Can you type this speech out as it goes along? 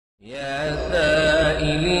يا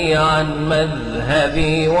سائلي عن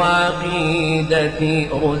مذهبي وعقيدتي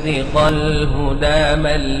رزق الهدى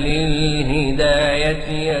من للهداية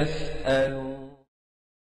يسأل.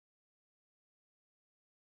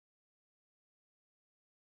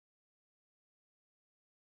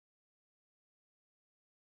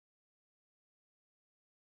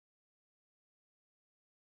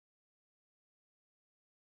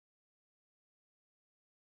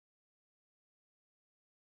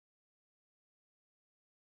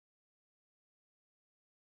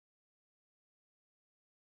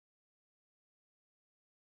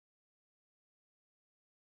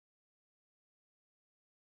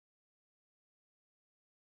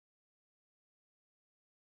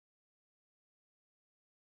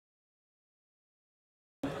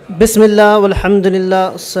 Bismillah,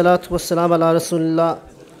 walhamdulillah, salatu wassalam ala rasulillah.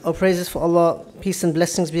 Our praises for Allah, peace and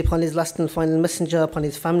blessings be upon His last and final messenger, upon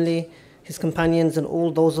His family, His companions and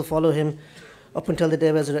all those who follow him up until the day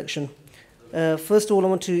of resurrection. First of all, I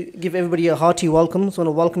want to give everybody a hearty welcome. So I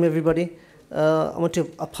want to welcome everybody. I want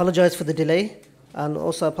to apologize for the delay and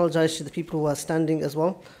also apologize to the people who are standing as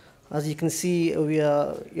well. As you can see, we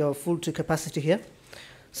are full to capacity here.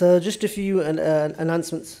 So just a few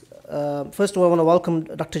announcements. First of all, I want to welcome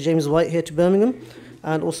Dr. James White here to Birmingham,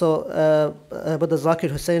 and also Brother Zakir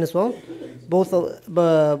Hussain as well. Both of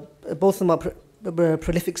them are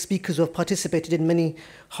prolific speakers who have participated in many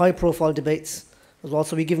high-profile debates as well.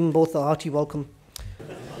 So we give them both a hearty welcome.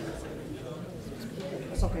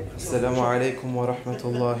 Assalamu alaikum wa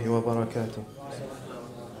rahmatullahi wa barakatuh.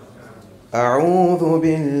 أعوذ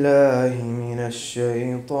بالله من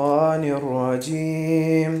الشيطان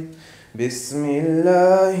الرجيم. بسم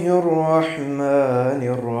الله الرحمن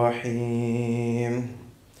الرحيم.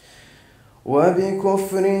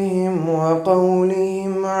 وبكفرهم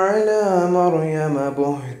وقولهم على مريم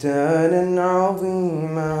بهتانا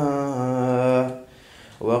عظيما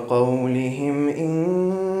وقولهم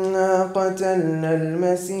إنا قتلنا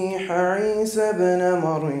المسيح عيسى بن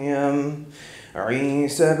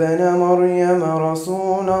مريم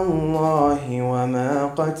رسول الله وما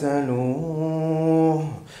قتلوه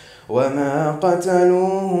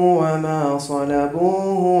وما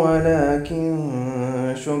صلبوه ولكن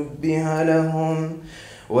شبه لهم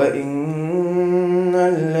وإن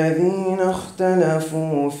الذين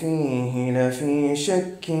اختلفوا فيه لفي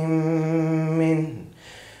شك منه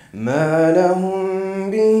ما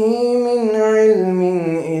لهم به من علم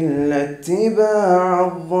إلا اتباع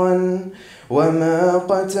الظن وما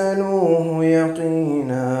قتلوه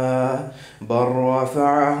يقينا بل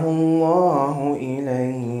رفعه الله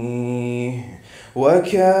إليه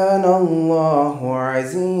وكان الله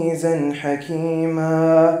عزيزا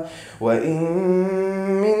حكيما. وإن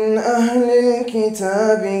من أهل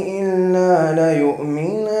الكتاب إلا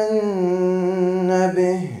ليؤمنن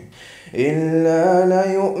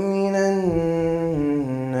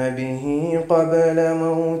به قبل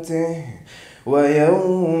موته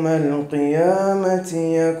ويوم القيامة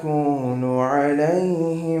يكون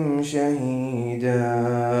عليهم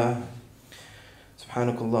شهيدا.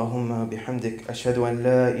 سبحانك اللهم بحمدك أشهد أن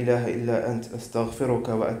لا إله إلا أنت أستغفرك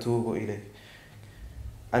وأتوب إليك.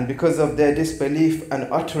 And because of their disbelief and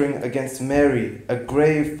uttering against Mary a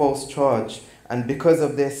grave false charge, and because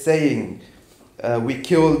of their saying, we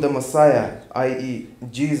killed the Messiah, i.e.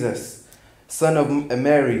 Jesus, son of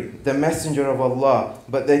Mary, the messenger of Allah,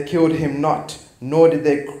 but they killed him not, nor did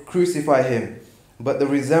they crucify him. But the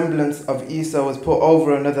resemblance of Isa was put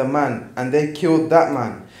over another man, and they killed that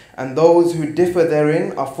man. And those who differ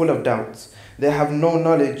therein are full of doubts. They have no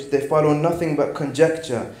knowledge, they follow nothing but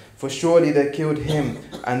conjecture, for surely they killed him,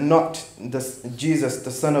 and not Jesus,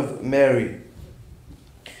 the son of Mary.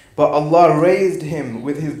 But Allah raised him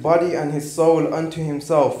with his body and his soul unto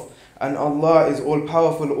himself, and Allah is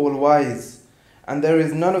all-powerful, all-wise. And there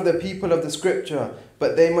is none of the people of the scripture,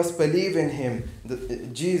 but they must believe in him,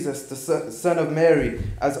 Jesus, the son of Mary,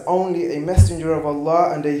 as only a messenger of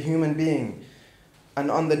Allah and a human being.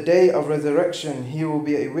 And on the day of resurrection, he will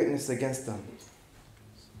be a witness against them.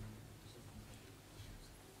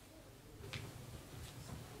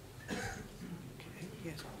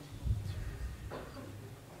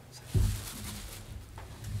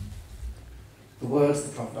 The words of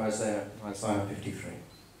the prophet Isaiah 53.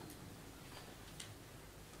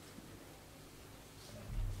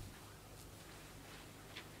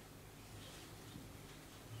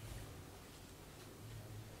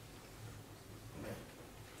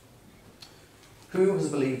 Who has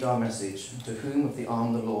believed our message? To whom of the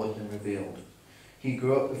arm of the Lord been revealed? He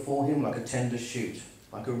grew up before him like a tender shoot,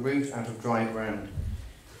 like a root out of dry ground.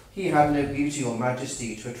 He had no beauty or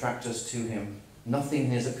majesty to attract us to him, nothing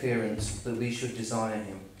in his appearance that we should desire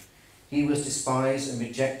him. He was despised and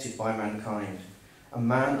rejected by mankind, a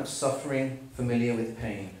man of suffering, familiar with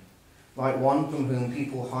pain. Like one from whom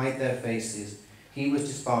people hide their faces, he was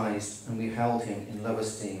despised, and we held him in low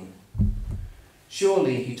esteem.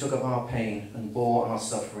 Surely he took up our pain and bore our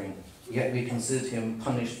suffering, yet we considered him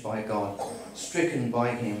punished by God, stricken by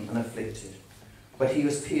him and afflicted. But he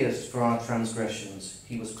was pierced for our transgressions,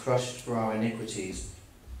 he was crushed for our iniquities.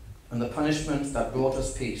 And the punishment that brought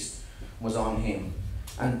us peace was on him,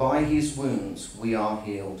 and by his wounds we are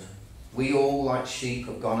healed. We all, like sheep,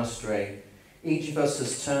 have gone astray. Each of us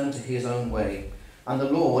has turned to his own way, and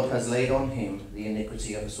the Lord has laid on him the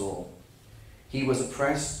iniquity of us all. He was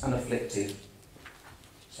oppressed and afflicted.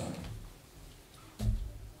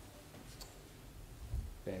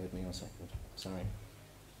 Bear with me 1 second. Sorry.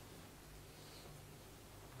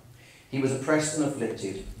 He was oppressed and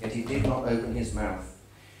afflicted, yet he did not open his mouth.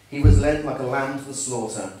 He was led like a lamb to the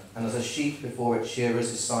slaughter, and as a sheep before its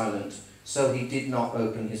shearers is silent, so he did not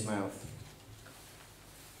open his mouth.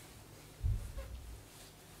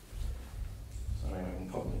 Sorry, I'm having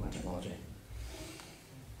a problem with my technology.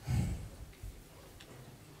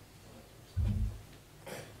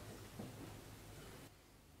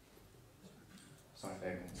 Sorry,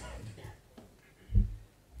 bear with me.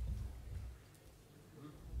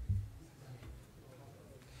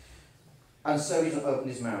 And so he did not open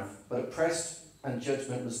his mouth, but oppressed and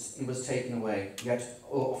judgment was taken away. Yet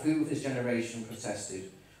who of his generation protested?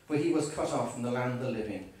 For he was cut off from the land of the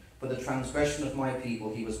living. For the transgression of my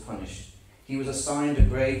people he was punished. He was assigned a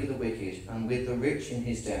grave with the wicked, and with the rich in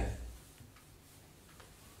his death.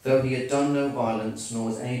 Though he had done no violence, nor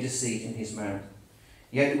was any deceit in his mouth.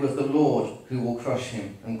 Yet it was the Lord who will crush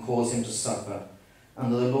him and cause him to suffer.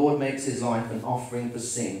 And the Lord makes his life an offering for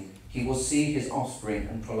sin. He will see his offspring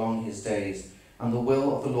and prolong his days, and the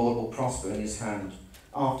will of the Lord will prosper in his hand.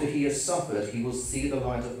 After he has suffered, he will see the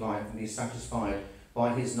light of life and be satisfied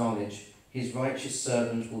by his knowledge. His righteous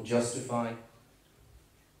servant will justify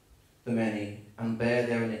the many and bear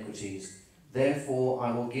their iniquities. Therefore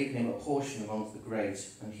I will give him a portion amongst the great,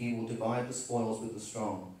 and he will divide the spoils with the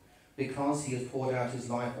strong, because he has poured out his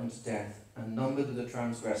life unto death, and numbered with the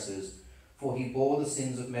transgressors. For he bore the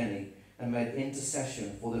sins of many, and made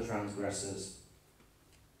intercession for the transgressors.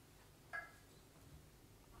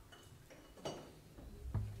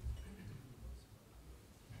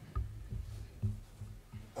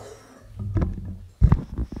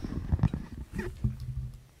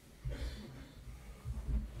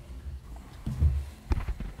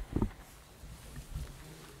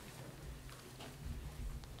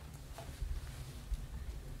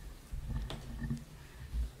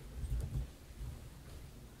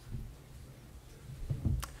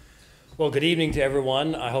 Well, good evening to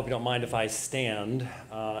everyone. I hope you don't mind if I stand.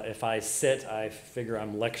 If I sit, I figure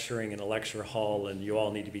I'm lecturing in a lecture hall and you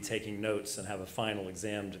all need to be taking notes and have a final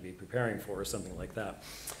exam to be preparing for or something like that.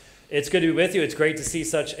 It's good to be with you. It's great to see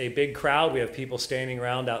such a big crowd. We have people standing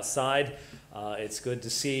around outside. It's good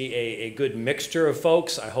to see a good mixture of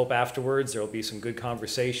folks. I hope afterwards there will be some good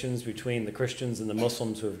conversations between the Christians and the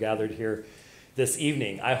Muslims who have gathered here this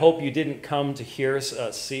evening. I hope you didn't come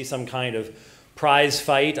to see some kind of prize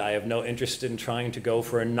fight. I have no interest in trying to go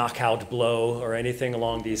for a knockout blow or anything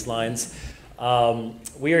along these lines.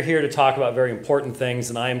 We are here to talk about very important things,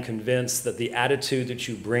 and I am convinced that the attitude that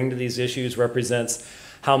you bring to these issues represents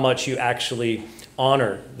how much you actually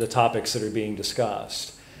honor the topics that are being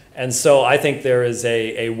discussed. And so I think there is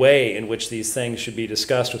a way in which these things should be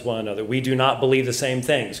discussed with one another. We do not believe the same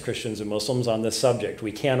things, Christians and Muslims, on this subject.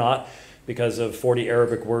 We cannot, because of 40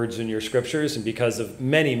 Arabic words in your scriptures and because of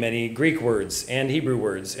many, many Greek words and Hebrew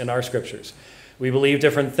words in our scriptures. We believe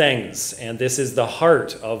different things, and this is the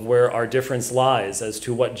heart of where our difference lies as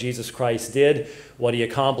to what Jesus Christ did, what he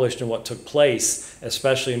accomplished, and what took place,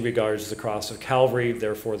 especially in regards to the cross of Calvary,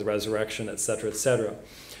 therefore the resurrection, etc., etc.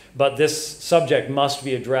 But this subject must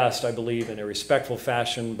be addressed, I believe, in a respectful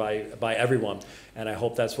fashion by everyone. And I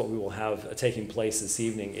hope that's what we will have taking place this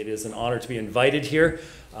evening. It is an honor to be invited here,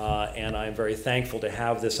 and I'm very thankful to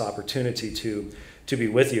have this opportunity to be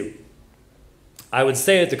with you. I would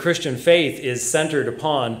say that the Christian faith is centered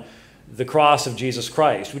upon the cross of Jesus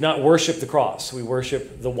Christ. We do not worship the cross. We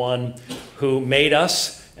worship the one who made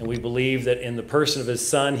us, and we believe that in the person of his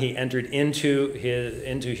Son, he entered into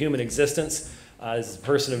human existence as the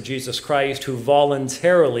person of Jesus Christ, who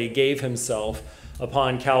voluntarily gave himself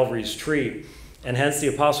upon Calvary's tree. And hence the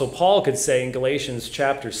Apostle Paul could say in Galatians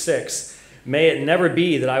chapter 6, "May it never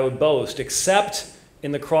be that I would boast except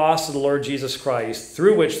in the cross of the Lord Jesus Christ,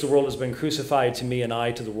 through which the world has been crucified to me and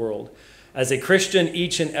I to the world." As a Christian,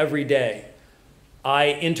 each and every day, I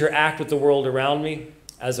interact with the world around me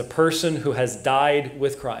as a person who has died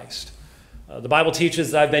with Christ. The Bible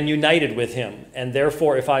teaches that I've been united with him, and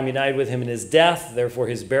therefore if I'm united with him in his death, therefore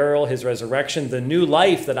his burial, his resurrection, the new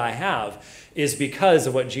life that I have is because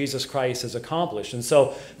of what Jesus Christ has accomplished. And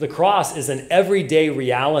so the cross is an everyday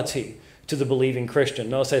reality to the believing Christian.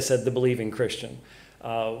 Notice I said the believing Christian.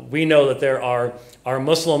 We know that there are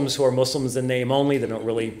Muslims who are Muslims in name only. They don't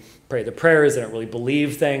really pray the prayers. They don't really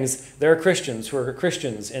believe things. There are Christians who are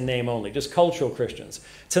Christians in name only, just cultural Christians.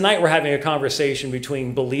 Tonight we're having a conversation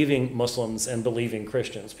between believing Muslims and believing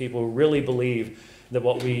Christians, people who really believe that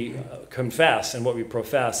what we confess and what we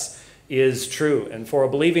profess is true. And for a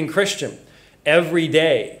believing Christian, every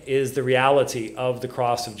day is the reality of the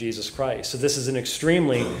cross of Jesus Christ. So this is an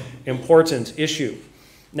extremely important issue.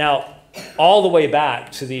 Now, all the way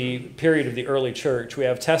back to the period of the early church, we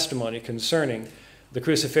have testimony concerning the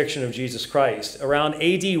crucifixion of Jesus Christ. Around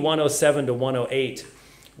AD 107 to 108,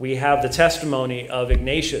 we have the testimony of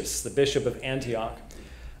Ignatius, the bishop of Antioch.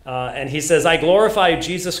 And he says, I glorify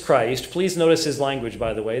Jesus Christ. Please notice his language,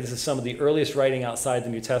 by the way. This is some of the earliest writing outside the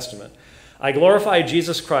New Testament. I glorify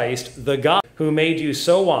Jesus Christ, the God who made you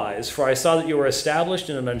so wise, for I saw that you were established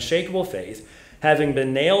in an unshakable faith, having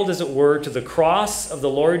been nailed, as it were, to the cross of the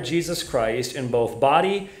Lord Jesus Christ in both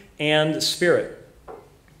body and spirit,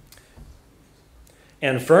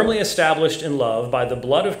 and firmly established in love by the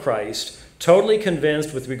blood of Christ, totally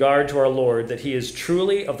convinced with regard to our Lord that he is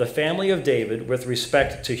truly of the family of David with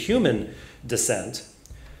respect to human descent,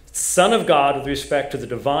 Son of God with respect to the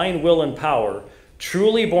divine will and power,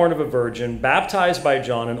 truly born of a virgin, baptized by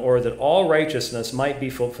John in order that all righteousness might be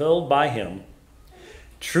fulfilled by him,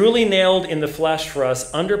 truly nailed in the flesh for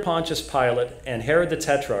us under Pontius Pilate and Herod the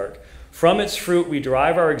Tetrarch. From its fruit we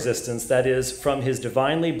derive our existence, that is, from his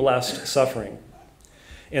divinely blessed suffering,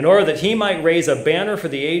 in order that he might raise a banner for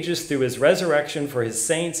the ages through his resurrection for his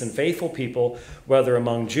saints and faithful people, whether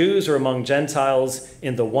among Jews or among Gentiles,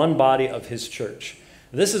 in the one body of his church.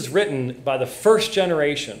 This is written by the first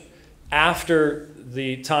generation after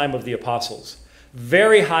the time of the apostles.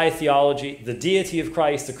 Very high theology, the deity of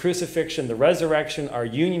Christ, the crucifixion, the resurrection, our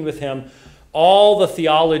union with him, all the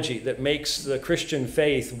theology that makes the Christian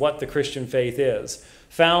faith what the Christian faith is,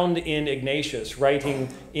 found in Ignatius, writing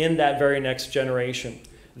in that very next generation.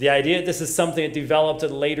 The idea that this is something that developed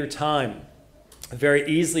at a later time, very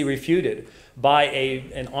easily refuted by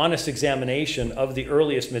an honest examination of the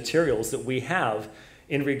earliest materials that we have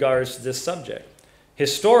in regards to this subject.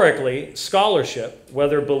 Historically, scholarship,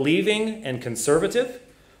 whether believing and conservative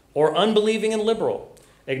or unbelieving and liberal,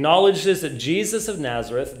 acknowledges that Jesus of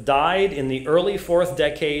Nazareth died in the early 4th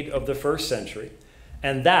decade of the 1st century,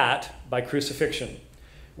 and that by crucifixion.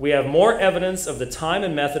 We have more evidence of the time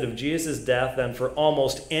and method of Jesus' death than for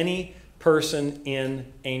almost any person in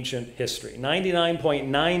ancient history.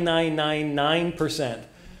 99.9999%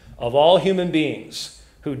 of all human beings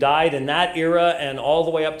who died in that era and all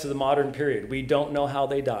the way up to the modern period. We don't know how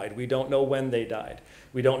they died. We don't know when they died.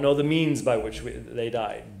 We don't know the means by which they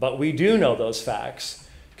died. But we do know those facts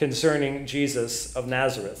concerning Jesus of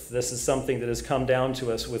Nazareth. This is something that has come down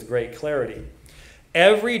to us with great clarity.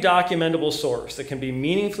 Every documentable source that can be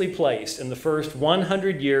meaningfully placed in the first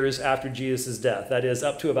 100 years after Jesus' death, that is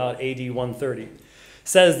up to about AD 130,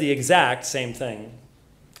 says the exact same thing.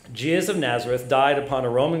 Jesus of Nazareth died upon a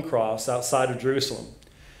Roman cross outside of Jerusalem.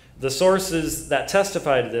 The sources that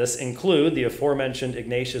testify to this include the aforementioned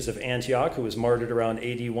Ignatius of Antioch, who was martyred around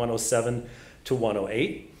AD 107 to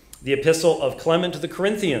 108, the epistle of Clement to the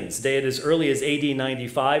Corinthians, dated as early as AD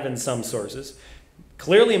 95 in some sources,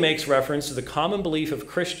 clearly makes reference to the common belief of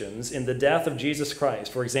Christians in the death of Jesus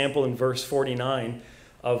Christ. For example, in verse 49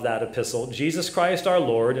 of that epistle, Jesus Christ our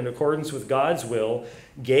Lord, in accordance with God's will,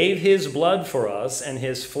 gave his blood for us, and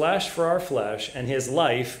his flesh for our flesh, and his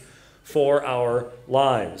life for our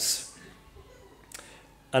lives.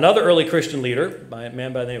 Another early Christian leader, a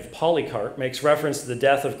man by the name of Polycarp, makes reference to the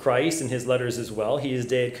death of Christ in his letters as well. He is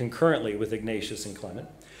dated concurrently with Ignatius and Clement.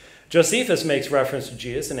 Josephus makes reference to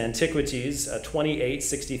Jesus in Antiquities 28,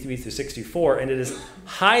 63 through 64, and it is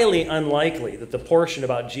highly unlikely that the portion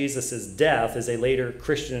about Jesus' death is a later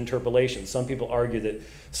Christian interpolation. Some people argue that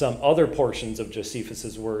some other portions of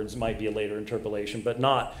Josephus' words might be a later interpolation, but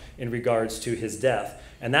not in regards to his death.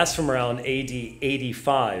 And that's from around AD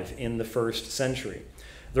 85 in the 1st century.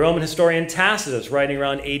 The Roman historian Tacitus, writing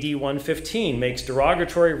around AD 115, makes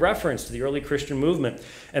derogatory reference to the early Christian movement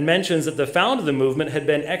and mentions that the founder of the movement had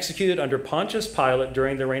been executed under Pontius Pilate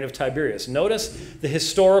during the reign of Tiberius. Notice the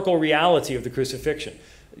historical reality of the crucifixion.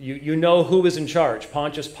 You know who was in charge: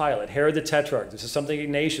 Pontius Pilate, Herod the Tetrarch. This is something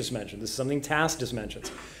Ignatius mentioned. This is something Tacitus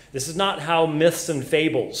mentions. This is not how myths and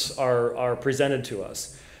fables are presented to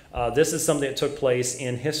us. This is something that took place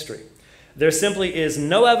in history. There simply is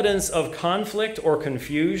no evidence of conflict or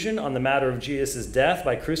confusion on the matter of Jesus' death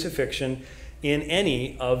by crucifixion in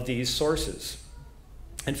any of these sources.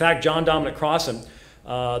 In fact, John Dominic Crossan,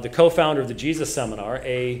 the co-founder of the Jesus Seminar,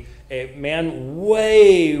 a man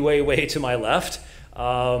way to my left,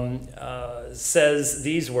 says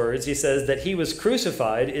these words. He says that he was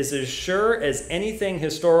crucified is as sure as anything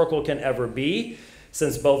historical can ever be,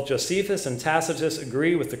 since both Josephus and Tacitus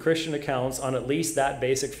agree with the Christian accounts on at least that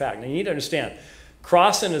basic fact. Now you need to understand,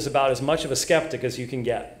 Crossan is about as much of a skeptic as you can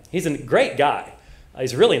get. He's a great guy.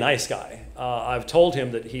 He's a really nice guy. I've told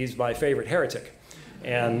him that he's my favorite heretic.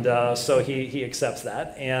 And so he accepts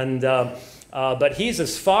that. And but he's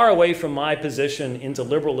as far away from my position into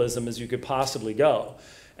liberalism as you could possibly go.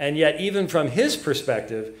 And yet, even from his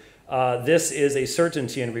perspective, this is a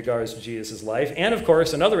certainty in regards to Jesus' life. And of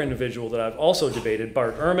course, another individual that I've also debated,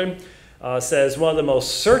 Bart Ehrman, says one of the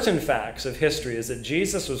most certain facts of history is that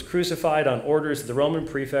Jesus was crucified on orders of the Roman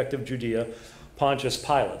prefect of Judea, Pontius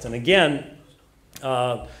Pilate. And again,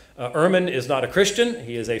 Ehrman is not a Christian.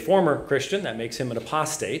 He is a former Christian. That makes him an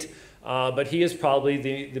apostate. But he is probably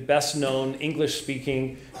the best-known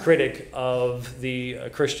English-speaking critic of the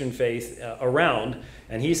Christian faith around.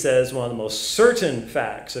 And he says one of the most certain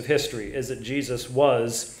facts of history is that Jesus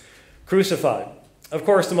was crucified. Of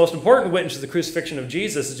course, the most important witness of the crucifixion of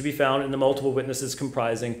Jesus is to be found in the multiple witnesses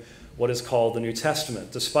comprising what is called the New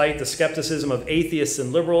Testament. Despite the skepticism of atheists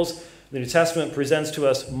and liberals, the New Testament presents to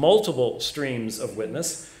us multiple streams of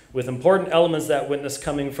witness, with important elements of that witness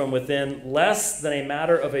coming from within less than a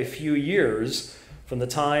matter of a few years from the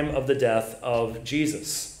time of the death of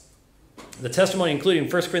Jesus. The testimony, including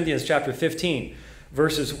 1 Corinthians chapter 15,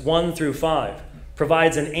 verses 1 through 5,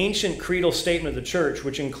 provides an ancient creedal statement of the church,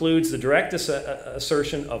 which includes the direct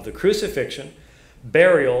assertion of the crucifixion,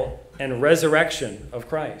 burial, and resurrection of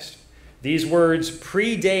Christ. These words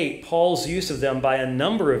predate Paul's use of them by a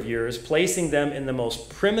number of years, placing them in the most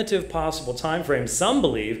primitive possible time frame, some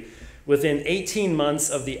believe, within 18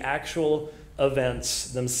 months of the actual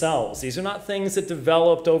events themselves. These are not things that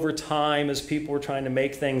developed over time as people were trying to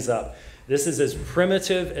make things up. This is as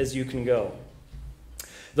primitive as you can go.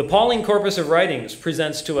 The Pauline corpus of writings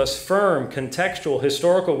presents to us firm, contextual,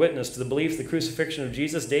 historical witness to the belief of the crucifixion of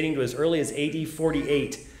Jesus dating to as early as AD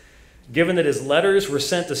 48. Given that his letters were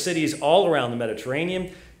sent to cities all around the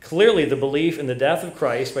Mediterranean, clearly the belief in the death of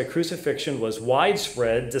Christ by crucifixion was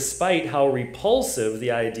widespread, despite how repulsive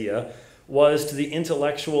the idea was to the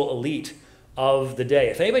intellectual elite of the day.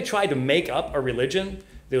 If anybody tried to make up a religion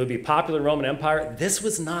that would be popular in the Roman Empire, this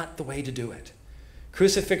was not the way to do it.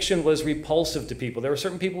 Crucifixion was repulsive to people. There were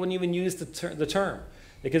certain people who wouldn't even use the term.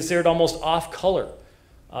 They considered it almost off color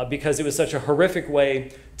because it was such a horrific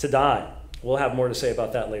way to die. We'll have more to say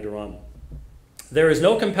about that later on. There is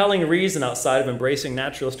no compelling reason outside of embracing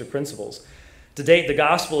naturalistic principles to date the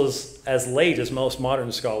gospel is as late as most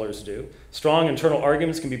modern scholars do. Strong internal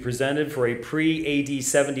arguments can be presented for a pre-AD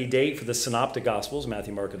 70 date for the synoptic gospels,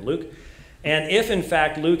 Matthew, Mark, and Luke. And if, in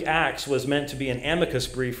fact, Luke Acts was meant to be an amicus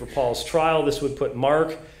brief for Paul's trial, this would put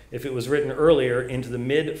Mark, if it was written earlier, into the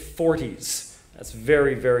mid-40s. That's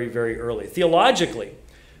very, very, very early. Theologically,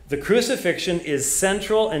 the crucifixion is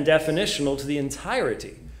central and definitional to the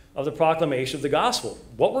entirety of the proclamation of the gospel.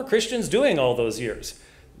 What were Christians doing all those years?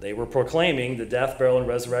 They were proclaiming the death, burial, and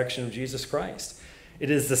resurrection of Jesus Christ. It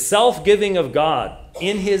is the self-giving of God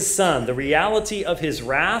in his Son, the reality of his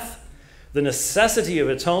wrath, the necessity of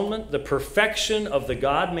atonement, the perfection of the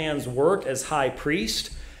God-man's work as high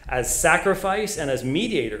priest, as sacrifice, and as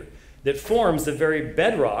mediator that forms the very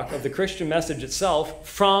bedrock of the Christian message itself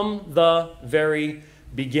from the very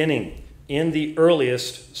beginning in the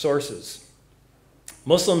earliest sources.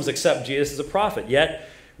 Muslims accept Jesus as a prophet, yet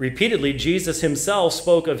repeatedly Jesus himself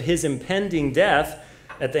spoke of his impending death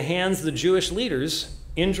at the hands of the Jewish leaders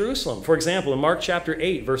in Jerusalem. For example, in Mark chapter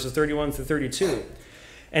 8, verses 31 through 32,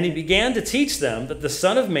 and he began to teach them that the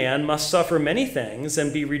Son of Man must suffer many things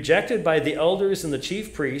and be rejected by the elders and the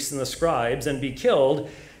chief priests and the scribes and be killed,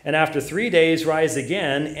 and after 3 days rise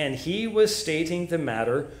again. And he was stating the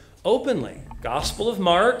matter openly. Gospel of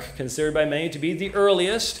Mark, considered by many to be the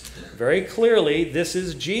earliest, very clearly this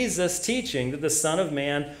is Jesus teaching that the Son of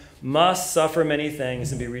Man must suffer many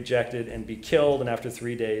things and be rejected and be killed, and after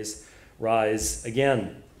 3 days rise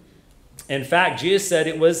again. In fact, Jesus said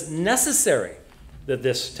it was necessary that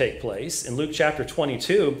this take place. In Luke chapter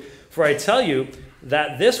 22, for I tell you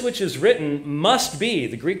that this which is written must be,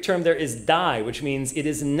 the Greek term there is die, which means it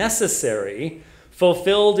is necessary,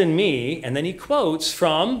 fulfilled in me. And then he quotes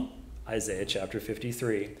from Isaiah chapter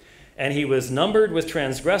 53. And he was numbered with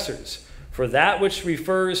transgressors, for that which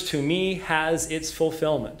refers to me has its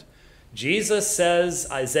fulfillment. Jesus says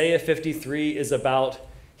Isaiah 53 is about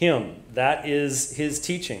him. That is his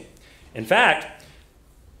teaching. In fact,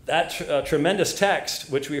 that tremendous text,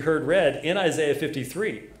 which we heard read in Isaiah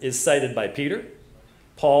 53, is cited by Peter,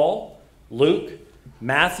 Paul, Luke,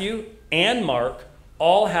 Matthew, and Mark,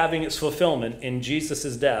 all having its fulfillment in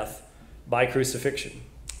Jesus' death by crucifixion.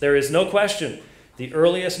 There is no question the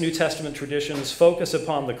earliest New Testament traditions focus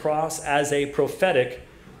upon the cross as a prophetic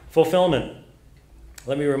fulfillment.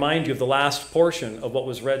 Let me remind you of the last portion of what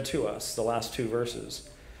was read to us, the last 2 verses.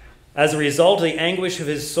 As a result of the anguish of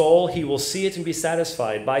his soul, he will see it and be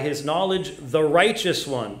satisfied. By his knowledge, the righteous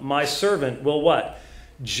one, my servant, will what?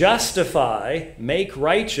 Justify, make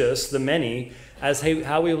righteous the many.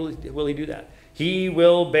 How will he do that? He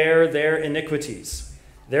will bear their iniquities.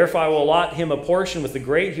 Therefore I will allot him a portion with the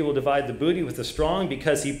great. He will divide the booty with the strong,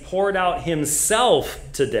 because he poured out himself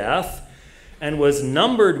to death and was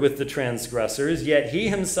numbered with the transgressors. Yet he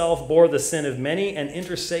himself bore the sin of many and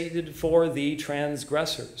interceded for the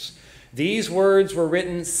transgressors. These words were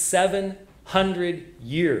written 700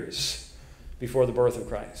 years before the birth of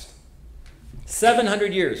Christ.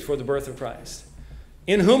 700 years before the birth of Christ.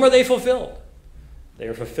 In whom are they fulfilled? They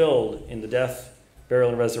are fulfilled in the death, burial,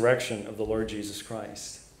 and resurrection of the Lord Jesus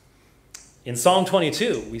Christ. In Psalm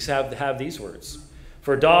 22, we have these words.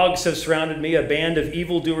 For dogs have surrounded me, a band of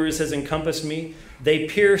evildoers has encompassed me. They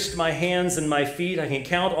pierced my hands and my feet. I can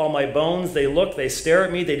count all my bones. They look, they stare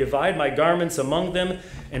at me. They divide my garments among them.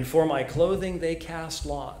 And for my clothing they cast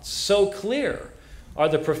lots. So clear are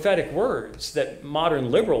the prophetic words that modern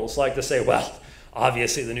liberals like to say, well,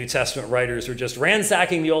 obviously the New Testament writers are just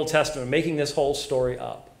ransacking the Old Testament, making this whole story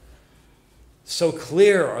up. So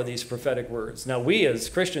clear are these prophetic words. Now we as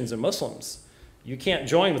Christians and Muslims, you can't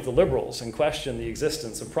join with the liberals and question the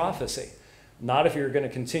existence of prophecy. Not if you're going to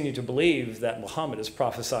continue to believe that Muhammad is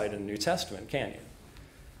prophesied in the New Testament, can you?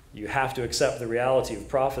 You have to accept the reality of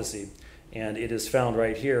prophecy, and it is found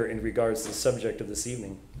right here in regards to the subject of this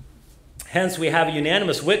evening. Hence, we have a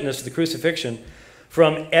unanimous witness to the crucifixion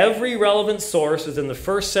from every relevant source within the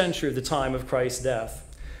first century of the time of Christ's death.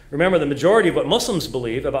 Remember, the majority of what Muslims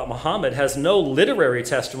believe about Muhammad has no literary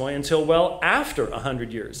testimony until well after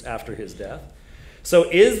 100 years after his death. So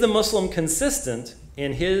is the Muslim consistent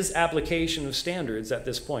in his application of standards at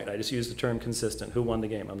this point? I just used the term consistent. Who won the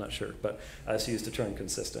game? I'm not sure, but I just used the term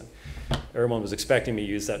consistent. Everyone was expecting me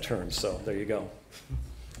to use that term, so there you go.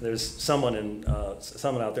 There's someone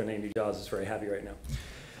out there named Ijaz is very happy right now.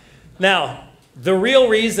 Now, the real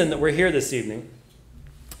reason that we're here this evening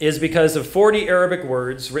is because of 40 Arabic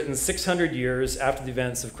words written 600 years after the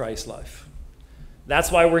events of Christ's life.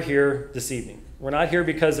 That's why we're here this evening. We're not here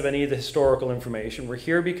because of any of the historical information. We're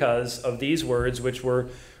here because of these words which were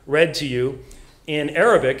read to you in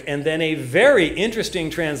Arabic, and then a very interesting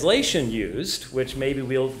translation used, which maybe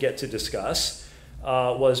we'll get to discuss,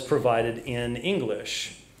 was provided in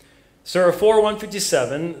English. Surah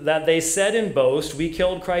 4:157, that they said in boast, we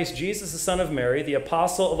killed Christ Jesus, the Son of Mary, the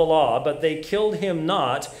apostle of Allah, but they killed him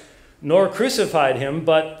not, nor crucified him,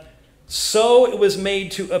 but so it was made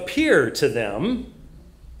to appear to them.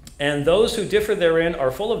 And those who differ therein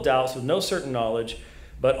are full of doubts with no certain knowledge,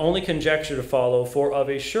 but only conjecture to follow, for of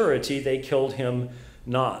a surety they killed him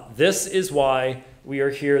not. This is why we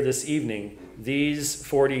are here this evening, these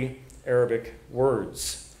 40 Arabic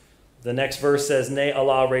words. The next verse says, nay,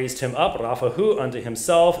 Allah raised him up, rafahu, unto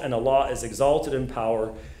himself, and Allah is exalted in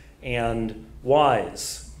power and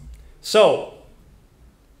wise. So,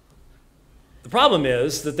 the problem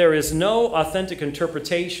is that there is no authentic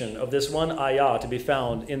interpretation of this one ayah to be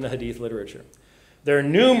found in the Hadith literature. There are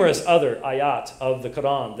numerous other ayat of the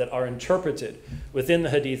Quran that are interpreted within the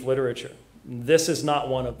Hadith literature. This is not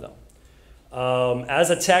one of them. As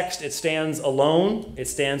a text, it stands alone. It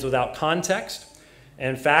stands without context.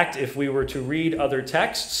 In fact, if we were to read other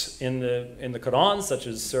texts in the Quran, such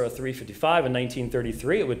as Surah 355 and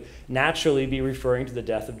 1933, it would naturally be referring to the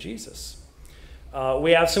death of Jesus.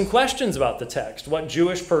 We have some questions about the text. What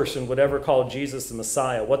Jewish person would ever call Jesus the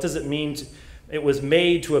Messiah? What does it mean it was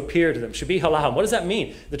made to appear to them? Shabih Allahum. What does that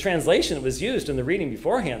mean? The translation that was used in the reading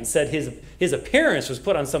beforehand said his appearance was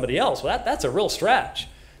put on somebody else. Well, that's a real stretch.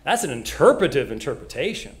 That's an interpretive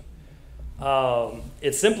interpretation.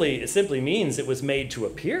 It simply means it was made to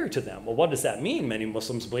appear to them. Well, what does that mean? Many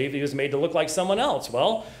Muslims believe he was made to look like someone else.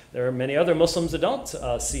 Well, there are many other Muslims that don't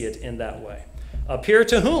see it in that way. Appear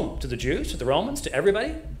to whom? To the Jews? To the Romans? To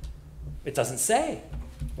everybody? It doesn't say.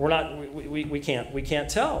 We can't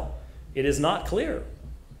tell. It is not clear.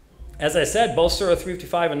 As I said, both Surah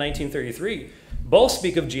 355 and 1933 both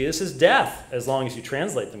speak of Jesus' death, as long as you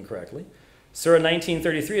translate them correctly. Surah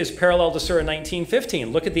 1933 is parallel to Surah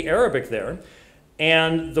 1915. Look at the Arabic there.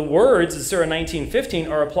 And the words in Surah 19:15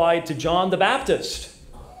 are applied to John the Baptist,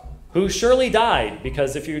 who surely died,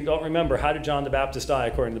 because if you don't remember, how did John the Baptist die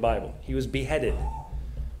according to the Bible? He was beheaded.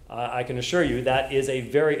 I can assure you that is a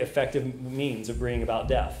very effective means of bringing about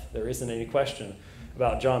death. There isn't any question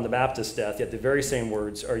about John the Baptist's death, yet the very same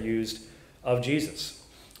words are used of Jesus.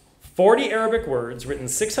 40 Arabic words written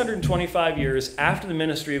 625 years after the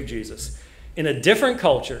ministry of Jesus, in a different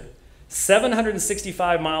culture,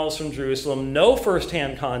 765 miles from Jerusalem, no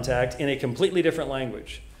first-hand contact, in a completely different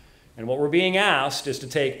language. And what we're being asked is to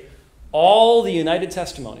take all the united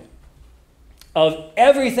testimony of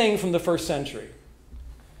everything from the first century,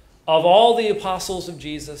 of all the apostles of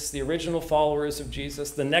Jesus, the original followers of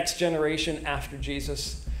Jesus, the next generation after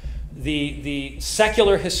Jesus, the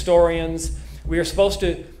secular historians. We are supposed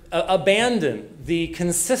to abandon the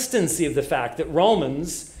consistency of the fact that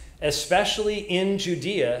Romans, especially in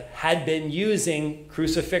Judea, had been using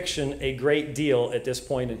crucifixion a great deal at this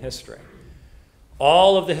point in history.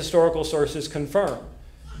 All of the historical sources confirm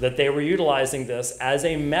that they were utilizing this as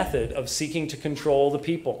a method of seeking to control the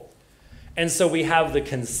people. And so we have the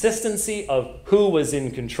consistency of who was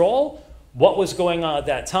in control, what was going on at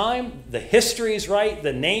that time, the history is right,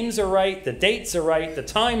 the names are right, the dates are right, the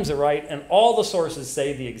times are right, and all the sources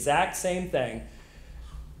say the exact same thing.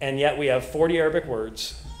 And yet we have 40 Arabic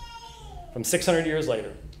words from 600 years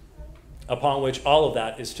later, upon which all of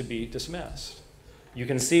that is to be dismissed. You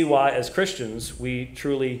can see why, as Christians, we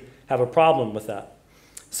truly have a problem with that.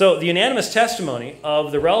 So the unanimous testimony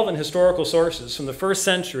of the relevant historical sources from the first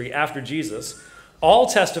century after Jesus all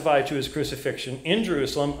testify to his crucifixion in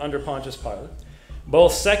Jerusalem under Pontius Pilate.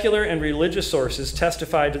 Both secular and religious sources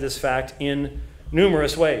testify to this fact in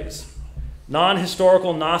numerous ways.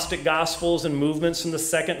 Non-historical Gnostic gospels and movements from the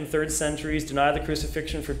 2nd and 3rd centuries deny the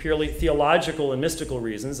crucifixion for purely theological and mystical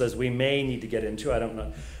reasons, as we may need to get into.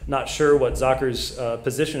 I'm not sure what Zairk's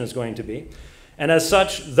position is going to be. And as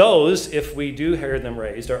such, those, if we do hear them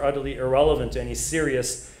raised, are utterly irrelevant to any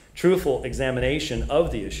serious, truthful examination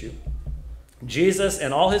of the issue. Jesus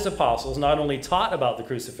and all his apostles not only taught about the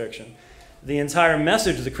crucifixion, the entire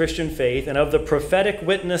message of the Christian faith and of the prophetic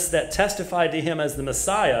witness that testified to him as the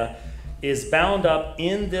Messiah is bound up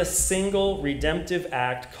in this single redemptive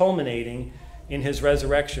act culminating in his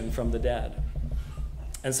resurrection from the dead.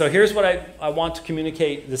 And so here's what I want to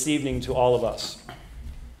communicate this evening to all of us.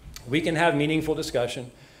 We can have meaningful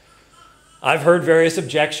discussion. I've heard various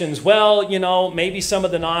objections. Well, you know, maybe some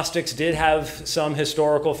of the Gnostics did have some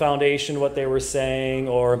historical foundation, what they were saying,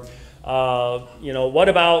 or, you know, what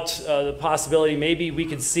about the possibility maybe we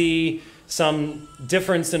could see some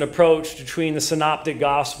difference in approach between the synoptic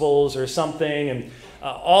gospels or something, and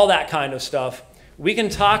all that kind of stuff. We can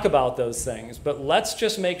talk about those things, but let's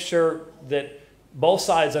just make sure that both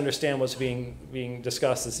sides understand what's being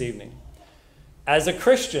discussed this evening. As a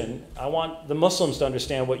Christian, I want the Muslims to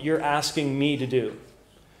understand what you're asking me to do.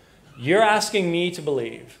 You're asking me to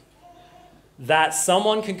believe that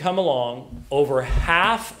someone can come along over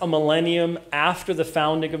half a millennium after the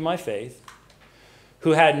founding of my faith,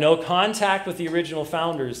 who had no contact with the original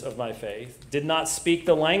founders of my faith, did not speak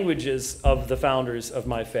the languages of the founders of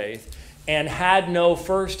my faith, and had no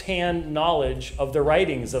first-hand knowledge of the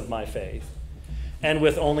writings of my faith, and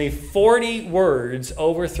with only 40 words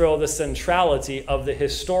overthrow the centrality of the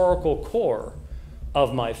historical core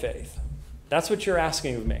of my faith. That's what you're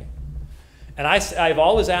asking of me. And I've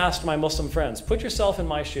always asked my Muslim friends, put yourself in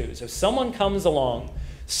my shoes. If someone comes along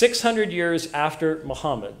 600 years after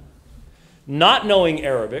Muhammad, not knowing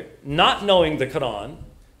Arabic, not knowing the Quran,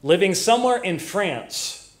 living somewhere in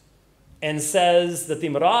France, and says that the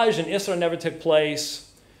Miraj and Isra never took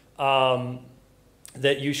place,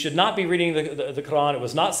 that you should not be reading the Quran, it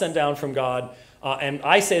was not sent down from God, and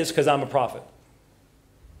I say this because I'm a prophet.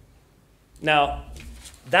 Now,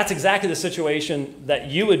 that's exactly the situation that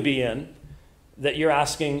you would be in, that you're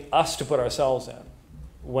asking us to put ourselves in,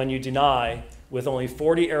 when you deny with only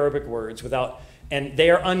 40 Arabic words, and they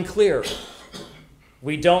are unclear.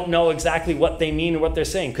 We don't know exactly what they mean or what they're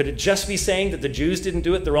saying. Could it just be saying that the Jews didn't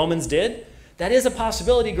do it, the Romans did? That is a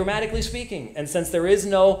possibility, grammatically speaking. And since there is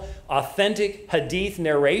no authentic hadith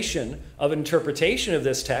narration of interpretation of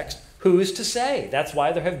this text, who's to say? That's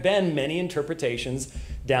why there have been many interpretations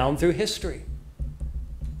down through history.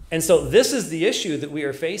 And so this is the issue that we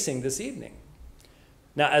are facing this evening.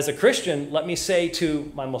 Now, as a Christian, let me say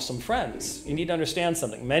to my Muslim friends, you need to understand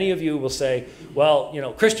something. Many of you will say, well, you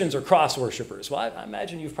know, Christians are cross worshipers. Well, I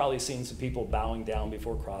imagine you've probably seen some people bowing down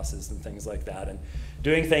before crosses and things like that, and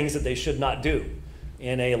doing things that they should not do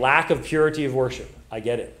in a lack of purity of worship. I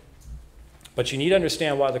get it. But you need to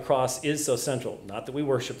understand why the cross is so central. Not that we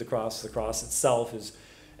worship the cross. The cross itself is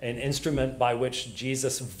an instrument by which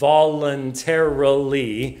Jesus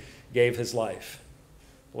voluntarily gave his life.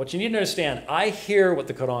 What you need to understand, I hear what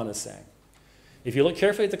the Quran is saying. If you look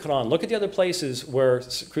carefully at the Quran, look at the other places where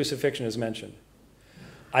crucifixion is mentioned.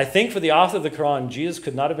 I think for the author of the Quran, Jesus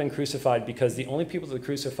could not have been crucified because the only people that are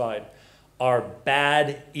crucified are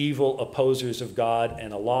bad, evil opposers of God,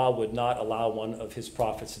 and Allah would not allow one of his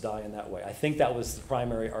prophets to die in that way. I think that was the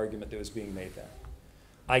primary argument that was being made there.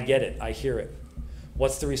 I get it. I hear it.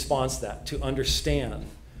 What's the response to that? To understand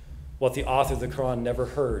what the author of the Quran never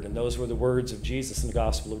heard, and those were the words of Jesus in the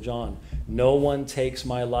Gospel of John. No one takes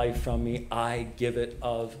my life from me. I give it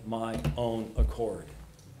of my own accord.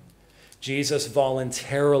 Jesus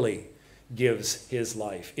voluntarily gives his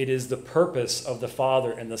life. It is the purpose of the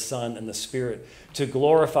Father and the Son and the Spirit to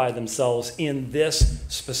glorify themselves in this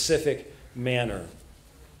specific manner.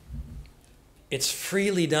 It's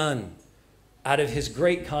freely done out of his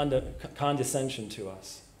great condescension to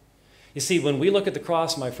us. You see, when we look at the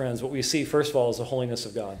cross, my friends, what we see, first of all, is the holiness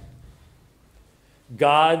of God.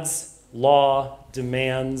 God's law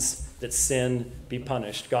demands that sin be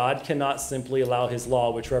punished. God cannot simply allow his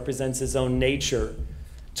law, which represents his own nature,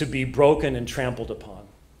 to be broken and trampled upon.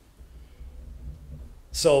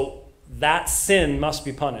 So that sin must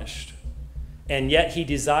be punished. And yet he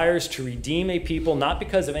desires to redeem a people, not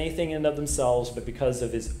because of anything in and of themselves, but because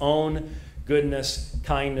of his own goodness,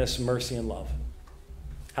 kindness, mercy, and love.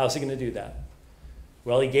 How's he going to do that?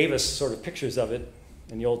 Well, he gave us sort of pictures of it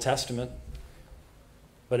in the Old Testament,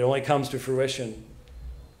 but it only comes to fruition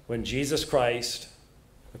when Jesus Christ,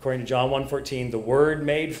 according to John 1:14, the Word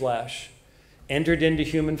made flesh, entered into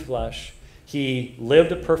human flesh. He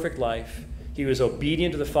lived a perfect life. He was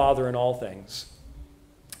obedient to the Father in all things.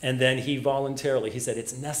 And then he voluntarily, he said,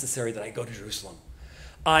 it's necessary that I go to Jerusalem.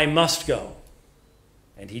 I must go.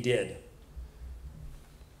 And he did.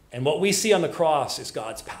 And what we see on the cross is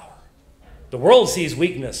God's power. The world sees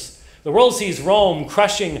weakness. The world sees Rome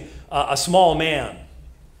crushing a small man.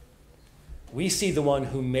 We see the one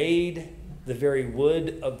who made the very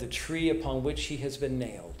wood of the tree upon which he has been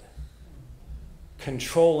nailed,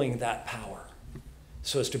 controlling that power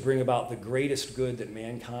so as to bring about the greatest good that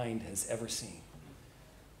mankind has ever seen,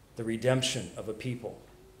 the redemption of a people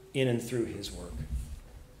in and through his work.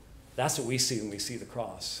 That's what we see when we see the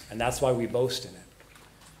cross, and that's why we boast in it.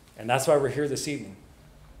 And that's why we're here this evening.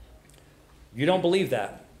 You don't believe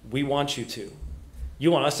that. We want you to.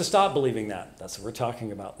 You want us to stop believing that. That's what we're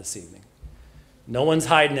talking about this evening. No one's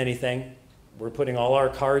hiding anything. We're putting all our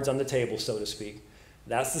cards on the table, so to speak.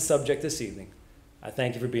 That's the subject this evening. I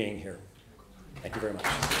thank you for being here. Thank you very much.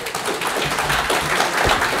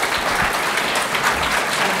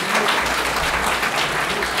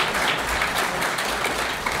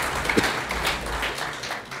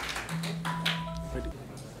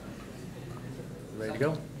 Ready to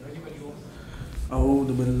go?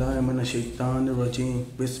 أعوذ بالله من الشيطان الرجيم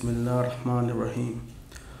بسم الله الرحمن الرحيم.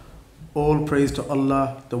 All praise to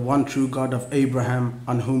Allah, the one true God of Abraham,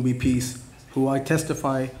 on whom be peace, who I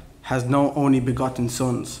testify has no only begotten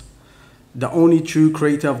sons, the only true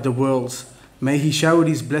creator of the worlds. May he shower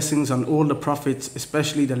these blessings on all the prophets,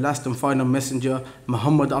 especially the last and final messenger,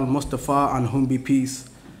 Muhammad al-Mustafa, on whom be peace.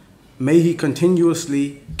 May he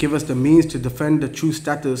continuously give us the means to defend the true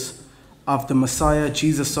status of the Messiah,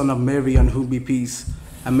 Jesus, son of Mary, on whom be peace.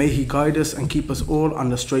 And may he guide us and keep us all on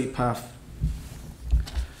the straight path.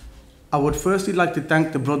 I would firstly like to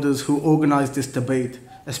thank the brothers who organized this debate,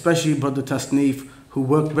 especially Brother Tasneef, who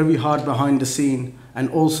worked very hard behind the scene, and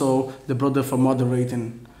also the brother for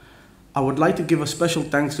moderating. I would like to give a special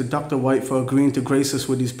thanks to Dr. White for agreeing to grace us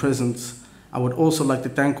with his presence. I would also like to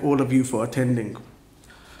thank all of you for attending.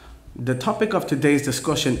 The topic of today's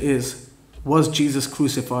discussion is, was Jesus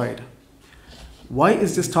crucified? Why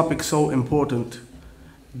is this topic so important?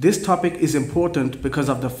 This topic is important because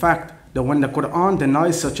of the fact that when the Quran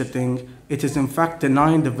denies such a thing, it is in fact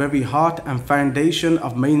denying the very heart and foundation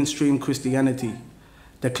of mainstream Christianity,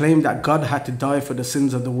 the claim that God had to die for the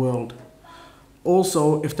sins of the world.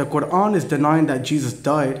 Also, if the Quran is denying that Jesus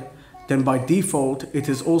died, then by default, it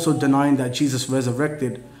is also denying that Jesus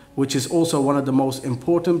resurrected, which is also one of the most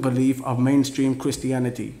important beliefs of mainstream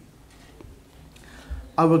Christianity.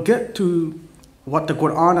 I will get to what the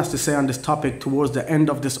Quran has to say on this topic towards the end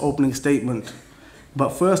of this opening statement. But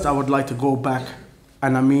first, I would like to go back,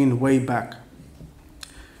 and I mean way back.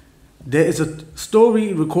 There is a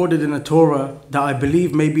story recorded in the Torah that I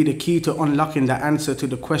believe may be the key to unlocking the answer to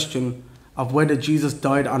the question of whether Jesus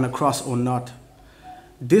died on a cross or not.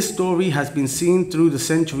 This story has been seen through the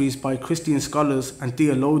centuries by Christian scholars and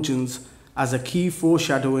theologians as a key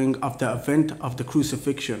foreshadowing of the event of the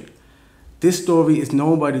crucifixion. This story is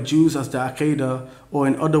known by the Jews as the Akedah, or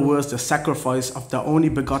in other words, the sacrifice of the only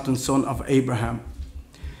begotten son of Abraham.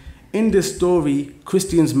 In this story,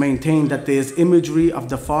 Christians maintain that there is imagery of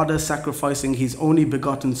the father sacrificing his only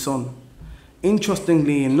begotten son.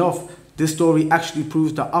 Interestingly enough, this story actually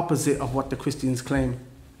proves the opposite of what the Christians claim.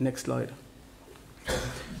 Next slide.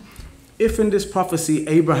 If in this prophecy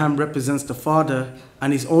Abraham represents the father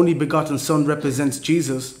and his only begotten son represents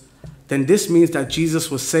Jesus, then this means that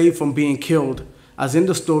Jesus was saved from being killed, as in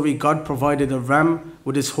the story God provided a ram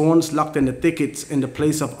with his horns locked in the thickets in the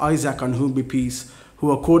place of Isaac, on whom be peace,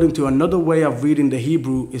 who according to another way of reading the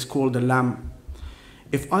Hebrew is called the lamb.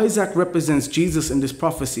 If Isaac represents Jesus in this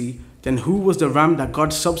prophecy, then who was the ram that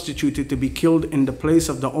God substituted to be killed in the place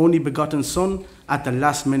of the only begotten son at the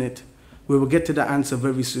last minute? We will get to the answer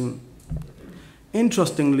very soon.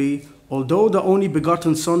 Interestingly, although the only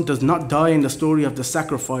begotten son does not die in the story of the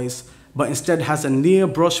sacrifice, but instead has a near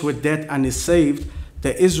brush with death and is saved,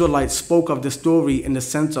 the Israelites spoke of the story in the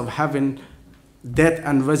sense of having death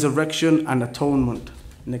and resurrection and atonement.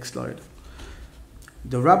 Next slide.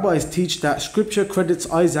 The rabbis teach that scripture credits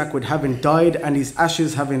Isaac with having died and his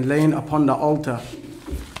ashes having lain upon the altar.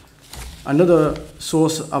 Another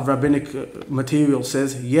source of rabbinic material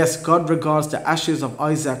says, yes, God regards the ashes of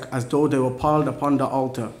Isaac as though they were piled upon the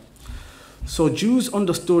altar. So Jews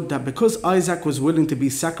understood that because Isaac was willing to be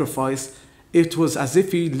sacrificed, it was as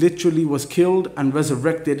if he literally was killed and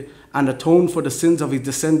resurrected and atoned for the sins of his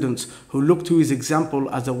descendants, who looked to his example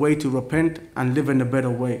as a way to repent and live in a better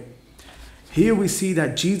way. Here we see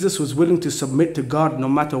that Jesus was willing to submit to God no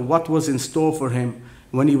matter what was in store for him.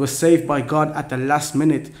 When he was saved by God at the last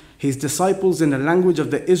minute, his disciples, in the language of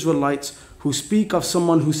the Israelites, who speak of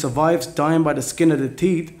someone who survives dying by the skin of the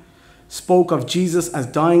teeth, spoke of Jesus as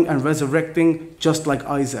dying and resurrecting just like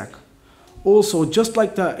Isaac. Also, just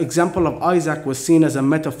like the example of Isaac was seen as a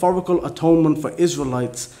metaphorical atonement for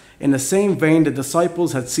Israelites, in the same vein the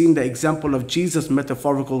disciples had seen the example of Jesus'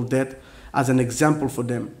 metaphorical death as an example for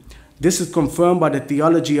them. This is confirmed by the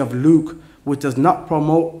theology of Luke, which does not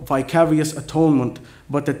promote vicarious atonement,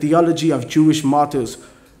 but the theology of Jewish martyrs,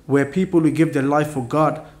 where people who give their life for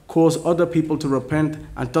God cause other people to repent,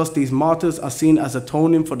 and thus these martyrs are seen as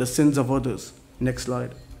atoning for the sins of others. Next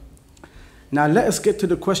slide. Now let us get to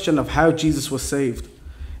the question of how Jesus was saved.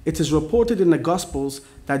 It is reported in the Gospels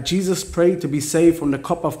that Jesus prayed to be saved from the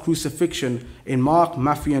cup of crucifixion in Mark,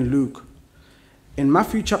 Matthew, and Luke. In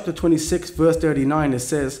Matthew chapter 26, verse 39, it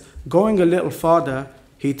says, going a little farther,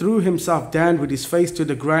 he threw himself down with his face to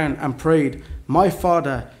the ground and prayed, my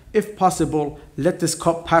Father, if possible, let this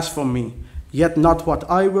cup pass from me. Yet not what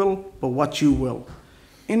I will, but what you will.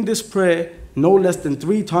 In this prayer, no less than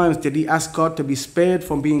 3 times did he ask God to be spared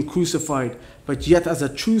from being crucified, but yet as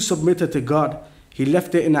a true submitter to God, he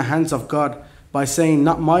left it in the hands of God by saying,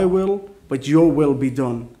 not my will, but your will be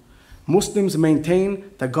done. Muslims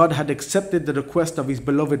maintain that God had accepted the request of his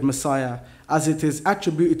beloved Messiah, as it is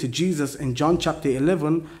attributed to Jesus in John chapter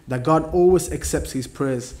 11 that God always accepts his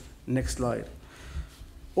prayers. Next slide.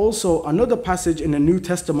 Also, another passage in the New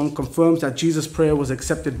Testament confirms that Jesus' prayer was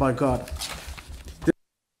accepted by God.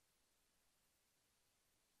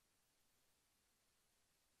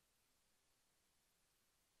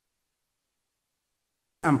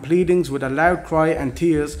 And pleadings with a loud cry and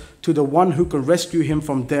tears to the one who could rescue him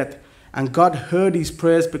from death, and God heard his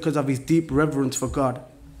prayers because of his deep reverence for God.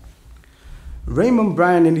 Raymond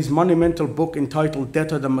Brown, in his monumental book entitled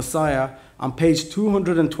Death of the Messiah, on page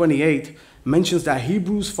 228, mentions that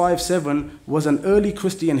Hebrews 5:7 was an early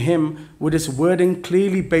Christian hymn with its wording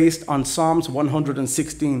clearly based on Psalms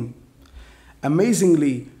 116.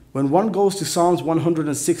 Amazingly, when one goes to Psalms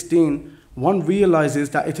 116, one realizes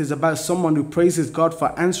that it is about someone who praises God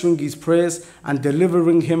for answering his prayers and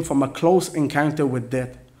delivering him from a close encounter with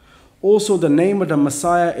death. Also, the name of the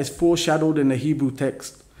Messiah is foreshadowed in the Hebrew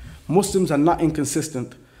text. Muslims are not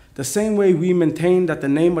inconsistent. The same way we maintain that the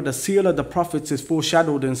name of the seal of the prophets is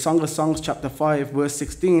foreshadowed in Song of Songs chapter 5 verse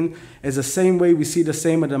 16 is the same way we see the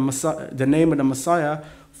name of the Messiah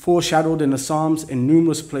foreshadowed in the Psalms in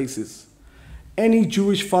numerous places. Any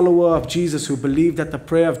Jewish follower of Jesus who believed that the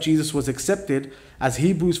prayer of Jesus was accepted, as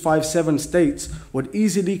Hebrews 5:7 states, would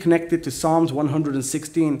easily connect it to Psalms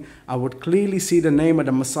 116 and would clearly see the name of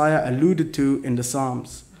the Messiah alluded to in the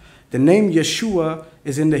Psalms. The name Yeshua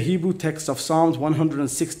is in the Hebrew text of Psalms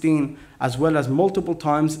 116 as well as multiple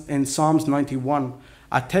times in Psalms 91,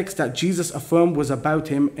 a text that Jesus affirmed was about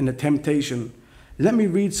him in the temptation. Let me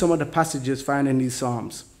read some of the passages found in these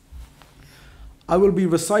Psalms. I will be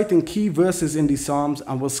reciting key verses in these Psalms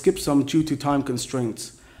and will skip some due to time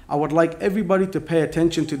constraints. I would like everybody to pay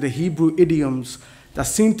attention to the Hebrew idioms that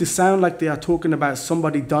seem to sound like they are talking about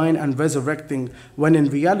somebody dying and resurrecting, when in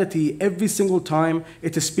reality, every single time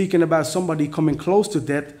it is speaking about somebody coming close to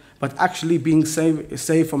death, but actually being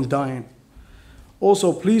saved from dying.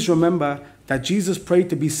 Also, please remember that Jesus prayed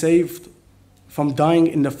to be saved from dying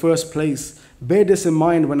in the first place. Bear this in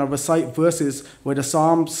mind when I recite verses where the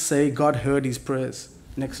Psalms say God heard his prayers.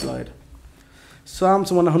 Next slide.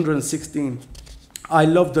 Psalms 116. I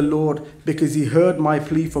love the Lord because he heard my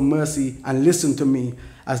plea for mercy and listened to me.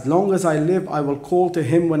 As long as I live, I will call to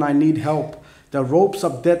him when I need help. The ropes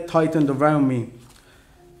of death tightened around me.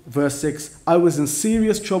 Verse 6. I was in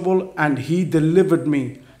serious trouble and he delivered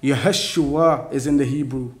me. Yeshua is in the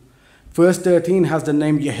Hebrew. Verse 13 has the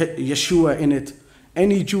name Yeshua in it.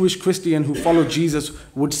 Any Jewish Christian who followed Jesus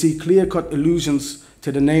would see clear-cut allusions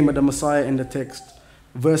to the name of the Messiah in the text.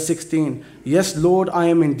 Verse 16, yes, Lord, I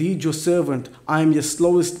am indeed your servant. I am your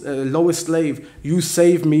lowest slave. You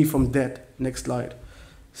save me from death. Next slide.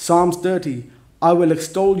 Psalms 30, I will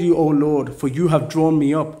extol you, O Lord, for you have drawn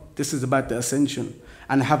me up. This is about the ascension.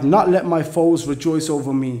 And have not let my foes rejoice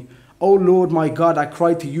over me. O Lord, my God, I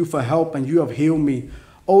cried to you for help, and you have healed me.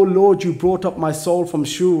 O Lord, you brought up my soul from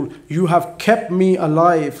Sheol. You have kept me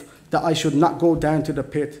alive, that I should not go down to the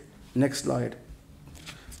pit. Next slide.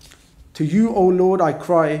 To you, O Lord, I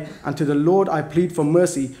cry, and to the Lord I plead for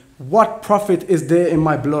mercy. What profit is there in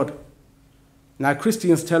my blood? Now,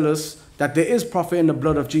 Christians tell us that there is profit in the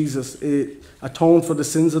blood of Jesus. It atoned for the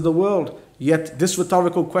sins of the world. Yet, this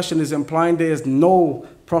rhetorical question is implying there is no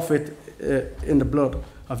profit in the blood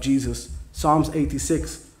of Jesus. Psalms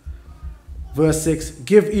 86, verse 6.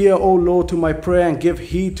 Give ear, O Lord, to my prayer, and give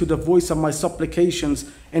heed to the voice of my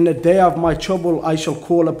supplications. In the day of my trouble I shall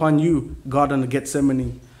call upon you, God in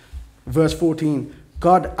Gethsemane. Verse 14,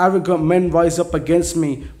 God, arrogant men rise up against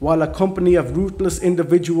me, while a company of ruthless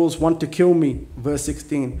individuals want to kill me. Verse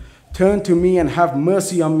 16, turn to me and have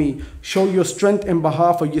mercy on me. Show your strength in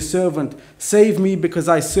behalf of your servant. Save me because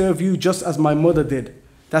I serve you just as my mother did.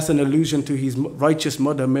 That's an allusion to his righteous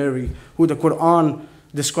mother, Mary, who the Quran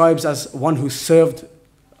describes as one who served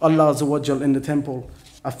Allah Azza wa Jal in the temple,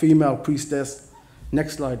 a female priestess.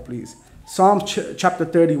 Next slide, please. Psalm chapter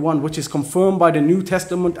 31, which is confirmed by the New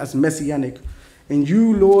Testament as messianic. In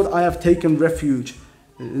you, Lord, I have taken refuge.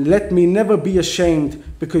 Let me never be ashamed,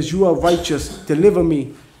 because you are righteous. Deliver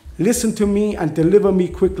me. Listen to me and deliver me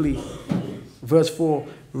quickly. Verse 4,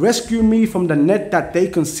 rescue me from the net that they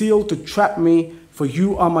conceal to trap me, for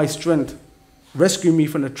you are my strength. Rescue me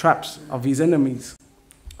from the traps of his enemies.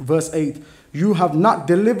 Verse 8, you have not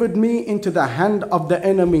delivered me into the hand of the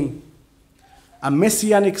enemy. A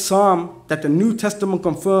messianic psalm that the New Testament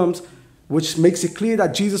confirms, which makes it clear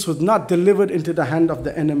that Jesus was not delivered into the hand of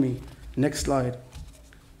the enemy. Next slide.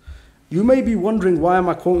 You may be wondering, why am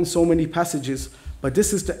I quoting so many passages? But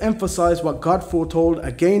this is to emphasize what God foretold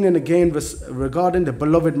again and again regarding the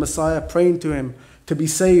beloved Messiah, praying to him to be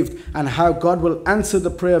saved, and how God will answer the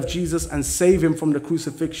prayer of Jesus and save him from the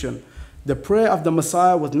crucifixion. The prayer of the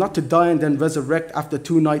Messiah was not to die and then resurrect after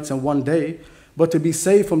 2 nights and 1 day, but to be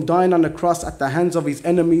saved from dying on the cross at the hands of his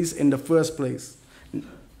enemies in the first place.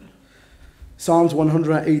 Psalms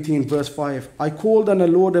 118, verse 5. I called on the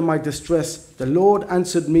Lord in my distress. The Lord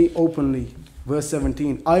answered me openly. Verse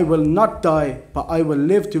 17. I will not die, but I will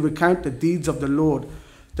live to recount the deeds of the Lord.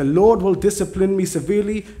 The Lord will discipline me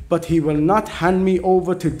severely, but he will not hand me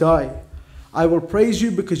over to die. I will praise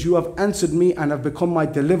you because you have answered me and have become my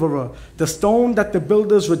deliverer. The stone that the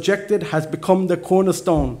builders rejected has become the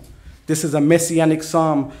cornerstone. This is a messianic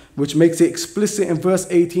psalm which makes it explicit in verse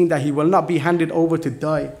 18 that he will not be handed over to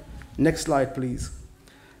die. Next slide, please.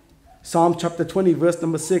 Psalm chapter 20, verse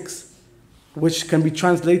number 6, which can be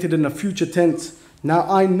translated in a future tense. Now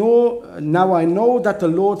I know that the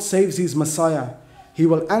Lord saves his Messiah. He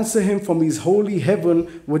will answer him from his holy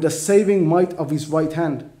heaven with the saving might of his right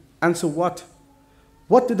hand. Answer what?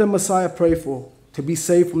 What did the Messiah pray for? To be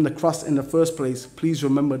saved from the cross in the first place. Please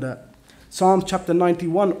remember that. Psalm chapter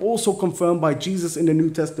 91, also confirmed by Jesus in the New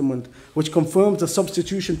Testament, which confirms the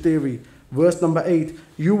substitution theory. Verse number 8,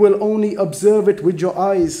 you will only observe it with your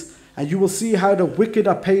eyes, and you will see how the wicked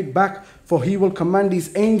are paid back, for he will command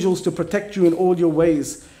his angels to protect you in all your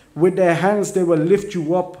ways. With their hands they will lift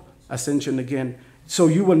you up, ascension again, so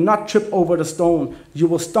you will not trip over the stone. You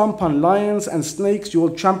will stomp on lions and snakes, you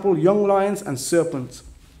will trample young lions and serpents.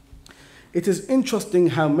 It is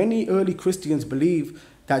interesting how many early Christians believe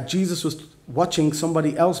that Jesus was watching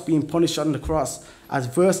somebody else being punished on the cross, as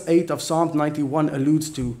verse 8 of Psalm 91 alludes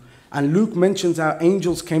to. And Luke mentions how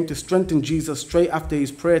angels came to strengthen Jesus straight after his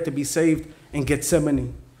prayer to be saved in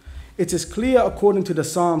Gethsemane. It is clear according to the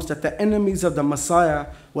Psalms that the enemies of the Messiah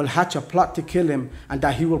will hatch a plot to kill him and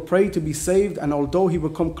that he will pray to be saved, and although he will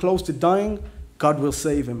come close to dying, God will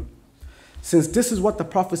save him. Since this is what the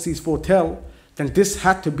prophecies foretell, then this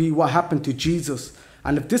had to be what happened to Jesus.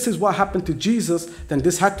 And if this is what happened to Jesus, then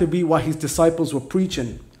this had to be what his disciples were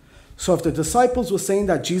preaching. So if the disciples were saying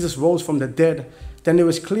that Jesus rose from the dead, then it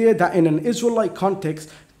was clear that in an Israelite context,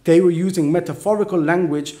 they were using metaphorical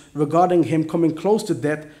language regarding him coming close to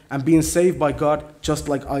death and being saved by God, just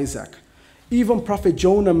like Isaac. Even Prophet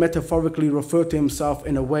Jonah metaphorically referred to himself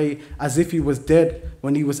in a way as if he was dead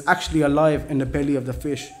when he was actually alive in the belly of the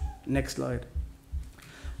fish. Next slide.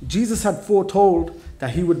 Jesus had foretold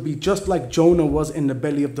that he would be just like Jonah was in the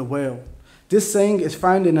belly of the whale. This saying is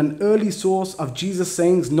found in an early source of Jesus'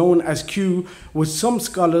 sayings known as Q, which some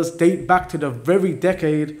scholars date back to the very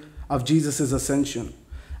decade of Jesus' ascension.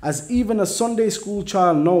 As even a Sunday school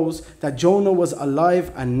child knows that Jonah was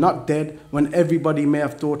alive and not dead when everybody may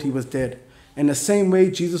have thought he was dead. In the same way,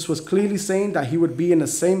 Jesus was clearly saying that he would be in the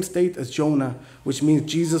same state as Jonah, which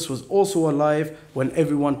means Jesus was also alive when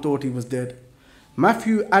everyone thought he was dead.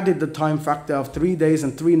 Matthew added the time factor of 3 days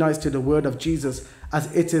and 3 nights to the word of Jesus,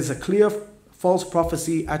 as it is a clear false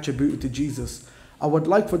prophecy attributed to Jesus. I would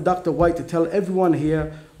like for Dr. White to tell everyone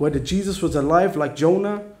here whether Jesus was alive like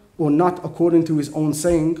Jonah or not according to his own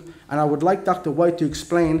saying, and I would like Dr. White to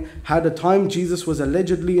explain how the time Jesus was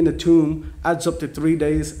allegedly in the tomb adds up to 3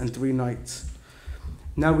 days and 3 nights.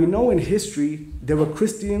 Now we know in history there were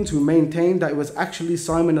Christians who maintained that it was actually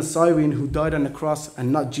Simon of Cyrene who died on the cross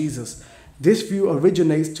and not Jesus. This view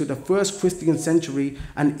originates to the first Christian century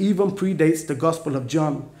and even predates the Gospel of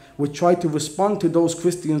John, which tried to respond to those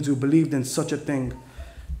Christians who believed in such a thing.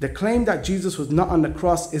 The claim that Jesus was not on the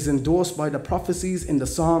cross is endorsed by the prophecies in the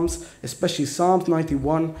Psalms, especially Psalms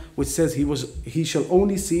 91, which says he shall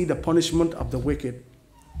only see the punishment of the wicked.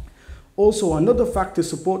 Also, another fact to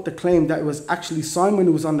support the claim that it was actually Simon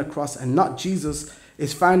who was on the cross and not Jesus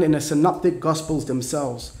is found in the Synoptic Gospels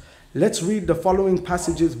themselves. Let's read the following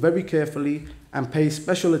passages very carefully and pay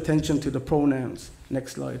special attention to the pronouns.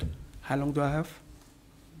 Next slide. How long do I have?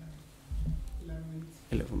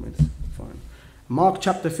 11 minutes. Fine. Mark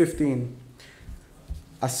chapter 15.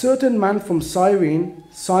 A certain man from Cyrene,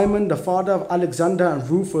 Simon, the father of Alexander and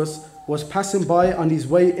Rufus, was passing by on his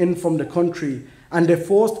way in from the country, and they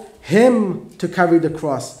forced him to carry the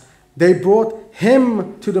cross. They brought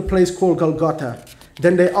him to the place called Golgotha.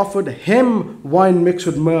 Then they offered him wine mixed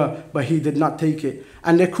with myrrh, but he did not take it.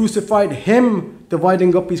 And they crucified him,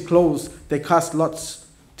 dividing up his clothes. They cast lots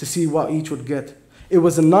to see what each would get. It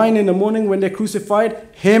was 9 in the morning when they crucified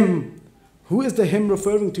him. Who is the him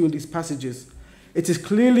referring to in these passages? It is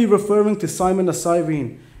clearly referring to Simon of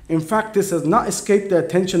Cyrene. In fact, this has not escaped the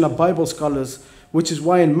attention of Bible scholars, which is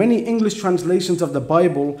why in many English translations of the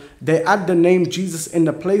Bible, they add the name Jesus in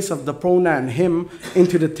the place of the pronoun him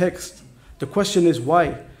into the text. The question is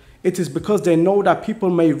why? It is because they know that people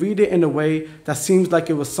may read it in a way that seems like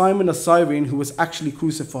it was Simon of Cyrene who was actually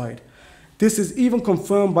crucified. This is even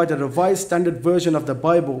confirmed by the Revised Standard Version of the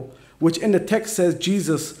Bible, which in the text says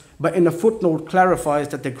Jesus, but in a footnote clarifies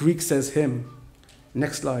that the Greek says him.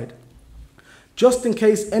 Next slide. Just in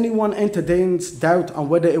case anyone entertains doubt on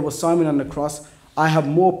whether it was Simon on the cross, I have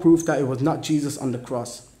more proof that it was not Jesus on the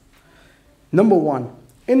cross. Number 1.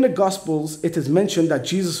 In the Gospels, it is mentioned that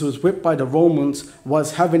Jesus was whipped by the Romans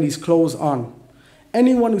whilst having his clothes on.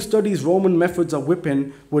 Anyone who studies Roman methods of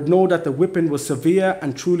whipping would know that the whipping was severe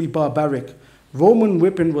and truly barbaric. Roman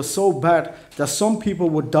whipping was so bad that some people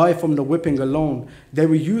would die from the whipping alone. They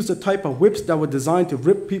would use the type of whips that were designed to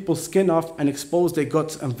rip people's skin off and expose their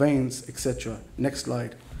guts and veins, etc. Next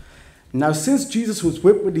slide. Now, since Jesus was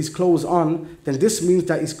whipped with his clothes on, then this means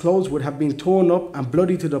that his clothes would have been torn up and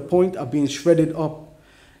bloody to the point of being shredded up.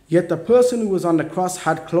 Yet the person who was on the cross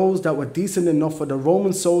had clothes that were decent enough for the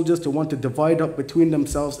Roman soldiers to want to divide up between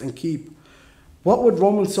themselves and keep. What would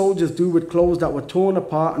Roman soldiers do with clothes that were torn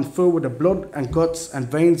apart and filled with the blood and guts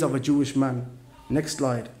and veins of a Jewish man? Next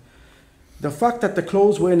slide. The fact that the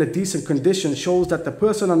clothes were in a decent condition shows that the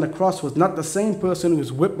person on the cross was not the same person who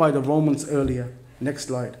was whipped by the Romans earlier. Next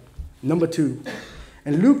slide. Number 2.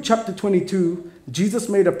 In Luke chapter 22, Jesus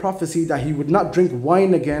made a prophecy that he would not drink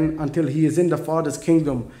wine again until he is in the Father's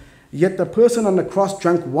kingdom. Yet the person on the cross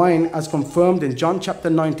drank wine as confirmed in John chapter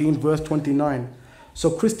 19 verse 29. So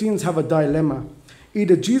Christians have a dilemma.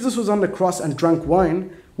 Either Jesus was on the cross and drank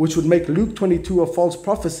wine, which would make Luke 22 a false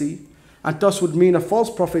prophecy, and thus would mean a false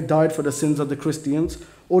prophet died for the sins of the Christians,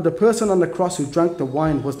 or the person on the cross who drank the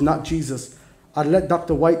wine was not Jesus. I'll let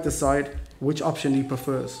Dr. White decide which option he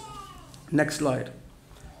prefers. Next slide.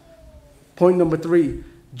 Point number 3.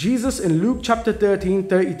 Jesus in Luke chapter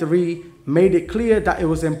 13:33 made it clear that it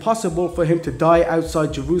was impossible for him to die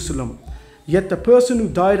outside Jerusalem. Yet the person who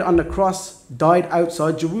died on the cross died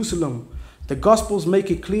outside Jerusalem. The Gospels make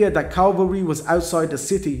it clear that Calvary was outside the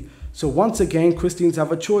city. So once again, Christians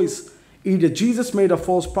have a choice. Either Jesus made a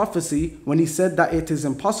false prophecy when he said that it is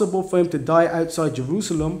impossible for him to die outside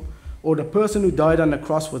Jerusalem, or the person who died on the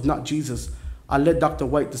cross was not Jesus. I'll let Dr.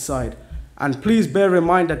 White decide. And please bear in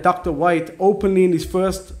mind that Dr. White openly in his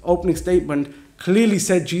first opening statement clearly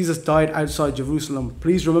said Jesus died outside Jerusalem.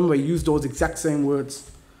 Please remember he used those exact same words.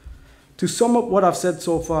 To sum up what I've said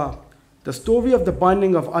so far, the story of the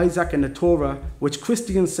binding of Isaac in the Torah, which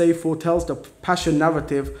Christians say foretells the Passion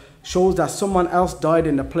narrative, shows that someone else died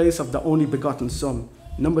in the place of the only begotten Son.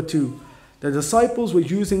 Number 2, the disciples were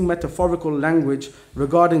using metaphorical language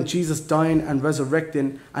regarding Jesus dying and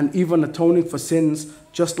resurrecting and even atoning for sins,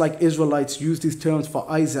 just like Israelites used these terms for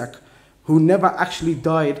Isaac, who never actually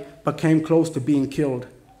died but came close to being killed.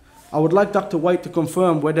 I would like Dr. White to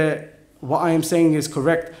confirm whether what I am saying is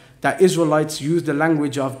correct, that Israelites used the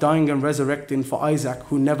language of dying and resurrecting for Isaac,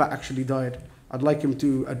 who never actually died. I'd like him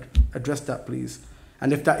to address that, please.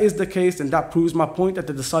 And if that is the case, then that proves my point that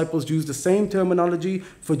the disciples used the same terminology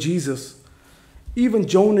for Jesus. Even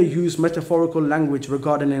Jonah used metaphorical language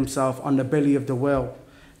regarding himself on the belly of the whale,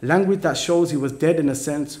 language that shows he was dead in a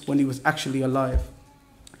sense when he was actually alive.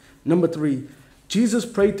 Number 3, Jesus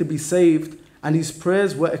prayed to be saved, and his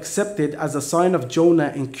prayers were accepted as a sign of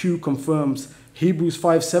Jonah in Q confirms. Hebrews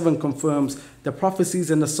 5:7 confirms. The prophecies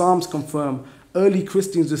in the Psalms confirm. Early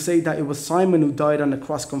Christians who say that it was Simon who died on the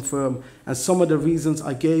cross confirm. And some of the reasons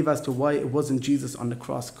I gave as to why it wasn't Jesus on the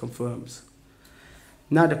cross confirms.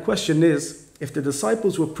 Now the question is, if the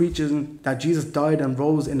disciples were preaching that Jesus died and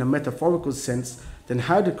rose in a metaphorical sense, then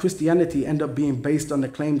how did Christianity end up being based on the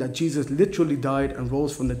claim that Jesus literally died and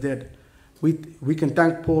rose from the dead? We can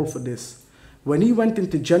thank Paul for this. When he went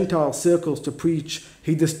into Gentile circles to preach,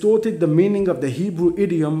 he distorted the meaning of the Hebrew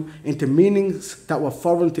idiom into meanings that were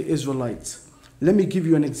foreign to Israelites. Let me give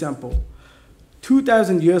you an example.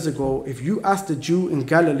 2,000 years ago, if you asked a Jew in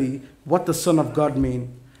Galilee what the Son of God means,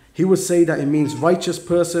 he would say that it means righteous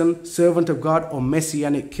person, servant of God, or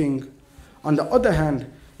messianic king. On the other hand,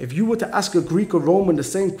 if you were to ask a Greek or Roman the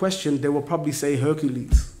same question, they will probably say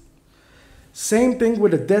Hercules. Same thing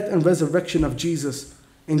with the death and resurrection of Jesus.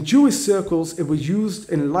 In Jewish circles, it was used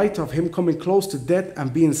in light of him coming close to death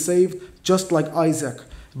and being saved, just like Isaac.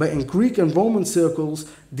 But in Greek and Roman circles,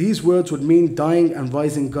 these words would mean dying and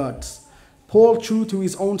rising gods. Paul, true to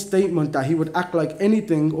his own statement that he would act like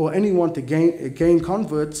anything or anyone to gain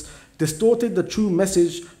converts, distorted the true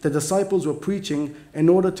message the disciples were preaching in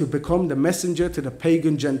order to become the messenger to the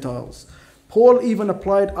pagan Gentiles. Paul even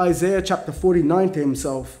applied Isaiah chapter 49 to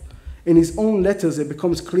himself. In his own letters, it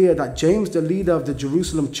becomes clear that James, the leader of the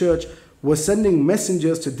Jerusalem church, was sending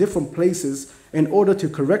messengers to different places in order to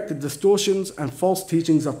correct the distortions and false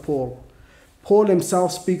teachings of Paul. Paul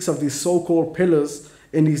himself speaks of these so-called pillars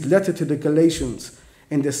in his letter to the Galatians.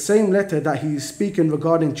 In the same letter that he is speaking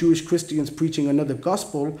regarding Jewish Christians preaching another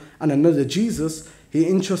gospel and another Jesus, he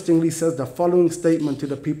interestingly says the following statement to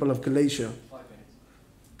the people of Galatia.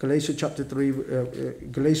 Galatians chapter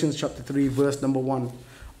 3, verse number 1.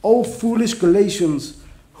 O foolish Galatians,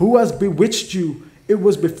 who has bewitched you? It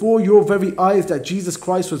was before your very eyes that Jesus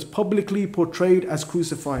Christ was publicly portrayed as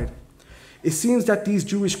crucified. It seems that these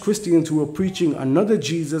Jewish Christians who were preaching another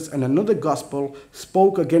Jesus and another gospel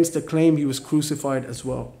spoke against the claim he was crucified as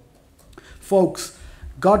well. Folks,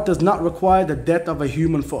 God does not require the death of a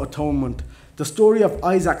human for atonement. The story of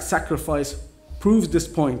Isaac's sacrifice proves this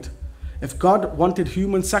point. If God wanted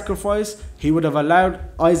human sacrifice, he would have allowed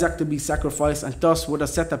Isaac to be sacrificed and thus would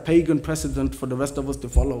have set a pagan precedent for the rest of us to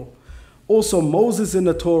follow. Also, Moses in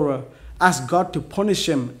the Torah asked God to punish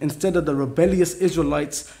him instead of the rebellious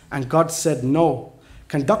Israelites, and God said no.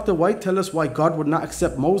 Can Dr. White tell us why God would not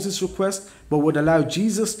accept Moses' request but would allow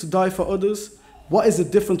Jesus to die for others? What is the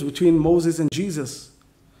difference between Moses and Jesus?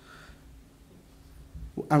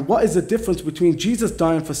 And what is the difference between Jesus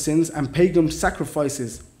dying for sins and pagan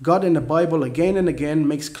sacrifices? God in the Bible again and again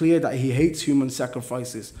makes clear that he hates human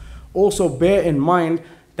sacrifices. Also bear in mind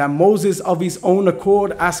that Moses of his own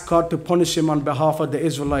accord asked God to punish him on behalf of the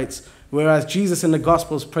Israelites, whereas Jesus in the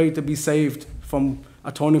Gospels prayed to be saved from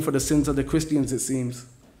atoning for the sins of the Christians, it seems.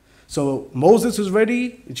 So Moses was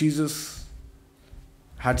ready, Jesus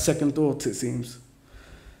had second thoughts, it seems.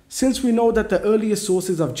 Since we know that the earliest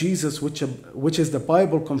sources of Jesus, which is the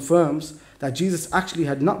Bible, confirms that Jesus actually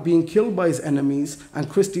had not been killed by his enemies, and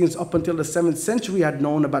Christians up until the 7th century had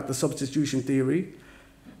known about the substitution theory,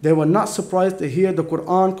 they were not surprised to hear the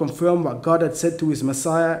Quran confirm what God had said to his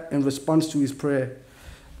Messiah in response to his prayer.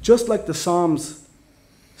 Just like the Psalms,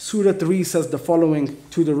 Surah 3 says the following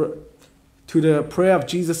to the prayer of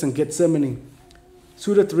Jesus in Gethsemane.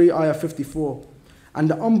 Surah 3, Ayah 54. And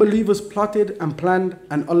the unbelievers plotted and planned,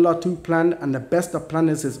 and Allah too planned, and the best of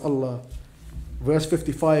planners is Allah. Verse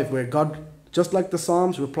 55, where God, just like the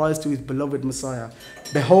Psalms, replies to his beloved Messiah.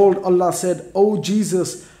 Behold, Allah said, O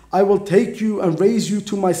Jesus, I will take you and raise you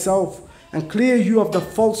to myself, and clear you of the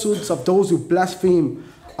falsehoods of those who blaspheme.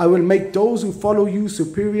 I will make those who follow you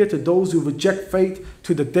superior to those who reject faith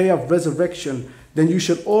to the day of resurrection. Then you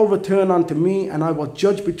shall all return unto me, and I will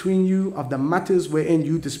judge between you of the matters wherein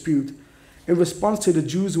you dispute. In response to the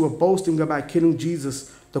Jews who were boasting about killing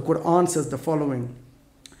Jesus, the Quran says the following.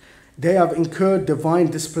 They have incurred divine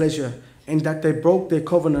displeasure in that they broke their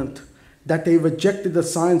covenant, that they rejected the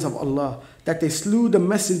signs of Allah, that they slew the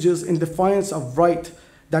messengers in defiance of right,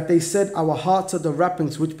 that they said, our hearts are the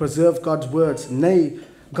wrappings which preserve God's words. Nay,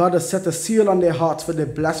 God has set a seal on their hearts for their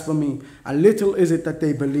blasphemy, and little is it that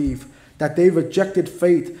they believe. That they rejected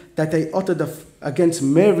faith, that they uttered against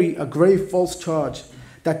Mary a grave false charge,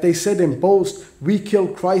 that they said in boast, we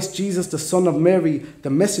killed Christ Jesus, the son of Mary, the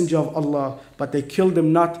messenger of Allah, but they killed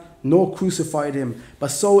him not, nor crucified him, but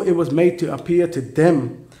so it was made to appear to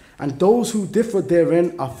them. And those who differ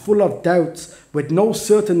therein are full of doubts, with no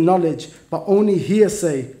certain knowledge, but only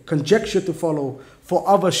hearsay, conjecture to follow, for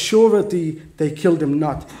of a surety they killed him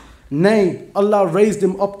not. Nay, Allah raised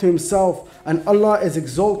him up to himself, and Allah is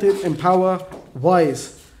exalted in power,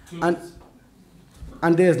 wise. And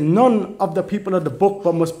there is none of the people of the book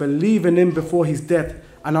but must believe in him before his death,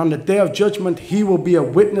 and on the day of judgment he will be a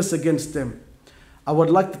witness against them. I would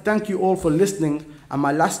like to thank you all for listening, and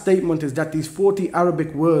my last statement is that these 40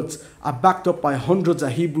 Arabic words are backed up by hundreds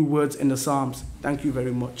of Hebrew words in the Psalms. Thank you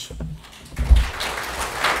very much.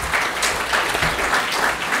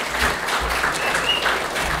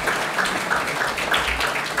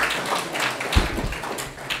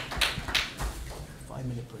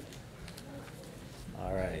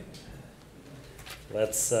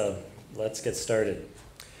 Let's get started.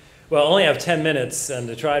 Well, I only have 10 minutes, and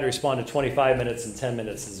to try to respond to 25 minutes in 10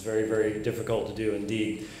 minutes is very, very difficult to do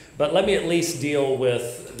indeed. But let me at least deal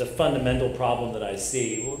with the fundamental problem that I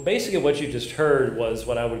see. Basically, what you just heard was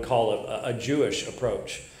what I would call a Jewish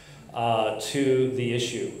approach to the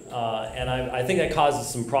issue. And I think that causes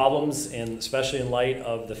some problems, especially in light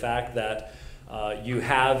of the fact that you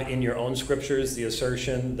have in your own scriptures the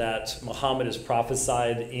assertion that Muhammad is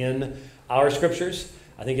prophesied in our scriptures.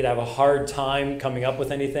 I think you'd have a hard time coming up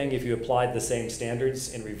with anything if you applied the same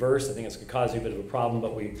standards in reverse. I think it's going to cause you a bit of a problem,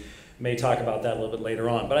 but we may talk about that a little bit later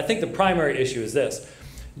on. But I think the primary issue is this.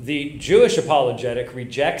 The Jewish apologetic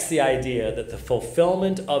rejects the idea that the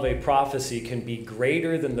fulfillment of a prophecy can be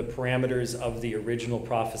greater than the parameters of the original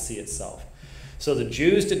prophecy itself. So the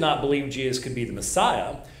Jews did not believe Jesus could be the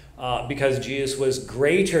Messiah because Jesus was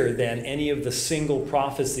greater than any of the single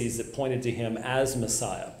prophecies that pointed to him as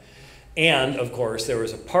Messiah. And, of course, there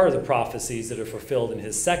was a part of the prophecies that are fulfilled in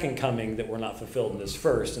his second coming that were not fulfilled in his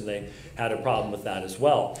first, and they had a problem with that as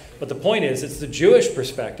well. But the point is, it's the Jewish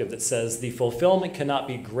perspective that says the fulfillment cannot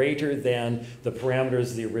be greater than the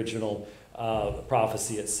parameters of the original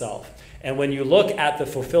prophecy itself. And when you look at the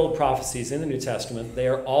fulfilled prophecies in the New Testament, they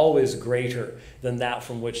are always greater than that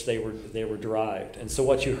from which they were derived. And so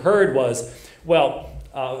what you heard was, well,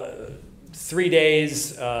 3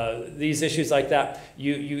 days, these issues like that,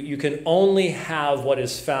 you can only have what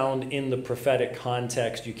is found in the prophetic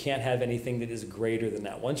context. You can't have anything that is greater than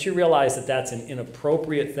that. Once you realize that that's an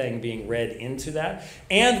inappropriate thing being read into that,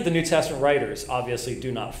 and the New Testament writers obviously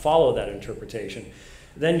do not follow that interpretation,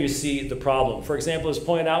 then you see the problem. For example, as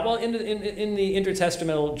pointed out, well, in the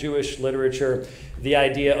intertestamental Jewish literature, the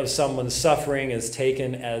idea of someone's suffering is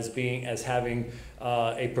taken as having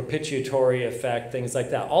a propitiatory effect, things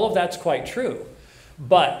like that. All of that's quite true.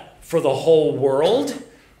 But for the whole world,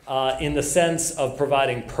 in the sense of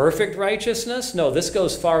providing perfect righteousness, no, this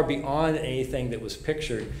goes far beyond anything that was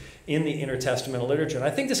pictured in the intertestamental literature. And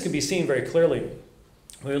I think this can be seen very clearly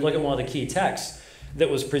when we look at one of the key texts that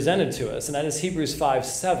was presented to us, and that is Hebrews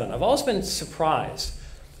 5:7. I've always been surprised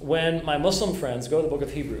when my Muslim friends go to the book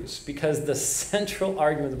of Hebrews, because the central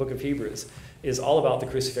argument of the book of Hebrews is all about the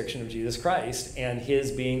crucifixion of Jesus Christ and his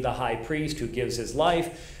being the high priest who gives his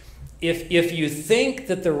life. If you think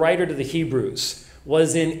that the writer to the Hebrews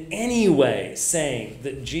was in any way saying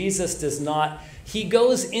that Jesus does not, he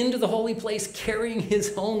goes into the holy place carrying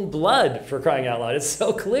his own blood, for crying out loud. It's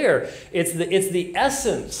so clear. It's the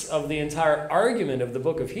essence of the entire argument of the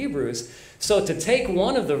book of Hebrews. So to take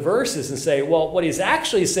one of the verses and say, well, what he's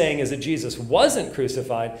actually saying is that Jesus wasn't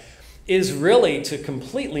crucified, is really to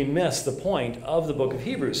completely miss the point of the book of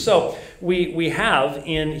Hebrews. So we have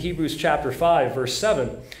in Hebrews chapter 5, verse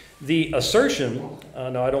 7, the assertion,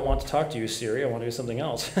 no, I don't want to talk to you, Siri, I want to do something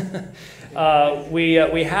else. We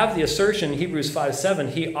have the assertion in Hebrews 5:7,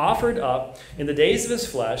 he offered up, in the days of his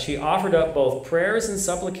flesh, he offered up both prayers and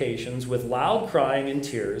supplications with loud crying and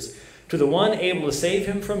tears to the one able to save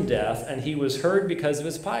him from death, and he was heard because of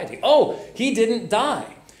his piety. Oh, he didn't die.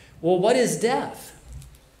 Well, what is death?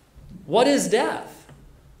 What is death?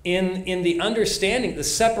 In the understanding, the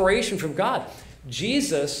separation from God,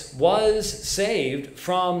 Jesus was saved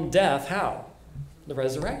from death. How? The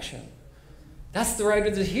resurrection. That's the writer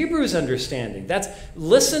of the Hebrews understanding.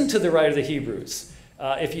 Listen to the writer of the Hebrews.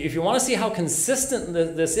 If you want to see how consistent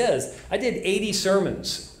this is, I did 80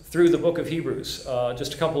 sermons through the book of Hebrews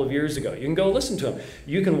just a couple of years ago. You can go listen to them.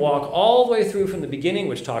 You can walk all the way through from the beginning,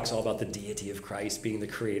 which talks all about the deity of Christ being the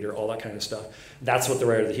creator, all that kind of stuff. That's what the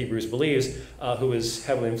writer of the Hebrews believes, who is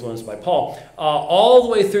heavily influenced by Paul. All the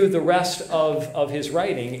way through the rest of his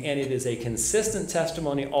writing, and it is a consistent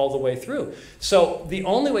testimony all the way through. So the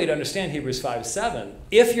only way to understand Hebrews 5:7,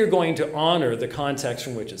 if you're going to honor the context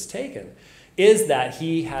from which it's taken, is that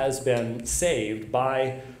he has been saved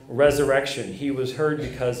by resurrection. He was heard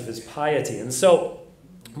because of his piety. And so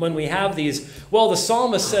when we have these, well, the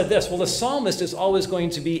psalmist said this. Well, the psalmist is always going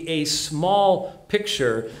to be a small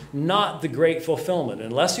picture, not the great fulfillment.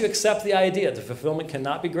 Unless you accept the idea the fulfillment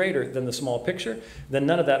cannot be greater than the small picture, then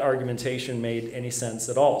none of that argumentation made any sense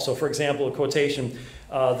at all. So, for example, a quotation,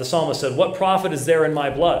 the psalmist said, "What profit is there in my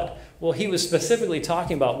blood?" Well, he was specifically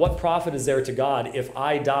talking about what profit is there to God if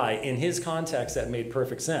I die. In his context, that made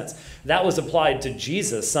perfect sense. That was applied to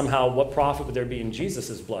Jesus. Somehow, what profit would there be in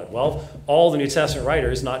Jesus' blood? Well, all the New Testament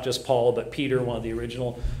writers, not just Paul, but Peter, one of the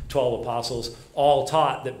original 12 apostles, all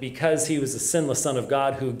taught that because he was the sinless Son of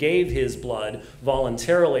God who gave his blood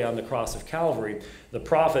voluntarily on the cross of Calvary, the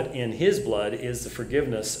profit in his blood is the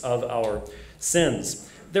forgiveness of our sins.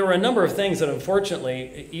 There were a number of things that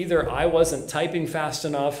unfortunately either I wasn't typing fast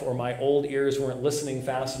enough or my old ears weren't listening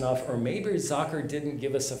fast enough, or maybe Zairk didn't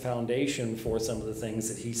give us a foundation for some of the things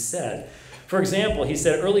that he said. For example, he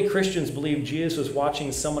said early Christians believed Jesus was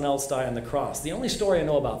watching someone else die on the cross. The only story I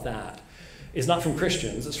know about that is not from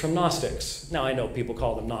Christians, it's from Gnostics. Now I know people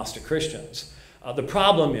call them Gnostic Christians. The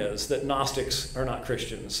problem is that Gnostics are not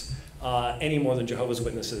Christians any more than Jehovah's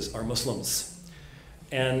Witnesses are Muslims.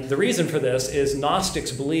 And the reason for this is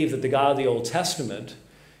Gnostics believe that the God of the Old Testament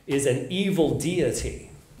is an evil deity.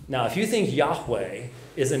 Now, if you think Yahweh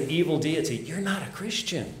is an evil deity, you're not a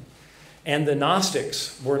Christian. And the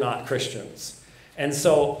Gnostics were not Christians. And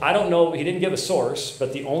so I don't know, he didn't give a source,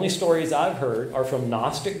 but the only stories I've heard are from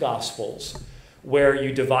Gnostic Gospels, where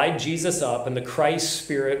you divide Jesus up and the Christ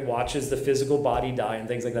spirit watches the physical body die and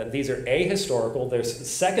things like that. These are ahistorical. They're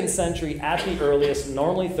 2nd century at the earliest,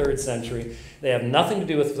 normally 3rd century. They have nothing to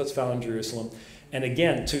do with what's found in Jerusalem. And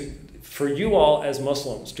again, for you all as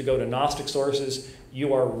Muslims to go to Gnostic sources,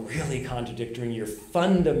 you are really contradicting your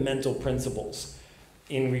fundamental principles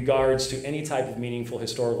in regards to any type of meaningful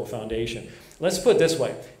historical foundation. Let's put it this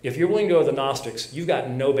way. If you're willing to go to the Gnostics, you've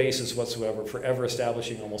got no basis whatsoever for ever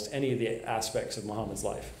establishing almost any of the aspects of Muhammad's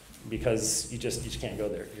life, because you just can't go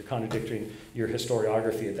there. You're contradicting your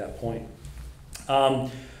historiography at that point.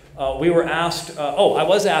 We were asked, I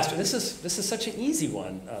was asked, this is such an easy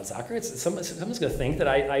one, Zairk. Someone's going to think that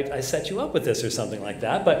I set you up with this or something like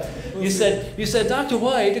that. But you said, Dr.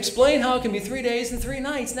 White, explain how it can be 3 days and 3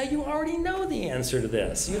 nights. Now you already know the answer to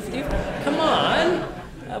this. Come on.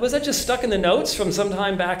 Was that just stuck in the notes from some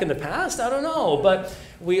time back in the past? I don't know. But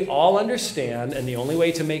we all understand, and the only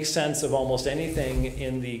way to make sense of almost anything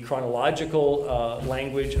in the chronological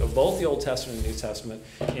language of both the Old Testament and the New Testament,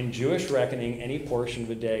 in Jewish reckoning, any portion of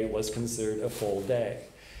a day was considered a full day.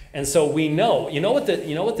 And so we know, you know what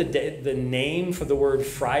the name for the word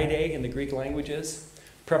Friday in the Greek language is?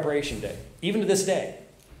 Preparation day. Even to this day.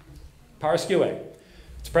 Paraskeue.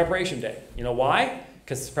 It's preparation day. You know why?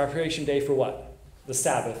 Because it's preparation day for what? The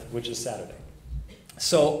Sabbath, which is Saturday.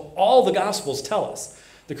 So all the Gospels tell us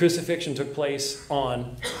the crucifixion took place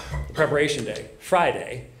on the preparation day,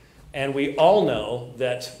 Friday, and we all know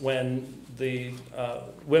that when the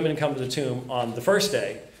women come to the tomb on the first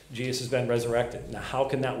day, Jesus has been resurrected. Now, how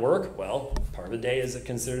can that work? Well, part of the day is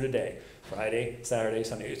considered a day. Friday, Saturday,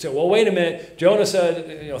 Sunday. So, well, wait a minute. Jonah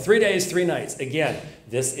said, 3 days, 3 nights. Again,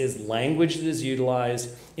 this is language that is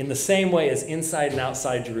utilized in the same way as inside and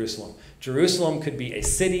outside Jerusalem. Jerusalem could be a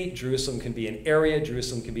city. Jerusalem can be an area.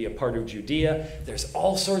 Jerusalem can be a part of Judea. There's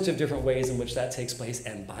all sorts of different ways in which that takes place.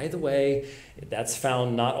 And by the way, that's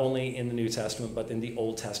found not only in the New Testament, but in the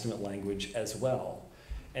Old Testament language as well.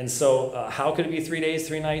 And so how could it be 3 days,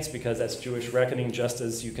 3 nights? Because that's Jewish reckoning, just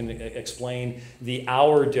as you can explain the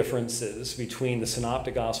hour differences between the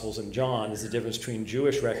Synoptic Gospels and John is the difference between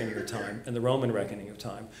Jewish reckoning of time and the Roman reckoning of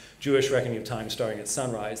time. Jewish reckoning of time starting at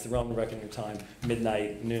sunrise, the Roman reckoning of time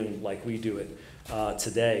midnight, noon, like we do it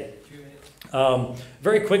today.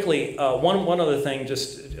 Very quickly, one other thing,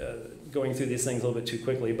 just going through these things a little bit too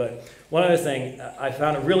quickly, but one other thing I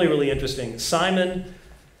found it really, really interesting. Simon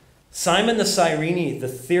the Cyrene, the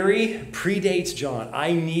theory predates John.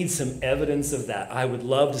 I need some evidence of that. I would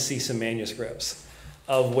love to see some manuscripts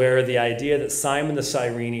of where the idea that Simon the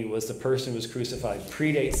Cyrene was the person who was crucified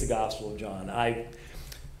predates the Gospel of John.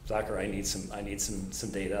 Zachar, I need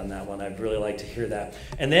some data on that one. I'd really like to hear that.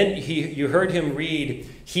 And then you heard him read,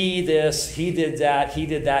 he this, he did that, he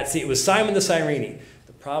did that. See, it was Simon the Cyrene.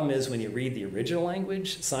 The problem is when you read the original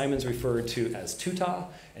language, Simon's referred to as tuta,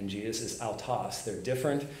 and Jesus is autos. They're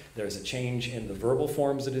different. There's a change in the verbal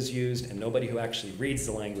forms that is used, and nobody who actually reads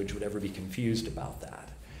the language would ever be confused about that.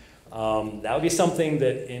 That would be something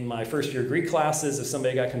that in my first year Greek classes, if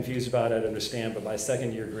somebody got confused about it, I'd understand, but by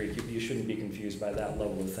second year Greek, you shouldn't be confused by that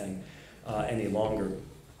level of thing any longer.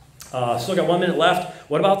 Still got 1 minute left.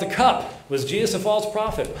 What about the cup? Was Jesus a false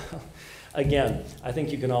prophet? Again, I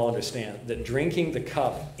think you can all understand that drinking the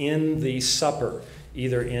cup in the supper,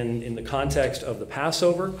 either in the context of the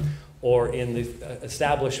Passover or in the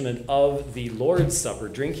establishment of the Lord's Supper,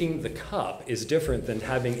 drinking the cup is different than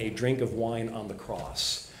having a drink of wine on the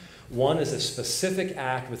cross. One is a specific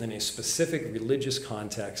act within a specific religious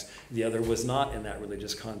context. The other was not in that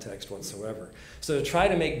religious context whatsoever. So to try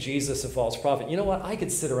to make Jesus a false prophet, you know what? I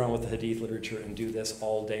could sit around with the Hadith literature and do this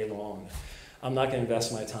all day long. I'm not going to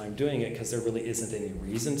invest my time doing it because there really isn't any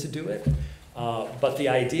reason to do it. But the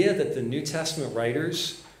idea that the New Testament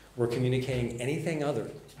writers were communicating anything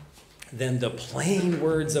other than the plain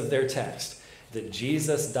words of their text, that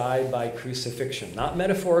Jesus died by crucifixion, not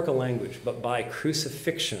metaphorical language, but by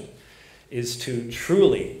crucifixion, is to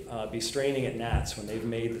truly be straining at gnats when they've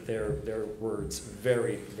made their words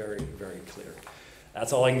very, very, very clear.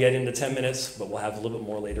 That's all I can get into 10 minutes, but we'll have a little bit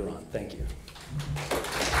more later on. Thank you.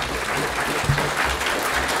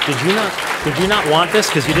 Did you not want this?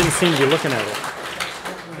 Because you didn't seem to be looking at it.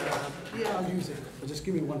 Yeah, I'll use it. But just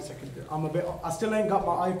give me 1 second. I still ain't got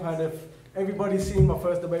my iPad. If everybody's seen my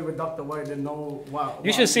first debate with Dr. White, they know what.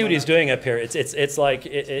 You should see what he's doing up here. It's like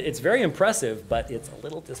it's very impressive, but it's a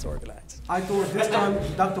little disorganized. I thought this time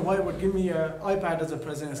Dr. White would give me an iPad as a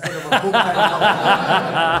present instead of a book.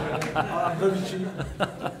 I'm very cheap.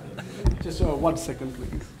 Just 1 second,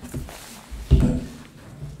 please.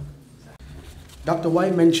 Dr.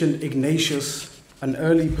 White mentioned Ignatius, an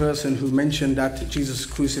early person who mentioned that Jesus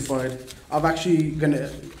crucified.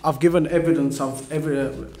 I've given evidence of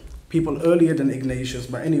people earlier than Ignatius,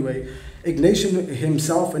 but anyway, Ignatius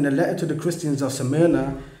himself in a letter to the Christians of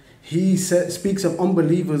Smyrna, he speaks of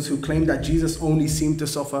unbelievers who claim that Jesus only seemed to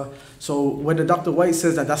suffer. So whether Dr. White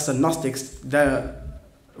says that that's the Gnostics, the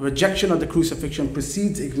rejection of the crucifixion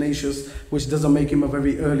precedes Ignatius, which doesn't make him a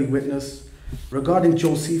very early witness. Regarding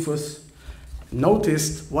Josephus,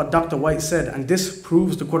 notice what Dr. White said, and this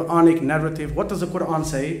proves the Quranic narrative. What does the Quran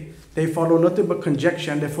say? They follow nothing but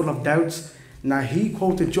conjecture and they're full of doubts. Now he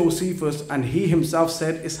quoted Josephus and he himself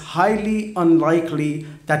said it's highly unlikely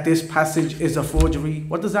that this passage is a forgery.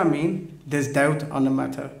 What does that mean? There's doubt on the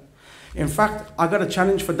matter. In fact, I got a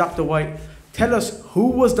challenge for Dr. White. Tell us who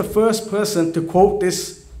was the first person to quote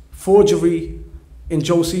this forgery in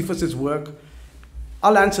Josephus's work.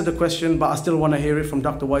 I'll answer the question, but I still want to hear it from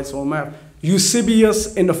Dr. White's own mouth.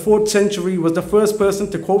 Eusebius in the 4th century was the first person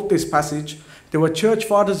to quote this passage. There were church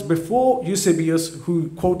fathers before Eusebius who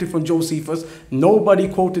quoted from Josephus. Nobody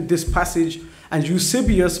quoted this passage. And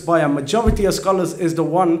Eusebius, by a majority of scholars, is the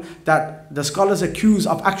one that the scholars accuse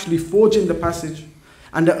of actually forging the passage.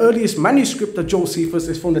 And the earliest manuscript of Josephus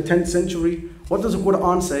is from the 10th century. What does the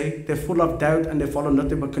Quran say? They're full of doubt and they follow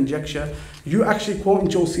nothing but conjecture. You actually quoting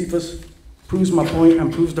Josephus proves my point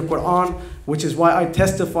and proves the Quran, which is why I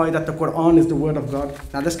testify that the Quran is the word of God.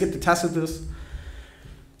 Now let's get to Tacitus.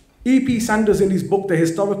 E.P. Sanders in his book, The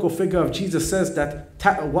Historical Figure of Jesus, says that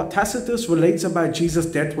what Tacitus relates about Jesus'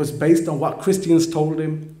 death was based on what Christians told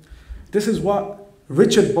him. This is what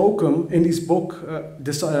Richard Bauckham in his book,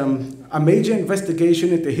 A Major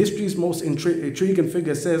Investigation into History's Most Intriguing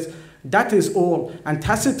Figure, says, that is all. And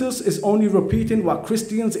Tacitus is only repeating what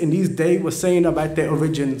Christians in his day were saying about their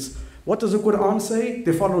origins. What does the Quran say?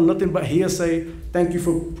 They follow nothing but hearsay. Thank you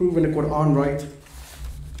for proving the Quran right.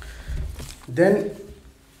 Then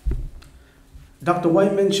Dr.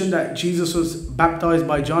 White mentioned that Jesus was baptized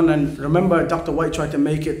by John, and remember Dr. White tried to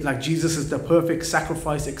make it like Jesus is the perfect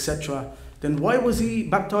sacrifice, etc. then why was he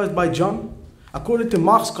baptized by John? According to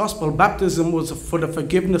Mark's Gospel, baptism was for the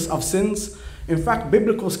forgiveness of sins. In fact,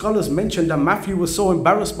 biblical scholars mention that Matthew was so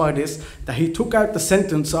embarrassed by this that he took out the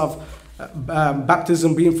sentence of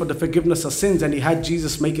baptism being for the forgiveness of sins, and he had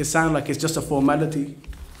Jesus make it sound like it's just a formality.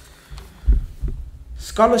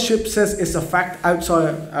 Scholarship says it's a fact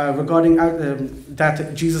outside regarding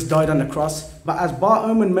that Jesus died on the cross. But as Bar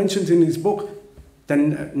Ehrman mentions in his book, the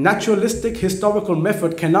naturalistic historical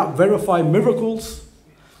method cannot verify miracles.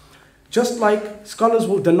 Just like scholars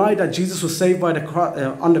will deny that Jesus was saved by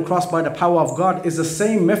on the cross by the power of God, is the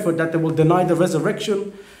same method that they will deny the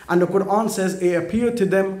resurrection. And the Quran says it appeared to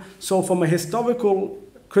them. So from a historical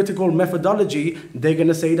critical methodology, they're going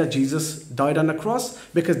to say that Jesus died on the cross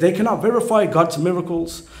because they cannot verify God's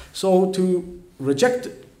miracles. So to reject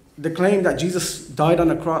the claim that Jesus died on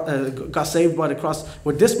the cross, got saved by the cross,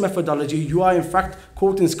 with this methodology, you are in fact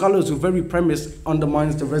quoting scholars whose very premise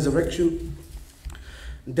undermines the resurrection.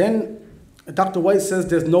 Then Dr. White says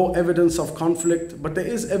there's no evidence of conflict, but there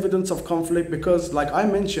is evidence of conflict because, like I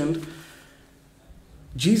mentioned,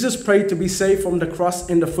 Jesus prayed to be saved from the cross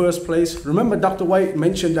in the first place. Remember, Dr. White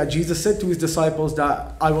mentioned that Jesus said to his disciples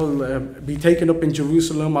that I will be taken up in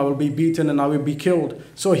Jerusalem, I will be beaten, and I will be killed.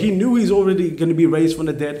 So he knew he's already going to be raised from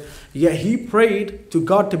the dead. Yet he prayed to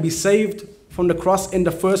God to be saved from the cross in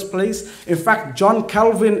the first place. In fact, John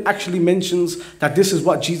Calvin actually mentions that this is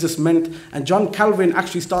what Jesus meant. And John Calvin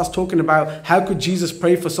actually starts talking about how could Jesus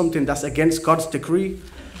pray for something that's against God's decree.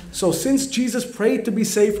 So since Jesus prayed to be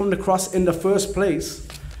saved from the cross in the first place,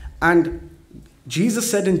 and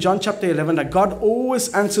Jesus said in John chapter 11 that God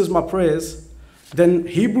always answers my prayers, then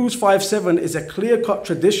Hebrews 5:7 is a clear-cut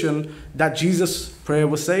tradition that Jesus' prayer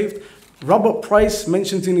was saved. Robert Price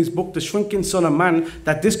mentions in his book, The Shrinking Son of Man,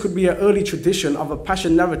 that this could be an early tradition of a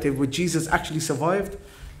passion narrative where Jesus actually survived.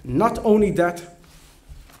 Not only that,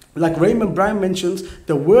 like Raymond Brown mentions,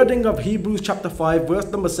 the wording of Hebrews chapter 5, verse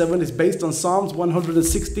number 7 is based on Psalms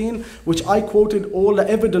 116, which I quoted all the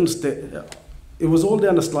evidence that it was all there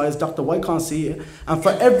on the slides. Dr. White can't see it. And for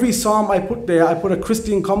every psalm I put there, I put a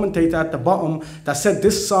Christian commentator at the bottom that said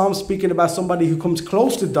this psalm speaking about somebody who comes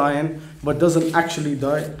close to dying but doesn't actually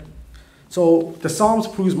die. So the Psalms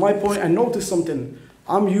proves my point. And notice something.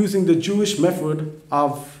 I'm using the Jewish method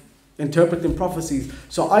of interpreting prophecies.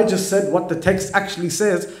 So I just said what the text actually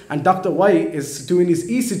says, and Dr. White is doing his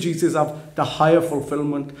eisegesis of the higher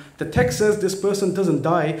fulfillment. The text says this person doesn't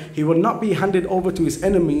die. He will not be handed over to his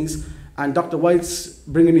enemies. And Dr. White's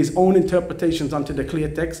bringing his own interpretations onto the clear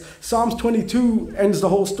text. Psalms 22 ends the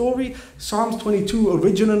whole story. Psalms 22,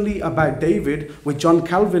 originally about David, which John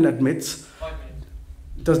Calvin admits,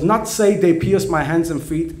 does not say they pierced my hands and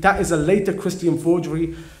feet. That is a later Christian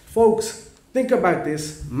forgery. Folks, think about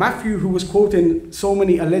this. Matthew, who was quoting so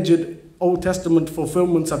many alleged Old Testament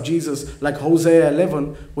fulfillments of Jesus, like Hosea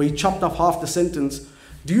 11, where he chopped off half the sentence,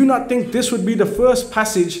 do you not think this would be the first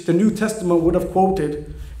passage the New Testament would have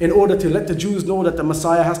quoted in order to let the Jews know that the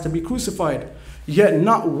Messiah has to be crucified? Yet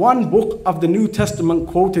not one book of the New Testament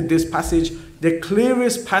quoted this passage, the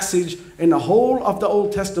clearest passage in the whole of the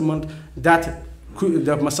Old Testament that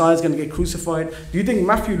the Messiah is going to get crucified. Do you think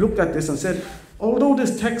Matthew looked at this and said, although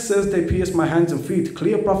this text says they pierced my hands and feet,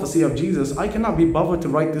 clear prophecy of Jesus, I cannot be bothered to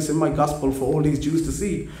write this in my gospel for all these Jews to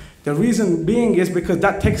see? The reason being is because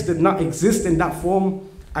that text did not exist in that form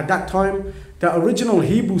at that time. The original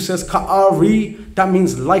Hebrew says ka'ari, that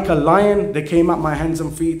means like a lion, they came at my hands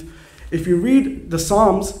and feet. If you read the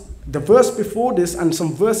Psalms, the verse before this and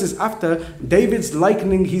some verses after, David's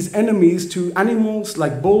likening his enemies to animals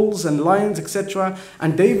like bulls and lions, etc.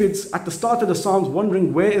 And David's at the start of the Psalms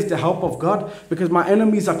wondering, where is the help of God? Because my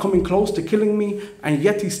enemies are coming close to killing me, and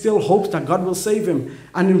yet he still hopes that God will save him.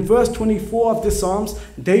 And in verse 24 of the Psalms,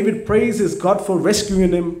 David praises God for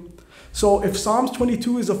rescuing him. So if Psalms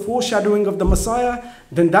 22 is a foreshadowing of the Messiah,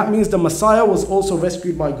 then that means the Messiah was also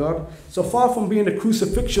rescued by God. So far from being a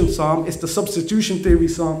crucifixion psalm, it's the substitution theory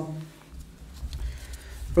psalm.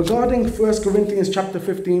 Regarding 1 Corinthians chapter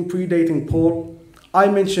 15, predating Paul, I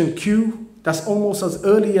mentioned Q, that's almost as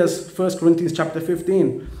early as 1 Corinthians chapter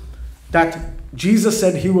 15, that Jesus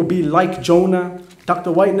said he will be like Jonah.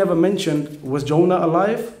 Dr. White never mentioned, was Jonah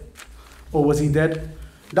alive or was he dead?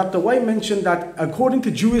 Dr. White mentioned that according to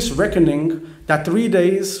Jewish reckoning, that 3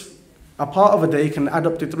 days, a part of a day can add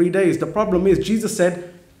up to 3 days. The problem is Jesus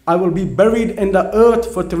said, I will be buried in the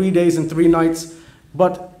earth for 3 days and 3 nights.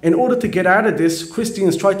 But in order to get out of this,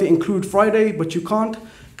 Christians try to include Friday, but you can't.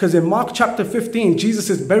 Because in Mark chapter 15, Jesus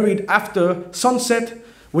is buried after sunset,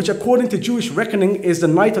 which according to Jewish reckoning is the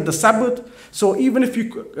night of the Sabbath. So even if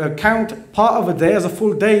you count part of a day as a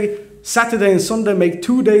full day, Saturday and Sunday make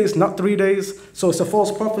 2 days, not 3 days. So it's a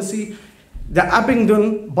false prophecy. The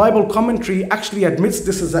Abingdon Bible commentary actually admits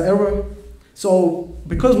this as an error. So,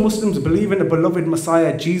 because Muslims believe in the beloved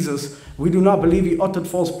Messiah Jesus, we do not believe he uttered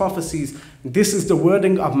false prophecies. This is the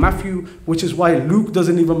wording of Matthew, which is why Luke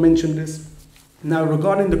doesn't even mention this. Now,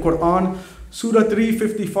 regarding the Quran, Surah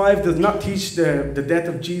 355 does not teach the death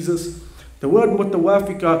of Jesus. The word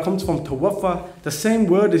mutawafika comes from tawaffa. The same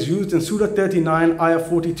word is used in Surah 39, Ayah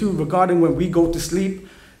 42, regarding when we go to sleep,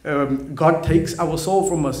 God takes our soul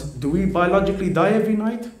from us. Do we biologically die every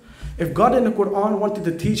night? If God in the Quran wanted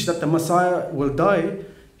to teach that the Messiah will die,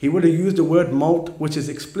 he would have used the word maut, which is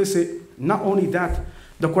explicit. Not only that,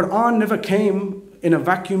 the Quran never came in a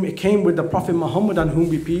vacuum. It came with the Prophet Muhammad, on whom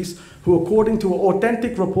be peace, who according to an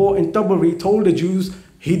authentic report in Tabari told the Jews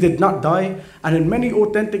he did not die. And in many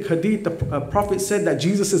authentic hadith, the Prophet said that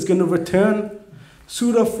Jesus is going to return.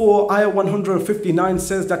 Surah 4, Ayah 159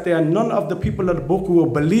 says that there are none of the people of the book who will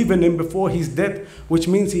believe in him before his death, which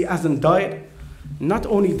means he hasn't died. Not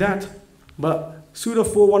only that, but Surah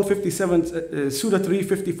 4, 157, Surah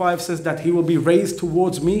 355 says that he will be raised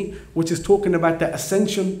towards me, which is talking about the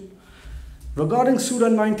ascension. Regarding Surah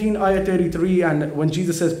 19, Ayah 33, and when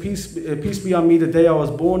Jesus says, peace be on me, the day I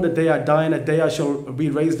was born, the day I die, and the day I shall be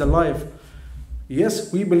raised alive.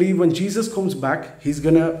 Yes, we believe when Jesus comes back, he's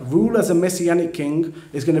going to rule as a messianic king.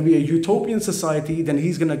 It's going to be a utopian society. Then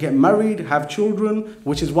he's going to get married, have children,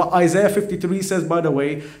 which is what Isaiah 53 says, by the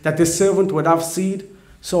way, that this servant would have seed.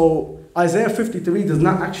 So Isaiah 53 does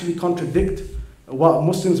not actually contradict what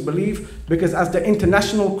Muslims believe, because as the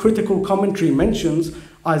International Critical Commentary mentions,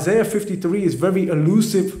 Isaiah 53 is very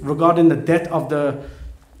elusive regarding the death of the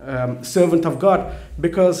servant of God,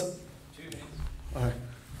 because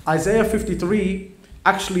Isaiah 53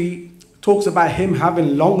 actually talks about him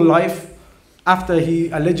having long life after he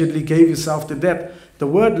allegedly gave himself to death. The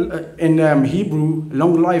word in Hebrew,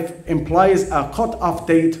 long life, implies a cut-off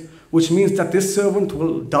date, which means that this servant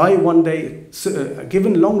will die one day.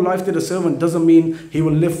 Giving long life to the servant doesn't mean he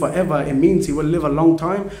will live forever. It means he will live a long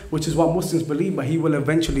time, which is what Muslims believe, but he will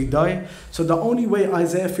eventually die. So the only way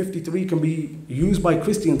Isaiah 53 can be used by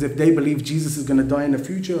Christians if they believe Jesus is going to die in the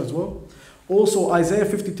future as well. Also, Isaiah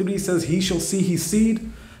 53 says, he shall see his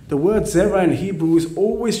seed. The word zera in Hebrew is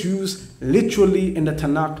always used literally in the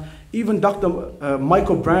Tanakh. Even Dr.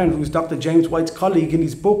 Michael Brand, who's Dr. James White's colleague, in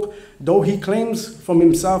his book, though he claims from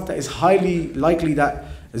himself that it's highly likely that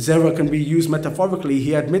zera can be used metaphorically,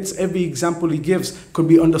 he admits every example he gives could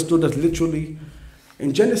be understood as literally.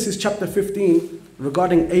 In Genesis chapter 15,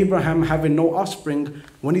 regarding Abraham having no offspring,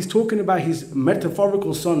 when he's talking about his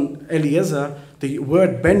metaphorical son Eliezer, the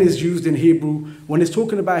word Ben is used in Hebrew. When he's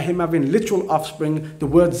talking about him having literal offspring, the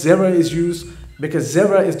word zera is used, because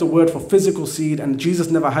zera is the word for physical seed, and Jesus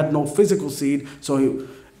never had no physical seed. So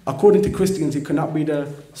according to Christians, he cannot be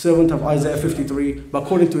the servant of Isaiah 53. But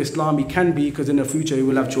according to Islam, he can be, because in the future he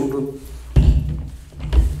will have children.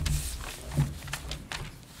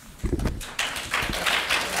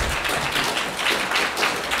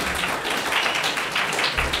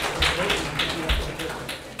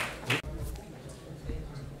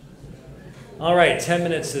 All right, 10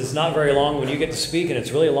 minutes is not very long when you get to speak, and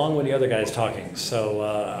it's really long when the other guy's talking. So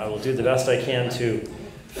I will do the best I can to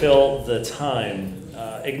fill the time.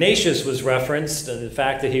 Ignatius was referenced, and the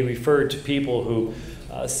fact that he referred to people who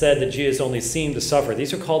said that Jesus only seemed to suffer.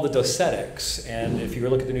 These are called the docetics, and if you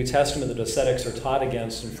look at the New Testament, the docetics are taught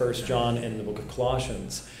against in 1 John and the book of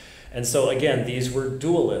Colossians. And so again, these were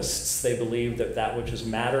dualists. They believed that that which is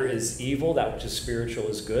matter is evil, that which is spiritual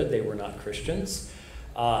is good. They were not Christians.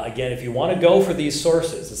 Again, if you want to go for these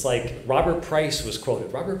sources, it's like Robert Price was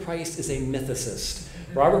quoted. Robert Price is a mythicist.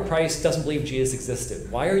 Robert Price doesn't believe Jesus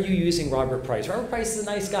existed. Why are you using Robert Price? Robert Price is a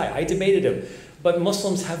nice guy. I debated him. But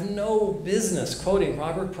Muslims have no business quoting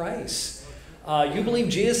Robert Price. You believe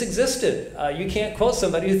Jesus existed. You can't quote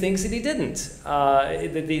somebody who thinks that he didn't.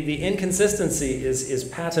 The inconsistency is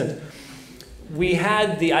patent. We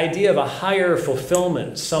had the idea of a higher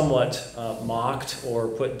fulfillment somewhat mocked or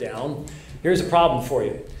put down. Here's a problem for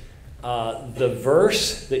you. The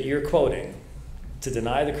verse that you're quoting to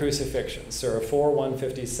deny the crucifixion, Surah 4,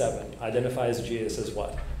 157, identifies Jesus as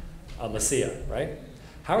what? A Messiah, right?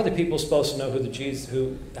 How are the people supposed to know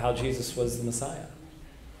how Jesus was the Messiah?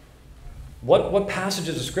 What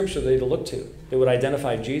passages of Scripture are they to look to that would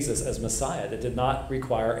identify Jesus as Messiah that did not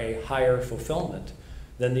require a higher fulfillment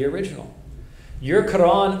than the original? Your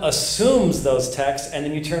Quran assumes those texts, and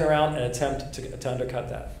then you turn around and attempt to undercut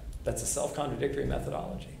that. That's a self-contradictory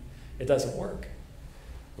methodology. It doesn't work.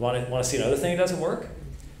 Want to see another thing that doesn't work?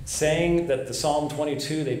 Saying that the Psalm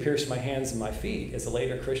 22, they pierced my hands and my feet, is a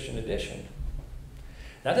later Christian addition.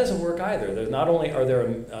 That doesn't work either. There's not only are there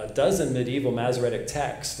a dozen medieval Masoretic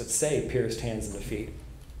texts that say pierced hands and the feet,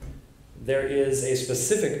 there is a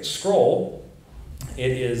specific scroll.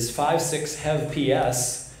 It is 5-6 Hev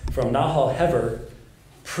PS from Nahal Hever,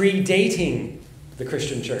 predating the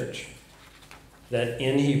Christian church, that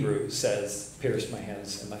in Hebrew says, pierced my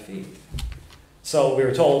hands and my feet. So we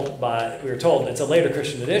were told it's a later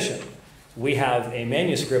Christian edition. We have a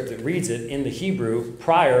manuscript that reads it in the Hebrew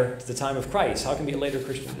prior to the time of Christ. How can it be a later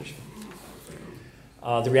Christian edition?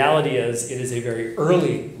 The reality is it is a very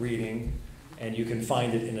early reading, and you can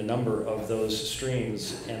find it in a number of those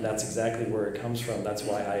streams, and that's exactly where it comes from. That's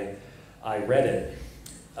why I read it.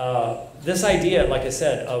 This idea, like I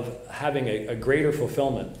said, of having a greater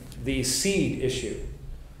fulfillment, the seed issue.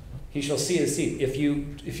 He shall see his seed. If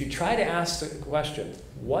you try to ask the question,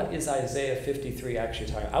 what is Isaiah 53 actually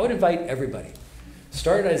talking about? I would invite everybody.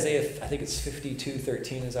 Start at Isaiah, I think it's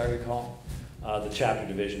 52:13 as I recall. The chapter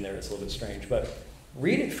division there is a little bit strange. But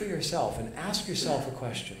read it for yourself and ask yourself a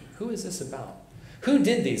question. Who is this about? Who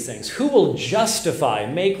did these things? Who will justify,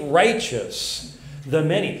 make righteous the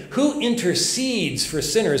many? Who intercedes for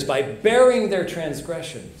sinners by bearing their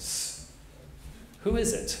transgressions? Who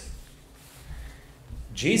is it?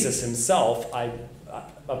 Jesus himself, I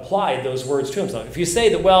applied those words to himself. If you say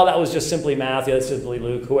that, well, that was just simply Matthew, that's simply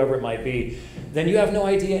Luke, whoever it might be, then you have no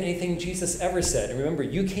idea anything Jesus ever said. And remember,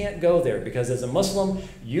 you can't go there because as a Muslim,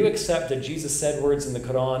 you accept that Jesus said words in the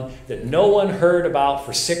Quran that no one heard about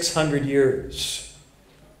for 600 years.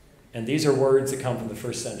 And these are words that come from the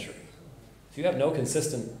first century. So you have no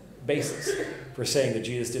consistent basis for saying that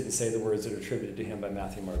Jesus didn't say the words that are attributed to him by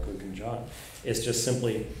Matthew, Mark, Luke, and John. It's just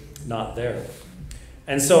simply not there.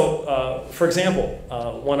 And so, for example,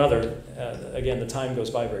 one other, again, the time goes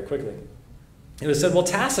by very quickly. It was said, well,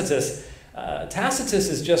 Tacitus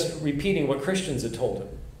is just repeating what Christians had told him.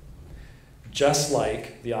 Just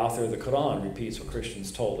like the author of the Quran repeats what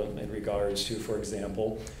Christians told him in regards to, for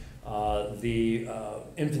example, the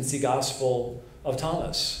infancy gospel of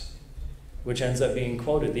Thomas, which ends up being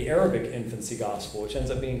quoted, the Arabic infancy gospel, which ends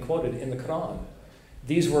up being quoted in the Quran.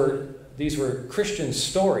 These were Christian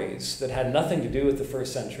stories that had nothing to do with the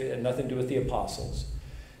first century, that had nothing to do with the apostles.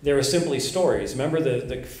 They were simply stories. Remember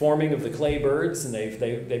the forming of the clay birds and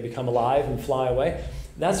they become alive and fly away?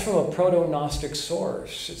 That's from a proto-Gnostic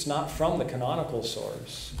source. It's not from the canonical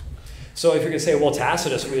source. So if you're going to say, well,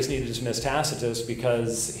 Tacitus, we just need to dismiss Tacitus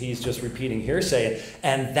because he's just repeating hearsay,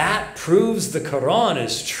 and that proves the Quran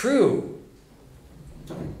is true.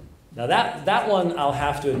 Now that one, I'll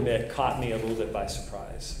have to admit, caught me a little bit by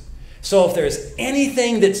surprise. So if there's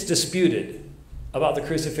anything that's disputed about the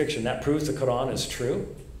crucifixion, that proves the Quran is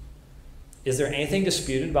true. Is there anything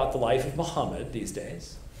disputed about the life of Muhammad these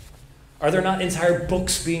days? Are there not entire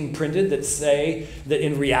books being printed that say that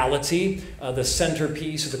in reality, the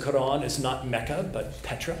centerpiece of the Quran is not Mecca, but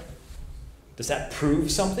Petra? Does that prove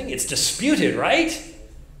something? It's disputed, right?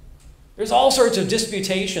 There's all sorts of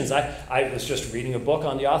disputations. I was just reading a book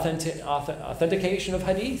on the authentication of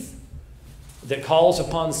hadith that calls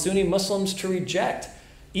upon Sunni Muslims to reject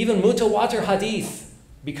even mutawatir hadith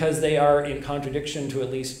because they are in contradiction to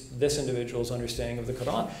at least this individual's understanding of the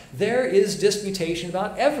Quran. There is disputation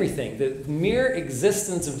about everything. The mere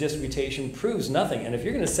existence of disputation proves nothing. And if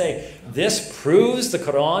you're going to say this proves the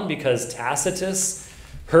Quran because Tacitus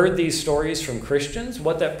heard these stories from Christians,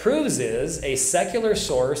 what that proves is a secular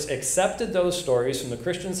source accepted those stories from the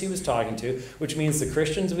Christians he was talking to, which means the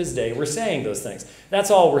Christians of his day were saying those things.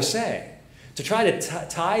 That's all we're saying. To try to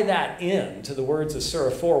tie that in to the words of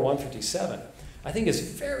Surah 4, 157, I think is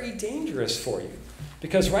very dangerous for you.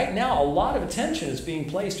 Because right now, a lot of attention is being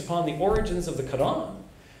placed upon the origins of the Quran.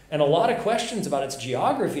 And a lot of questions about its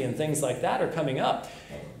geography and things like that are coming up.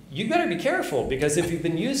 You better be careful, because if you've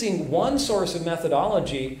been using one source of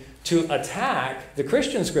methodology to attack the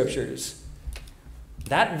Christian scriptures,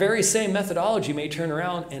 that very same methodology may turn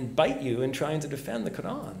around and bite you in trying to defend the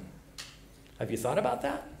Quran. Have you thought about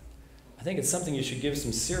that? I think it's something you should give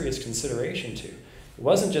some serious consideration to. It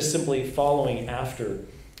wasn't just simply following after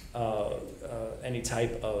any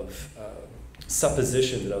type of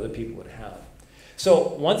supposition that other people would have. So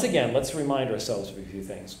once again, let's remind ourselves of a few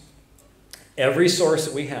things. Every source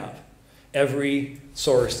that we have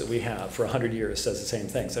for 100 years says the same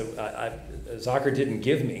thing. So Zairk didn't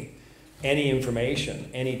give me any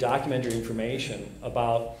information, any documentary information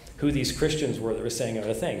about who these Christians were that were saying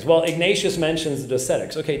other things. Well, Ignatius mentions the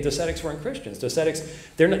Docetics. Okay, Docetics weren't Christians. Docetics,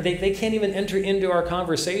 they can't even enter into our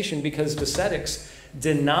conversation because Docetics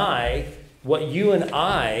deny what you and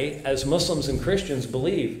I, as Muslims and Christians,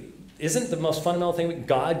 believe. Isn't the most fundamental thing that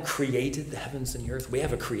God created the heavens and the earth? We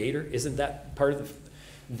have a creator. Isn't that part of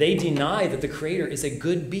they deny that the Creator is a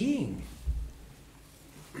good being.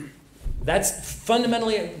 That's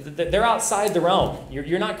fundamentally, they're outside the realm.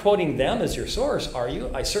 You're not quoting them as your source, are you?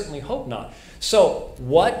 I certainly hope not. So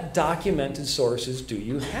what documented sources do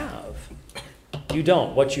you have? You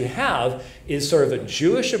don't. What you have is sort of a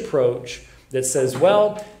Jewish approach that says,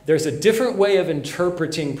 well, there's a different way of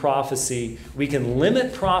interpreting prophecy. We can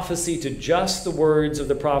limit prophecy to just the words of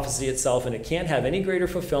the prophecy itself, and it can't have any greater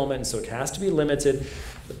fulfillment, and so it has to be limited.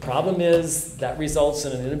 The problem is that results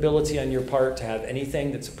in an inability on your part to have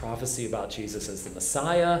anything that's a prophecy about Jesus as the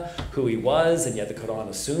Messiah, who he was, and yet the Quran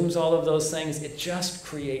assumes all of those things. It just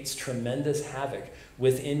creates tremendous havoc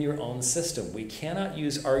within your own system. We cannot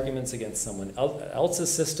use arguments against someone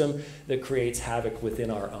else's system that creates havoc within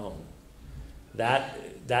our own.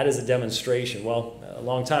 That is a demonstration. Well, a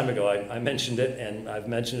long time ago I mentioned it, and I've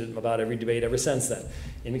mentioned it about every debate ever since then.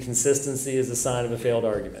 Inconsistency is a sign of a failed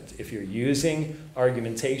argument. If you're using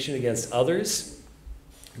argumentation against others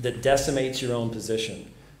that decimates your own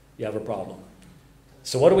position, you have a problem.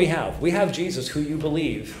 So what do we have? We have Jesus, who you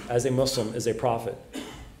believe as a Muslim is a prophet.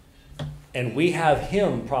 And we have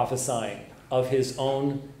him prophesying of his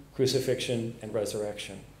own crucifixion and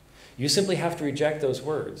resurrection. You simply have to reject those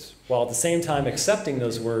words, while at the same time accepting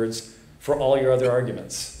those words for all your other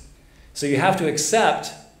arguments. So you have to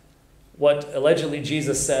accept what allegedly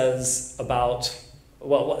Jesus says about,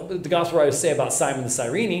 well, what the gospel writers say about Simon the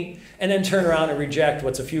Cyrene, and then turn around and reject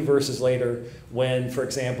what's a few verses later when, for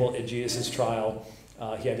example, at Jesus' trial,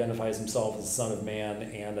 he identifies himself as the Son of Man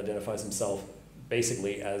and identifies himself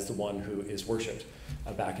basically as the one who is worshipped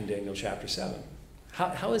back in Daniel chapter 7.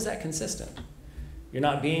 How is that consistent? You're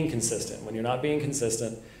not being consistent. When you're not being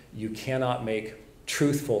consistent, you cannot make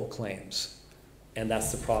truthful claims. And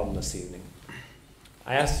that's the problem this evening.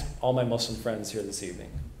 I asked all my Muslim friends here this evening,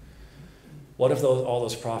 what if all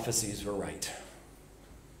those prophecies were right?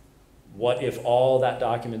 What if all that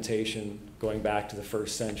documentation going back to the 1st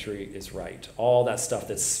century is right? All that stuff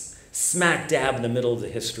that's smack dab in the middle of the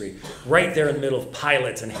history, right there in the middle of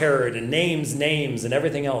Pilate and Herod and names and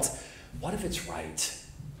everything else. What if it's right?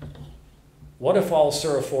 What if all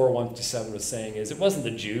Surah 4:1-7 was saying is it wasn't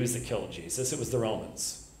the Jews that killed Jesus, it was the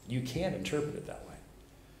Romans? You can't interpret it that way.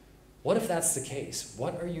 What if that's the case?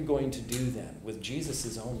 What are you going to do then with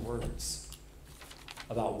Jesus' own words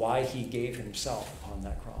about why he gave himself upon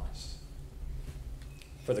that cross?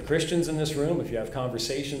 For the Christians in this room, if you have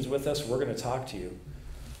conversations with us, we're going to talk to you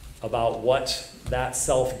about what that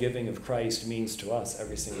self-giving of Christ means to us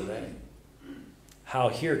every single day. How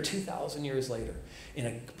here, 2,000 years later, in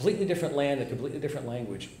a completely different land, a completely different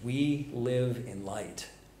language, we live in light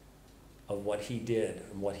of what he did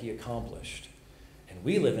and what he accomplished. And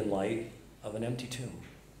we live in light of an empty tomb.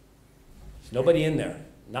 There's nobody in there.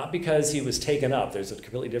 Not because he was taken up. There's a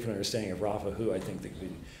completely different understanding of Rafahu, I think, that we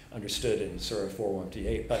understood in Surah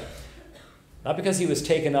 4:1-8. But not because he was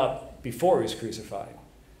taken up before he was crucified,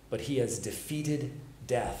 but he has defeated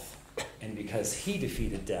death. And because he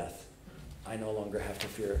defeated death, I no longer have to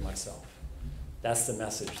fear it myself. That's the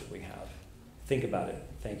message that we have. Think about it.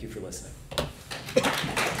 Thank you for listening.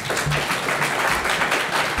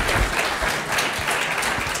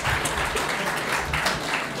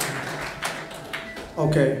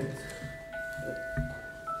 Okay.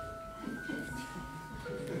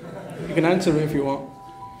 You can answer it if you want.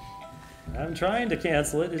 I'm trying to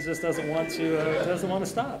cancel it. It just doesn't want to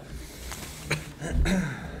stop.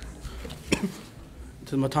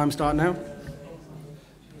 Does my time start now?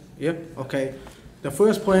 Yeah? Okay. The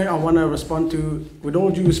first point I want to respond to, with all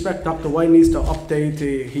due respect, Dr. White needs to update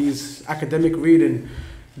his academic reading.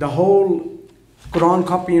 The whole Quran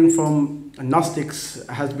copying from Gnostics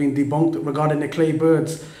has been debunked regarding the clay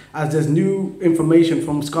birds, as there's new information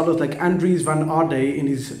from scholars like Andries van Aarde in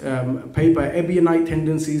his paper, Ebionite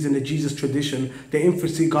Tendencies in the Jesus Tradition, the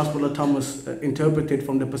Infancy Gospel of Thomas interpreted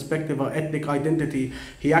from the perspective of ethnic identity.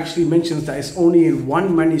 He actually mentions that it's only in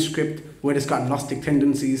one manuscript where it's got Gnostic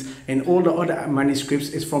tendencies, and all the other manuscripts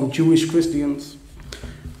is from Jewish Christians.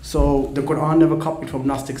 So the Quran never copied from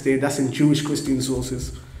Gnostics there, that's in Jewish Christian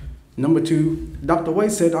sources. Number two, Dr.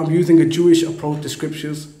 White said, I'm using a Jewish approach to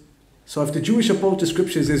scriptures. So if the Jewish approach to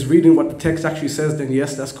scriptures is reading what the text actually says, then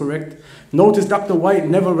yes, that's correct. Notice Dr. White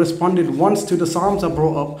never responded once to the Psalms I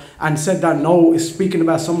brought up and said that no, it's speaking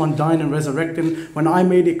about someone dying and resurrecting. When I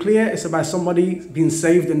made it clear, it's about somebody being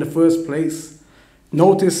saved in the first place.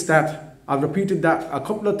 Notice that I repeated that a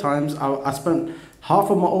couple of times. I spent half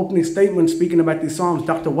of my opening statement speaking about these Psalms.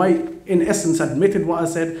 Dr. White, in essence, admitted what I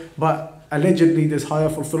said, but allegedly there's higher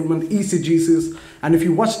fulfillment, eisegesis. And if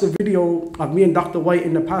you watch the video of me and Dr. White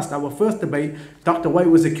in the past, our first debate, Dr. White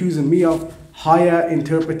was accusing me of higher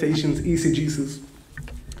interpretations, eisegesis.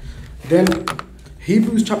 Then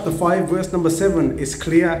Hebrews chapter 5 verse number 7 is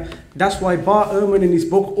clear. That's why Bar Ehrman in his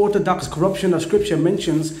book Orthodox Corruption of Scripture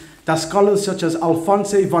mentions that scholars such as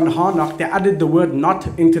Alphonse von Harnack, they added the word not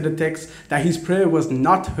into the text, that his prayer was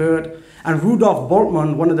not heard. And Rudolf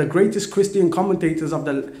Bultmann, one of the greatest Christian commentators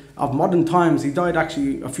of modern times, he died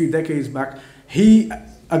actually a few decades back, he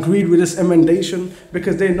agreed with this emendation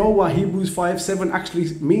because they know what Hebrews 5:7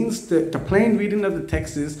 actually means. The plain reading of the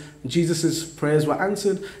text is Jesus' prayers were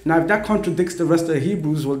answered. Now if that contradicts the rest of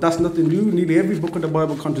Hebrews, well, that's nothing new. Nearly every book of the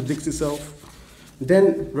Bible contradicts itself.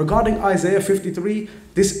 Then regarding Isaiah 53,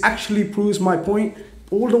 this actually proves my point.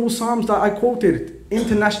 All those Psalms that I quoted,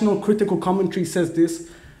 International Critical Commentary says this.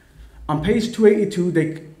 On page 282,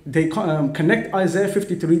 they connect Isaiah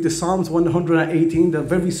 53 to Psalms 118, the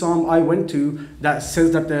very Psalm I went to that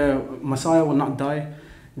says that the Messiah will not die.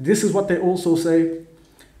 This is what they also say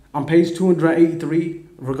on page 283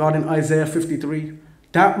 regarding Isaiah 53.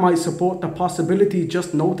 That might support the possibility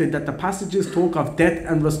just noted that the passages talk of death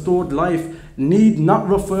and restored life need not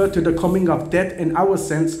refer to the coming of death in our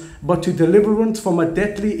sense, but to deliverance from a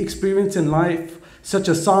deathly experience in life, such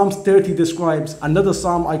as Psalms 30 describes, another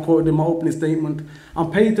psalm I quoted in my opening statement.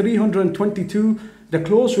 On page 322, the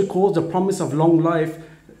clause recalls the promise of long life,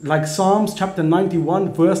 like Psalms chapter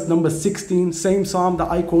 91, verse number 16, same psalm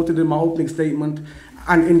that I quoted in my opening statement.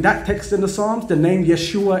 And in that text in the Psalms, the name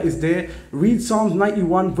Yeshua is there. Read Psalms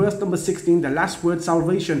 91, verse number 16. The last word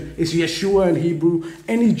salvation is Yeshua in Hebrew.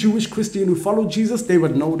 Any Jewish Christian who followed Jesus, they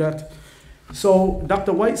would know that. So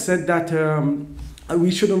Dr. White said that we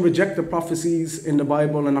shouldn't reject the prophecies in the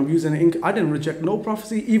Bible, and I'm using ink. I didn't reject no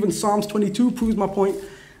prophecy. Even Psalms 22 proves my point.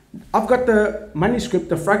 I've got the manuscript,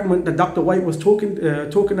 the fragment that Dr. White was talking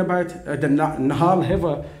about, the Nahal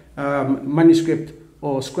Hever manuscript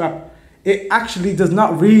or scrap. It actually does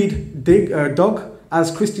not read dug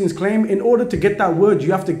as Christians claim. In order to get that word,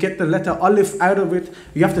 you have to get the letter Aleph out of it.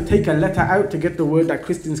 You have to take a letter out to get the word that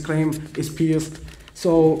Christians claim is pierced.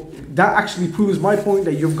 So that actually proves my point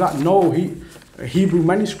that you've got no Hebrew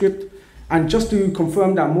manuscript. And just to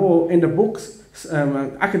confirm that more, in the books,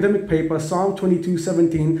 academic paper, Psalm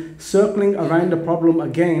 22:17, circling around the problem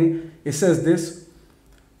again, it says this,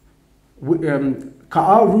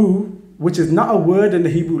 Ka'aru, which is not a word in the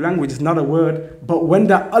Hebrew language, it's not a word, but when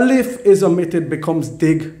the Aleph is omitted, becomes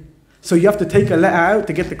dig. So you have to take a letter out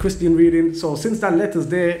to get the Christian reading. So since that letter's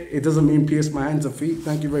there, it doesn't mean pierce my hands and feet.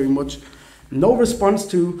 Thank you very much. No response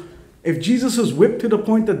to, if Jesus was whipped to the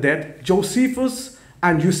point of death, Josephus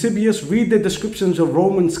and Eusebius read the descriptions of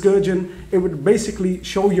Roman scourging. It would basically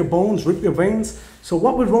show your bones, rip your veins. So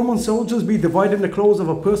what would Roman soldiers be dividing the clothes of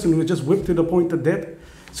a person who was just whipped to the point of death?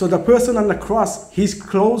 So the person on the cross, his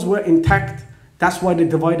clothes were intact. That's why they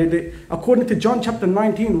divided it. According to John chapter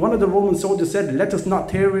 19, one of the Roman soldiers said, let us not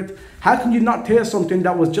tear it. How can you not tear something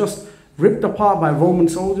that was just ripped apart by Roman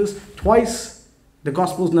soldiers? Twice, the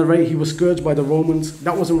Gospels narrate he was scourged by the Romans.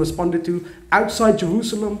 That wasn't responded to. Outside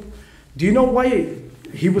Jerusalem, do you know why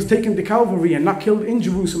he was taken to Calvary and not killed in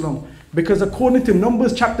Jerusalem? Because according to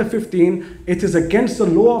Numbers chapter 15, it is against the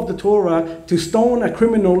law of the Torah to stone a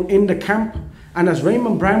criminal in the camp. And as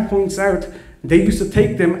Raymond Brown points out, they used to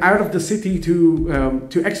take them out of the city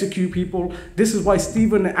to execute people. This is why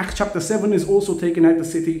Stephen in Acts chapter 7 is also taken out of the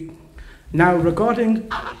city. Now regarding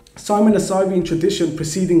Simon the Cyrene tradition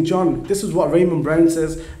preceding John, this is what Raymond Brown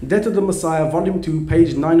says, Death of the Messiah, volume 2,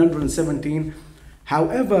 page 917.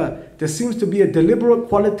 However, there seems to be a deliberate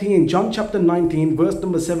quality in John chapter 19, verse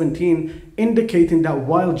number 17, indicating that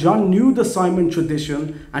while John knew the Simon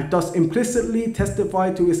tradition and thus implicitly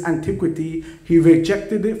testified to its antiquity, he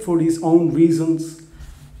rejected it for his own reasons.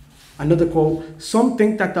 Another quote, some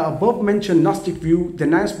think that the above-mentioned Gnostic view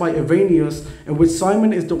denounced by Irenaeus, in which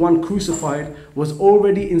Simon is the one crucified, was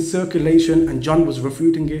already in circulation and John was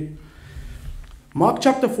refuting it. Mark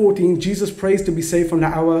chapter 14, Jesus prays to be saved from the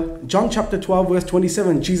hour. John chapter 12, verse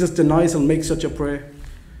 27, Jesus denies and makes such a prayer.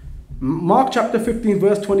 Mark chapter 15,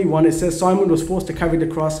 verse 21, it says Simon was forced to carry the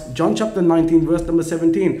cross. John chapter 19, verse number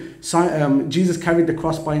 17, Jesus carried the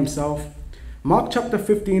cross by himself. Mark chapter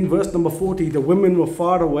 15, verse number 40, the women were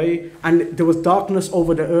far away and there was darkness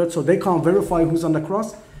over the earth, so they can't verify who's on the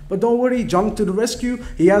cross. But don't worry, John to the rescue.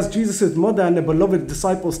 He has Jesus' mother and the beloved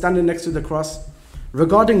disciple standing next to the cross.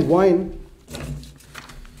 Regarding wine,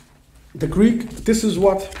 the Greek, this is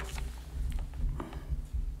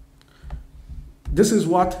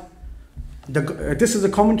a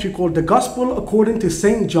commentary called The Gospel According to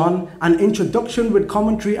St. John, an introduction with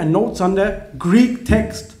commentary and notes on the Greek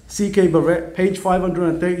text, C.K. Barrett, page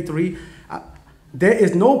 533. There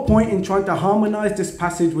is no point in trying to harmonize this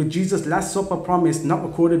passage with Jesus' Last Supper promise, not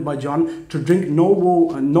recorded by John, to drink no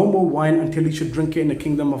more wine until he should drink it in the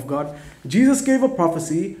kingdom of God. Jesus gave a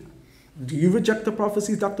prophecy. Do you reject the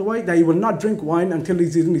prophecies, Dr. White, that he will not drink wine until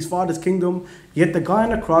he's in his Father's kingdom? Yet the guy on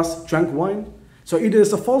the cross drank wine. So either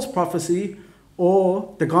it's a false prophecy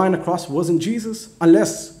or the guy on the cross wasn't Jesus,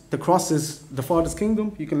 unless the cross is the Father's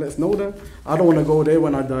kingdom. You can let us know that. I don't want to go there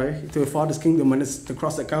when I die, to the Father's kingdom when it's the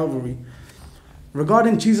cross at Calvary.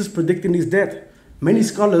 Regarding Jesus predicting his death, many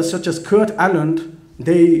scholars such as Kurt Aland,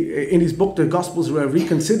 in his book The Gospels Were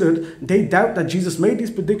Reconsidered, they doubt that Jesus made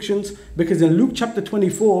these predictions, because in Luke chapter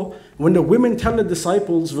 24, when the women tell the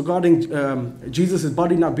disciples regarding Jesus'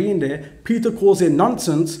 body not being there, Peter calls it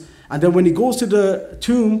nonsense. And then when he goes to the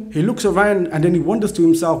tomb, he looks around and then he wonders to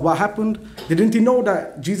himself, what happened? Didn't he know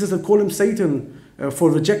that Jesus had called him Satan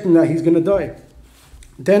for rejecting that he's going to die?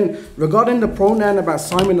 Then, regarding the pronoun about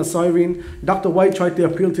Simon the Cyrene, Dr. White tried to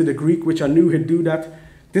appeal to the Greek, which I knew he'd do that.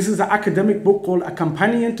 This is an academic book called A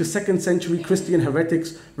Companion to 2nd Century Christian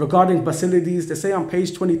Heretics regarding Basilides. They say on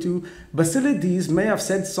page 22, Basilides may have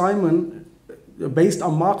said Simon based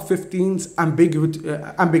on Mark 15's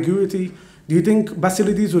ambiguity. Do you think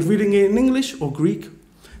Basilides was reading it in English or Greek?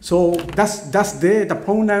 So that's there. The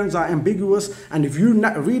pronouns are ambiguous, and if you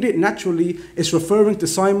read it naturally, it's referring to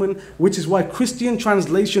Simon, which is why Christian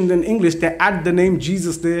translations in English, they add the name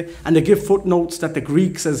Jesus there, and they give footnotes that the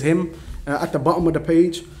Greek says him at the bottom of the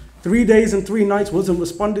page. 3 days and 3 nights wasn't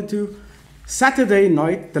responded to. Saturday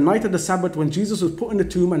night, the night of the Sabbath, when Jesus was put in the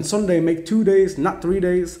tomb, and Sunday make 2 days, not 3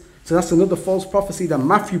 days. So that's another false prophecy that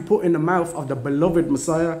Matthew put in the mouth of the beloved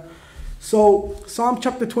Messiah. So Psalm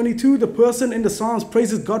chapter 22, the person in the Psalms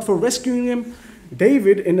praises God for rescuing him.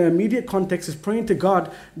 David, in the immediate context, is praying to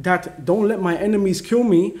God that don't let my enemies kill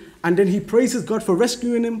me. And then he praises God for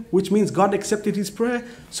rescuing him, which means God accepted his prayer.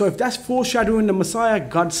 So if that's foreshadowing the Messiah,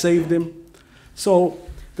 God saved him. So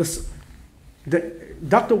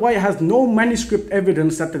Dr. White has no manuscript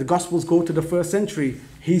evidence that the Gospels go to the 1st century.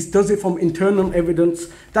 He does it from internal evidence.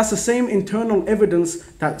 That's the same internal evidence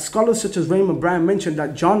that scholars such as Raymond Brown mentioned,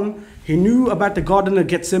 that John, he knew about the Garden of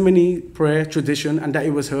Gethsemane prayer tradition and that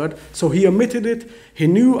it was heard, so he omitted it. He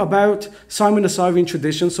knew about Simon the Cyrene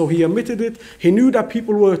tradition, so he omitted it. He knew that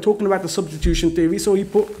people were talking about the substitution theory, so he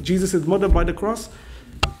put Jesus' mother by the cross.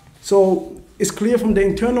 So it's clear from the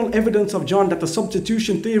internal evidence of John that the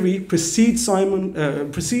substitution theory precedes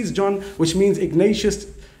John, which means Ignatius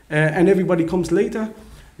and everybody comes later.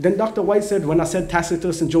 Then Dr. White said, when I said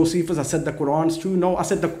Tacitus and Josephus, I said the Quran's true. No, I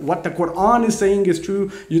said what the Quran is saying is true.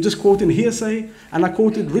 You're just quoting hearsay. And I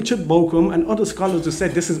quoted Richard Bauckham and other scholars who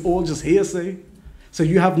said this is all just hearsay. So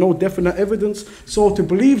you have no definite evidence. So to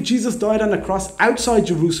believe Jesus died on the cross outside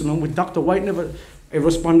Jerusalem, which Dr. White never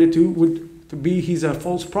responded to, would be he's a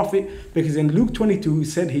false prophet, because in Luke 22 he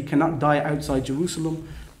said he cannot die outside Jerusalem.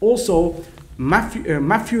 Also,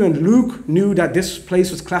 Matthew and Luke knew that this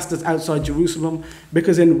place was classed as outside Jerusalem,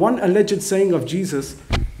 because in one alleged saying of Jesus,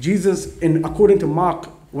 according to Mark,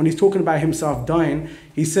 when he's talking about himself dying,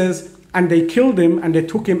 he says, and they killed him and they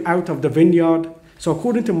took him out of the vineyard. So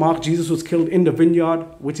according to Mark, Jesus was killed in the vineyard,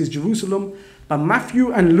 which is Jerusalem. But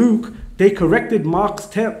Matthew and Luke, they corrected Mark's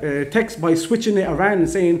text by switching it around and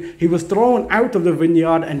saying he was thrown out of the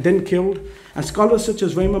vineyard and then killed. And scholars such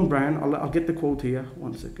as Raymond Brown, I'll get the quote here,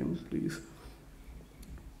 1 second, please.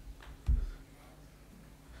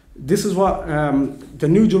 This is what the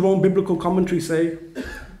New Jerome Biblical Commentary say.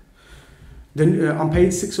 On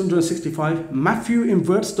page 665, Matthew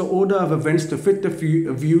inverts the order of events to fit the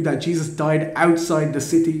view that Jesus died outside the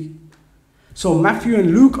city. So Matthew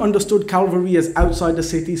and Luke understood Calvary as outside the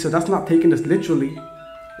city, so that's not taken as literally.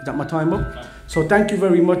 Is that my time up? So thank you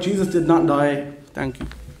very much. Jesus did not die. Thank you.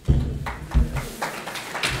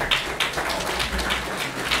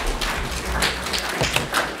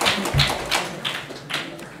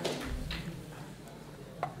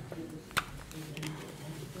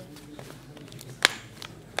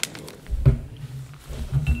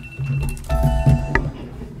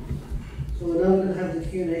 So we're now going to have the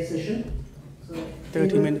Q&A session.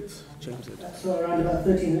 30 minutes, James said. So around about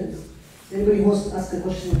 30 minutes. Anybody who wants to ask a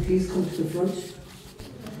question, please come to the front.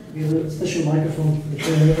 We have a special microphone for the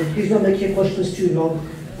Q&A. Please don't make your questions too long.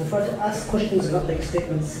 And try to ask questions, not make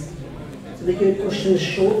statements. So make your questions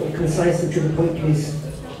short and concise and to the point, please.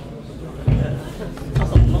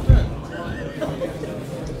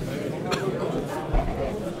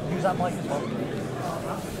 Use that mic as well.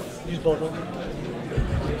 Use both of them.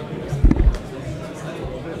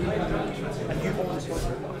 And you hold this one.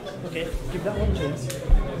 Okay, give that one to us.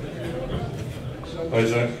 Hi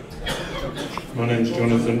Zach, my name's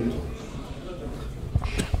Jonathan.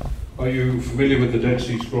 Are you familiar with the Dead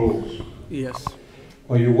Sea Scrolls? Yes.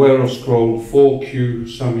 Are you aware of scroll 4Q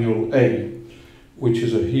Samuel A, which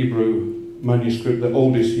is a Hebrew manuscript, the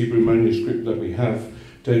oldest Hebrew manuscript that we have,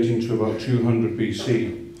 dating to about 200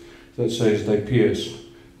 BC, that says, "They pierced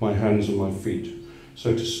my hands and my feet."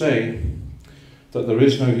 So to say that there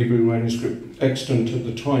is no Hebrew manuscript extant at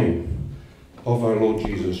the time of our Lord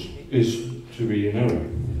Jesus is to be in error.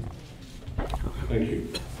 Thank you.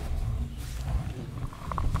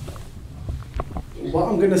 What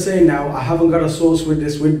I'm going to say now, I haven't got a source with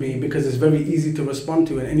this with me because it's very easy to respond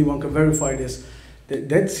to and anyone can verify this. The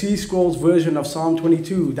Dead Sea Scrolls version of Psalm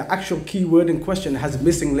 22, the actual key word in question has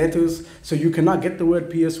missing letters, so you cannot get the word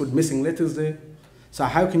pierce with missing letters there. So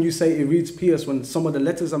how can you say it reads pierce when some of the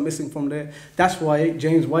letters are missing from there? That's why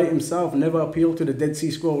James White himself never appealed to the Dead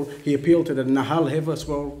Sea Scroll, he appealed to the Nahal Hever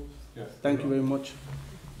Scroll. Yeah. Thank you very much.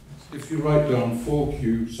 If you write down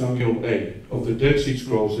 4Q Samuel A of the Dead Sea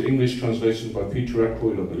Scrolls, the English translation by Peter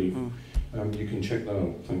Ackroyd, I believe, you can check that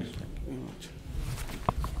out. Thanks.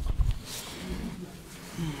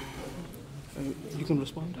 You can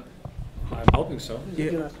respond. I'm hoping so.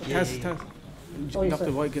 Yeah, Taz.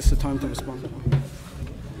 Dr. White gets the time to respond.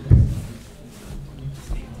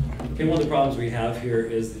 Okay, one of the problems we have here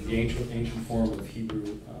is that the ancient form of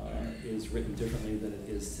Hebrew is written differently than it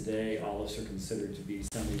is today. Alepphs are considered to be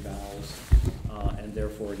semi-vowels, and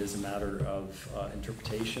therefore it is a matter of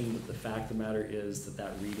interpretation. But the fact of the matter is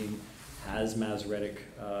that reading has Masoretic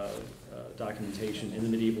documentation in the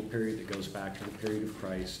medieval period that goes back to the period of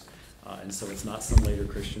Christ, and so it's not some later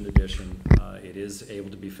Christian addition. It is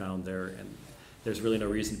able to be found there, and there's really no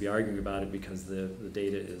reason to be arguing about it because the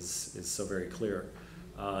data is so very clear.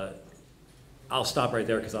 I'll stop right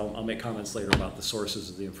there because I'll make comments later about the sources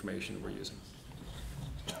of the information that we're using.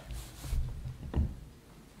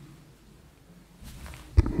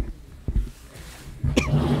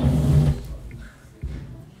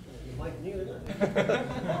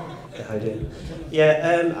 Hi, dear.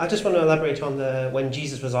 Yeah, I just want to elaborate on when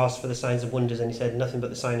Jesus was asked for the signs and wonders, and he said nothing but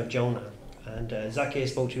the sign of Jonah. And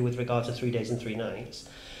Zacchaeus spoke to you with regard to 3 days and 3 nights.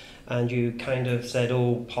 And you kind of said,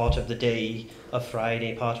 oh, part of the day of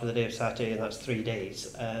Friday, part of the day of Saturday, and that's 3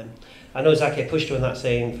 days. I know Zacchaeus pushed you on that,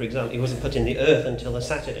 saying, for example, he wasn't put in the earth until a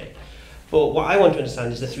Saturday. But what I want to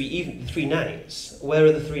understand is the three nights. Where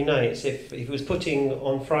are the 3 nights? If he was putting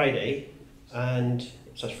on Friday, and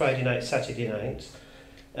so it's Friday night, Saturday night,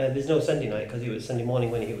 there's no Sunday night because it was Sunday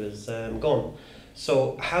morning when he was gone.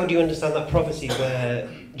 So how do you understand that prophecy where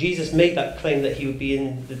Jesus made that claim that he would be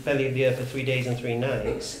in the belly of the earth for 3 days and 3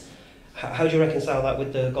 nights? How do you reconcile that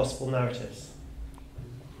with the gospel narratives?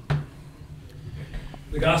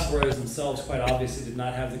 The gospel writers themselves quite obviously did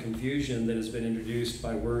not have the confusion that has been introduced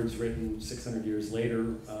by words written 600 years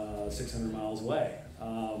later, 600 miles away.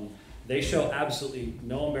 They show absolutely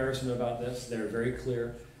no embarrassment about this. They're very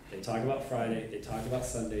clear. They talk about Friday, they talk about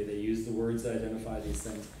Sunday, they use the words that identify these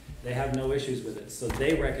things. They have no issues with it. So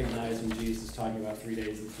they recognize when Jesus is talking about 3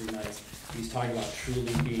 days and 3 nights, he's talking about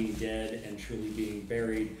truly being dead and truly being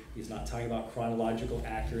buried. He's not talking about chronological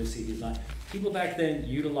accuracy. People back then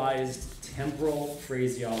utilized temporal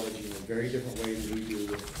phraseology in a very different way than we do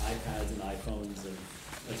with iPads and iPhones and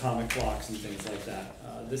atomic clocks and things like that.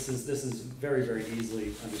 This is very, very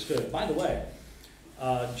easily understood. By the way,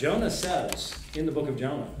 Jonah says in the book of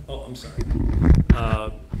Jonah,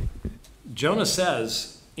 Jonah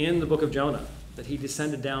says in the book of Jonah that he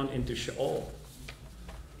descended down into Sheol.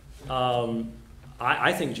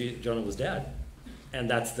 I think Jonah was dead, and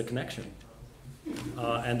that's the connection.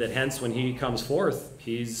 And that hence when he comes forth,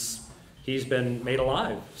 he's been made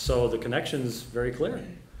alive. So the connection's very clear.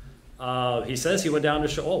 He says he went down to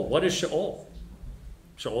Sheol. What is Sheol?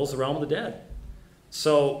 Sheol's the realm of the dead.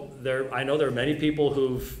 So I know there are many people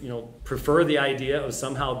who've prefer the idea of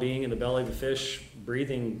somehow being in the belly of a fish,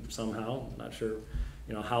 breathing somehow. I'm not sure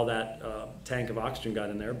how that tank of oxygen got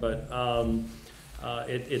in there, but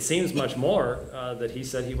it seems much more that he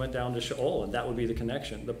said he went down to Sheol, and that would be the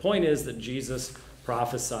connection. The point is that Jesus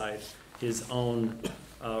prophesied his own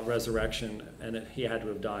resurrection, and that he had to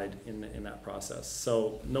have died in that process.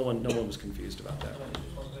 So no one was confused about that.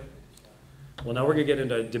 Well, now we're going to get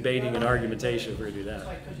into debating and argumentation if we're going to do that.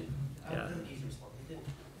 Yeah.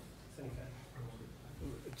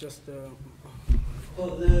 Just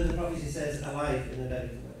Well, the prophecy says alive in the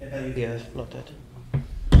belly of the earth, not dead.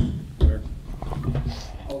 Where?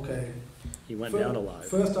 okay. He went down alive.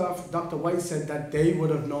 First off, Dr. White said that they would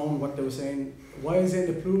have known what they were saying. Why is it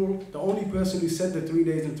in the plural? The only person who said the 3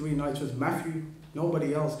 days and 3 nights was Matthew,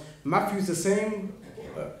 nobody else. Matthew's the same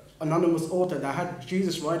anonymous author that had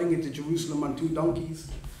Jesus riding into Jerusalem on 2 donkeys.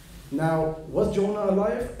 Now, was Jonah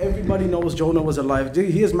alive? Everybody knows Jonah was alive.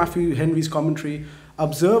 Here's Matthew Henry's commentary.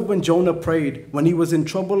 Observe when Jonah prayed, when he was in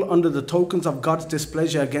trouble under the tokens of God's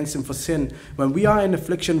displeasure against him for sin. When we are in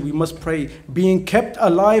affliction, we must pray. Being kept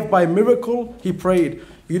alive by miracle, he prayed.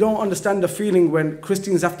 You don't understand the feeling when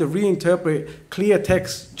Christians have to reinterpret clear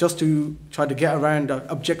texts just to try to get around the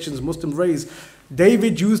objections Muslims raise.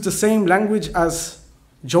 David used the same language as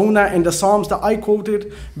Jonah in the Psalms that I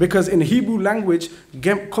quoted, because in Hebrew language,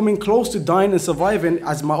 coming close to dying and surviving,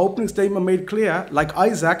 as my opening statement made clear, like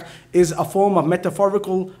Isaac, is a form of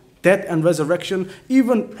metaphorical death and resurrection.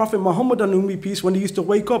 Even Prophet Muhammad, on whom be peace, when he used to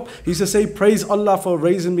wake up, he used to say, praise Allah for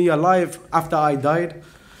raising me alive after I died.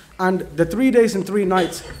 And the 3 days and 3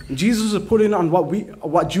 nights, Jesus was putting on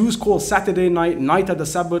what Jews call Saturday night, night of the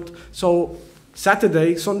Sabbath. So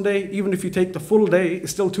Saturday, Sunday, even if you take the full day,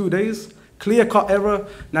 it's still 2 days. Clear-cut error.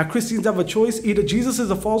 Now Christians have a choice. Either Jesus is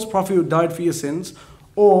a false prophet who died for your sins,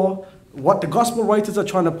 or what the gospel writers are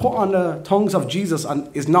trying to put on the tongues of Jesus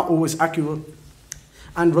is not always accurate.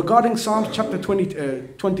 And regarding Psalms chapter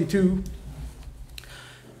 22,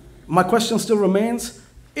 my question still remains,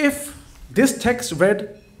 if this text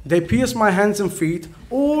read, they pierced my hands and feet,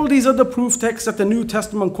 all these other proof texts that the New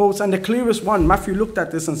Testament quotes, and the clearest one, Matthew looked at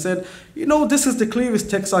this and said, you know, this is the clearest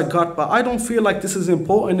text I got, but I don't feel like this is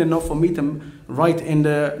important enough for me to write in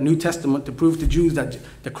the New Testament to prove to Jews that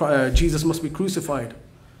Jesus must be crucified.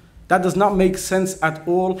 That does not make sense at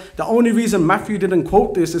all. The only reason Matthew didn't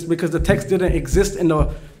quote this is because the text didn't exist in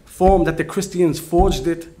the form that the Christians forged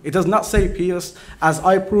it. It does not say pierced, as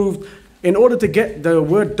I proved. In order to get the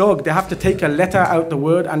word dog, they have to take a letter out the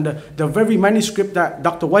word, and the very manuscript that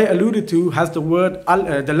Dr. White alluded to has the word,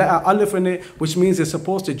 the letter Aleph in it, which means it's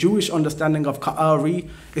supposed to Jewish understanding of Ka'ari.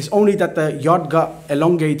 It's only that the Yod got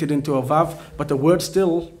elongated into a Vav, but the word's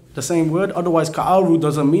still the same word. Otherwise, Ka'aru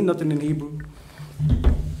doesn't mean nothing in Hebrew.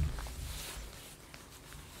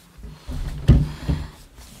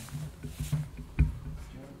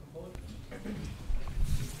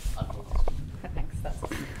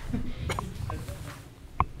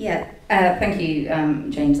 Yeah, thank you,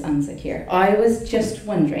 James and Zakir. I was just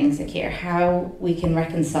wondering, Zakir, how we can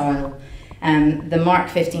reconcile the Mark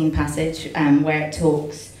 15 passage where it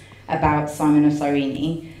talks about Simon of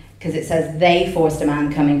Cyrene, because it says they forced a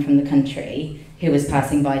man coming from the country who was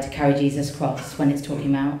passing by to carry Jesus' cross, when it's talking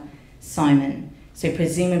about Simon. So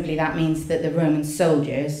presumably that means that the Roman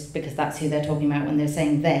soldiers, because that's who they're talking about when they're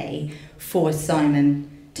saying they, forced Simon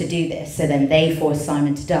to do this, so then they forced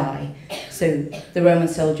Simon to die. So the Roman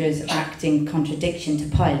soldiers act in contradiction to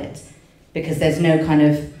Pilate, because there's no kind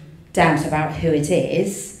of doubt about who it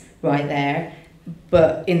is right there.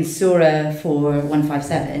 But in Surah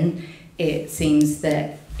 4:157, it seems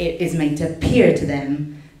that it is made to appear to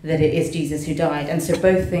them that it is Jesus who died. And so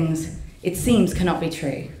both things, it seems, cannot be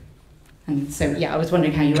true. And so, yeah, I was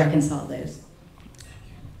wondering how you reconcile those.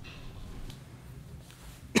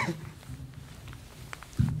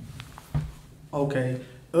 Okay,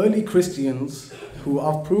 early Christians who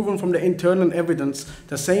have proven from the internal evidence,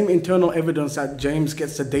 the same internal evidence that James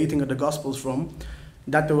gets the dating of the Gospels from,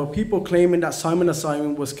 that there were people claiming that Simon of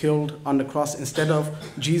Cyrene was killed on the cross instead of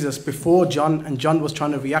Jesus before John, and John was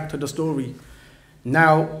trying to react to the story.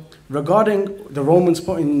 Now, regarding the Romans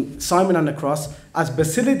putting Simon on the cross, as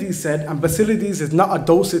Basilides said, and Basilides is not a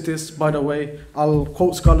Docetist, by the way, I'll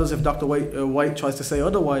quote scholars if Dr. White tries to say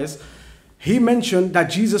otherwise. He mentioned that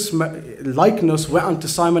Jesus' likeness went unto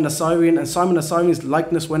Simon of Cyrene, and Simon of Cyrene's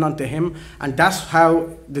likeness went unto him, and that's how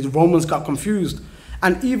the Romans got confused.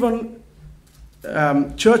 And even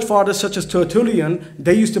church fathers such as Tertullian,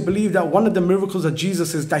 they used to believe that one of the miracles of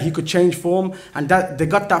Jesus is that he could change form, and that they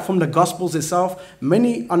got that from the Gospels itself.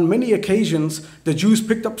 On many occasions, the Jews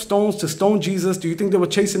picked up stones to stone Jesus. Do you think they were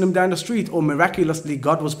chasing him down the street, or miraculously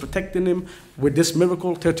God was protecting him with this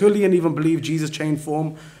miracle? Tertullian even believed Jesus changed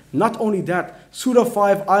form. Not only that, Surah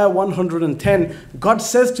 5, Ayah 110, God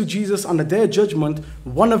says to Jesus on the day of judgment,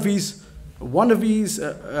 one of his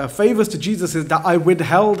favors to Jesus is that I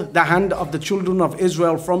withheld the hand of the children of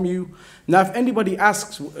Israel from you. Now, if anybody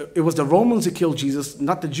asks, it was the Romans who killed Jesus,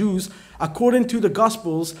 not the Jews. According to the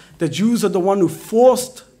Gospels, the Jews are the one who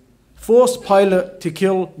forced Pilate to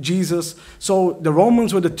kill Jesus. So the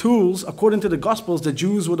Romans were the tools. According to the Gospels, the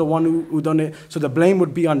Jews were the one who done it. So the blame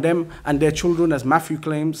would be on them and their children, as Matthew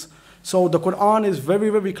claims. So the Quran is very,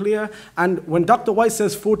 very clear. And when Dr. White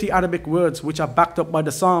says 40 Arabic words, which are backed up by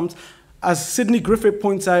the Psalms, as Sidney Griffith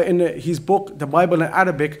points out in his book, The Bible in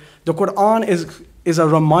Arabic, the Quran is a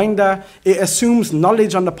reminder. It assumes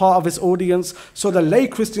knowledge on the part of its audience, so the lay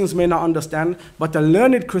Christians may not understand, but the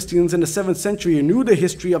learned Christians in the 7th century who knew the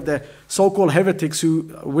history of the so-called heretics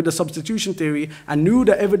who, with the substitution theory, and knew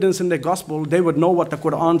the evidence in the gospel, they would know what the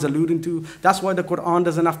Quran's alluding to. That's why the Quran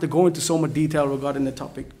doesn't have to go into so much detail regarding the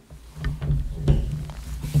topic.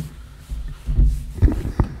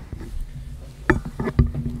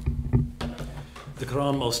 The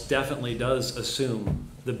Quran most definitely does assume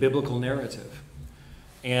the biblical narrative.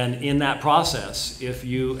 And in that process, if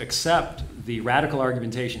you accept the radical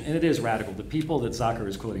argumentation, and it is radical, the people that Zairk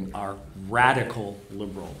is quoting are radical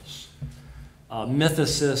liberals.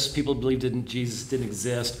 Mythicists, people believe Jesus didn't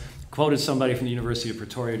exist. Quoted somebody from the University of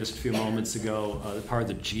Pretoria just a few moments ago, part of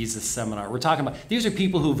the Jesus seminar. We're talking about, these are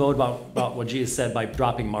people who vote about what Jesus said by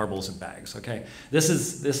dropping marbles in bags, okay? This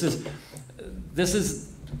is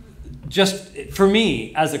just, for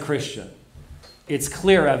me as a Christian, it's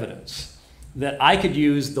clear evidence that I could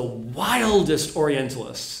use the wildest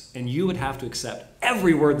Orientalists and you would have to accept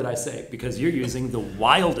every word that I say because you're using the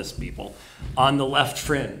wildest people on the left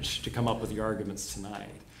fringe to come up with your arguments tonight.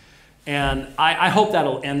 And I hope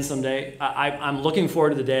that'll end someday. I'm looking forward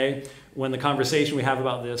to the day when the conversation we have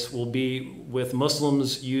about this will be with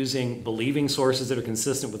Muslims using believing sources that are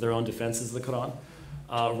consistent with their own defenses of the Quran,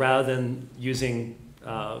 rather than using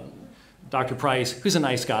Dr. Price, who's a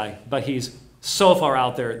nice guy, but he's so far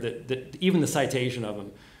out there that even the citation of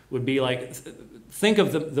him would be like, think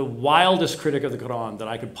of the wildest critic of the Quran that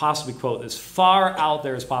I could possibly quote as far out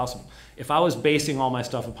there as possible. If I was basing all my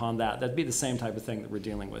stuff upon that, that'd be the same type of thing that we're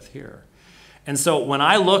dealing with here. And so when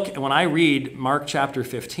I read Mark chapter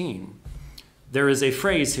 15, there is a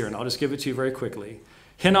phrase here, and I'll just give it to you very quickly.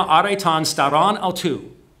 Hina aretan staran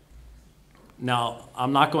altu. Now,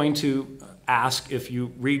 I'm not going to ask if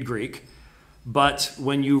you read Greek, but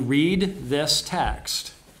when you read this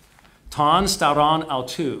text, ton staran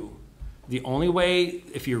altu, the only way,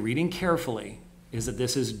 if you're reading carefully, is that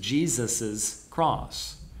this is Jesus's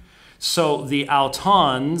cross. So the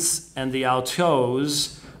autons and the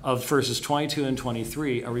autos of verses 22 and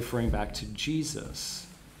 23 are referring back to Jesus.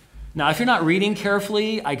 Now, if you're not reading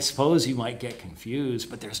carefully, I suppose you might get confused,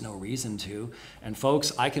 but there's no reason to. And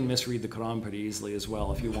folks, I can misread the Quran pretty easily as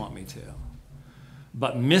well if you want me to.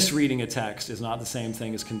 But misreading a text is not the same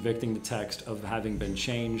thing as convicting the text of having been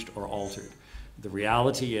changed or altered. The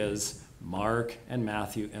reality is Mark and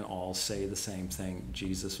Matthew and all say the same thing.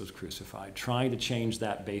 Jesus was crucified. Trying to change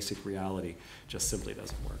that basic reality just simply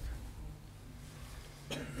doesn't work.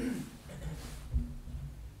 I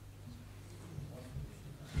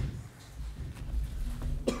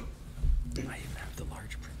even have the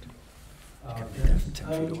large print. I can read that from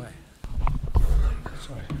 10 feet away.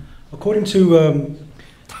 Sorry. According to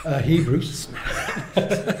Hebrews,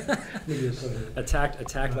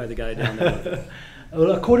 attacked by the guy down there.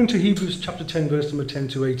 Well, according to Hebrews chapter 10, verse number 10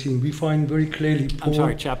 to 18, we find very clearly Paul, I'm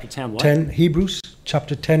sorry, chapter 10 what? 10, Hebrews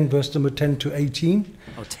chapter 10, verse number 10 to 18.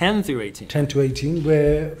 Oh, 10 through 18. 10 to 18,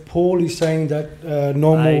 where Paul is saying that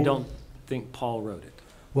normal... I don't think Paul wrote it.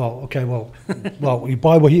 Well, okay, well,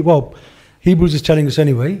 Hebrews is telling us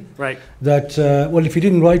anyway. Right. That, well, if he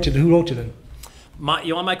didn't write it, who wrote it then?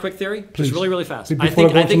 You want my quick theory? Please. Just really, really fast. Before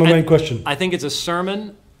I go to my main question. I think it's a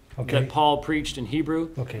sermon that Paul preached in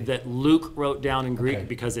Hebrew that Luke wrote down in Greek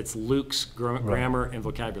because it's Luke's grammar and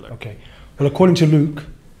vocabulary. Okay. Well, according to Luke,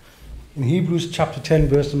 in Hebrews chapter 10,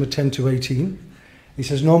 verse number 10 to 18, he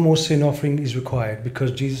says, no more sin offering is required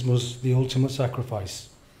because Jesus was the ultimate sacrifice.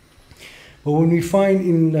 But when we find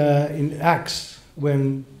in Acts,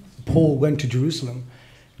 when Paul went to Jerusalem,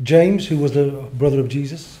 James, who was the brother of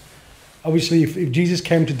Jesus, obviously if Jesus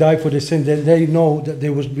came to die for their sin, then they know that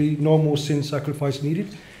there would be no more sin sacrifice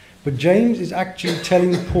needed. But James is actually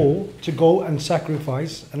telling Paul to go and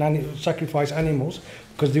sacrifice animals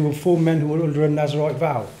because there were 4 men who were under a Nazarite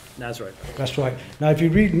vow. Nazarite. That's right. Now, if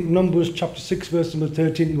you read Numbers chapter 6, verse number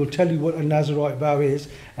 13, it will tell you what a Nazarite vow is,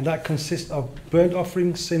 and that consists of burnt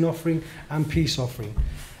offering, sin offering, and peace offering.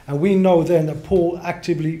 And we know then that Paul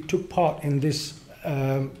actively took part in this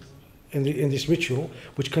in this ritual,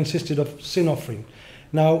 which consisted of sin offering.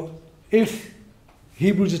 Now, if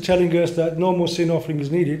Hebrews is telling us that no more sin offering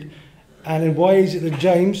is needed, and then why is it that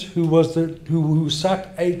James, who sat,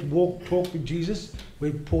 ate, walked, talked with Jesus,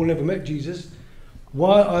 where Paul never met Jesus,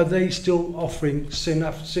 why are they still offering sin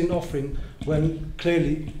offering when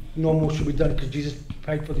clearly no more should be done because Jesus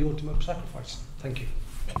paid for the ultimate sacrifice? Thank you.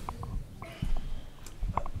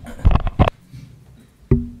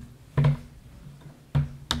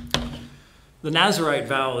 The Nazarite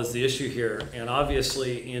vow is the issue here, and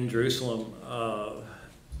obviously in Jerusalem,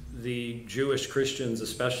 the Jewish Christians,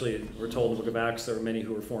 especially, we're told in the book of Acts, there were many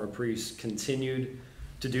who were former priests, continued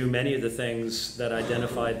to do many of the things that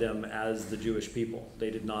identified them as the Jewish people.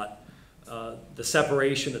 They did not, the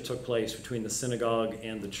separation that took place between the synagogue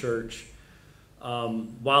and the church,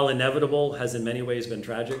 while inevitable, has in many ways been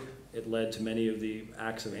tragic. It led to many of the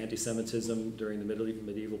acts of anti-Semitism during the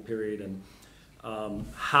medieval period, and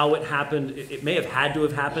how it happened, it may have had to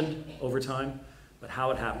have happened over time, but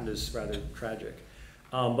how it happened is rather tragic.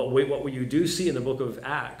 But what you do see in the book of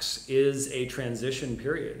Acts is a transition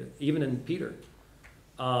period, even in Peter.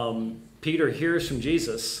 Peter hears from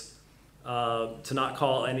Jesus to not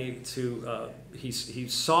call any, he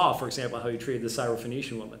saw, for example, how he treated the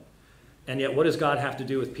Syrophoenician woman. And yet what does God have to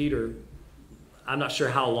do with Peter? I'm not sure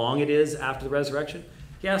how long it is after the resurrection.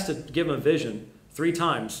 He has to give him a vision 3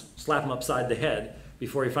 times, slap him upside the head,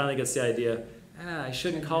 before he finally gets the idea, I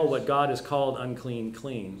shouldn't call what God has called unclean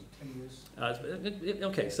clean.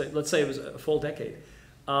 Okay, so let's say it was a full decade.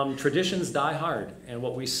 Traditions die hard, and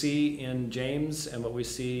what we see in James and what we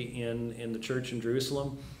see in the church in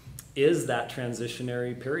Jerusalem is that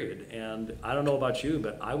transitionary period. And I don't know about you,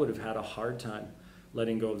 but I would have had a hard time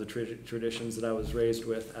letting go of the traditions that I was raised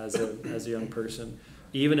with as a young person,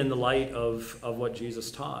 even in the light of what Jesus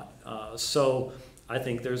taught. So I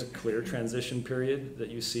think there's a clear transition period that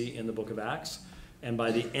you see in the book of Acts. And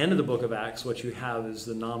by the end of the book of Acts, what you have is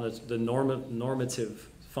the normative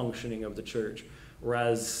functioning of the church.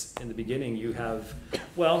 Whereas in the beginning you have,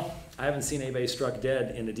 well, I haven't seen anybody struck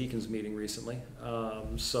dead in a deacons meeting recently.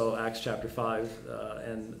 So Acts chapter 5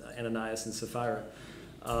 and Ananias and Sapphira,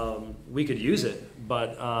 we could use it,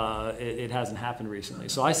 but it hasn't happened recently.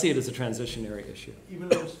 So I see it as a transitionary issue. Even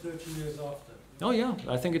though it's 30 years after? Oh yeah,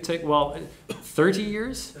 I think it take, well, 30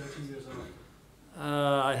 years? 30 years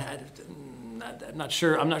after. I'm not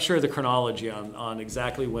sure of the chronology on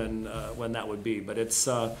exactly when that would be, but it's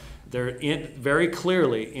very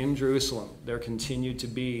clearly in Jerusalem there continued to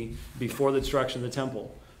be, before the destruction of the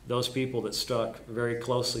temple, those people that stuck very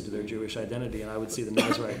closely to their Jewish identity, and I would see the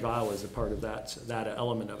Nazirite vow as a part of that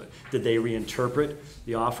element of it. Did they reinterpret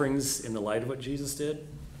the offerings in the light of what Jesus did?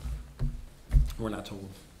 We're not told.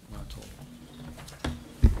 We're not told.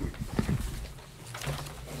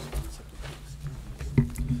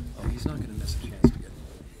 Oh, he's not going to miss a chance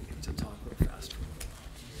to talk real fast.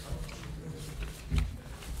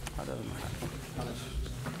 How does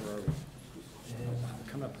where are we?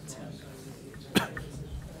 We're coming up at 10.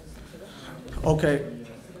 Okay.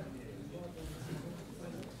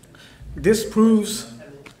 This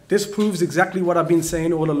proves exactly what I've been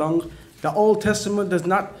saying all along. The Old Testament does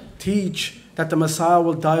not teach that the Messiah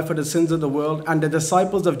will die for the sins of the world, and the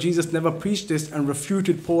disciples of Jesus never preached this and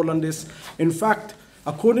refuted Paul on this. In fact,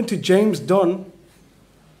 according to James Dunn,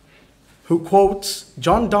 who quotes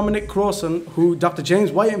John Dominic Crossan, who Dr.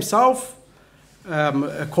 James White himself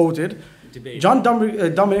quoted, John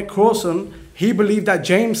Dominic Crossan, he believed that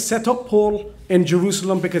James set up Paul in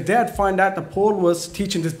Jerusalem because they had found out that Paul was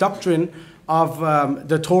teaching this doctrine of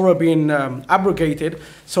the Torah being abrogated.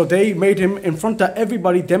 So they made him, in front of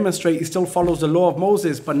everybody, demonstrate he still follows the law of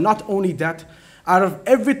Moses. But not only that, out of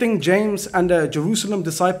everything James and the Jerusalem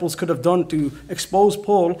disciples could have done to expose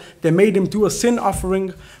Paul, they made him do a sin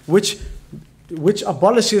offering, which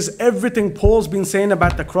abolishes everything Paul's been saying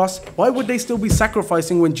about the cross. Why would they still be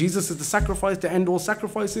sacrificing when Jesus is the sacrifice to end all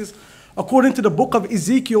sacrifices? According to the book of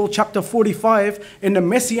Ezekiel, chapter 45, in the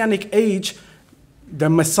Messianic age, the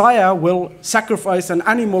Messiah will sacrifice an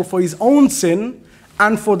animal for his own sin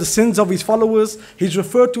and for the sins of his followers. He's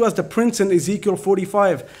referred to as the prince in Ezekiel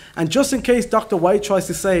 45. And just in case Dr. White tries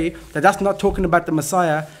to say that that's not talking about the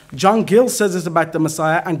Messiah, John Gill says it's about the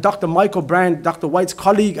Messiah, and Dr. Michael Brand, Dr. White's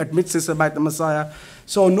colleague, admits it's about the Messiah.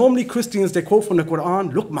 So normally Christians, they quote from the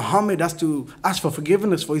Quran, look, Muhammad has to ask for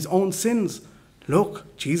forgiveness for his own sins.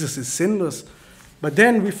 Look, Jesus is sinless. But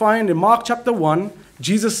then we find in Mark chapter 1,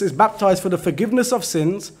 Jesus is baptized for the forgiveness of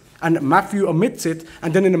sins, and Matthew omits it.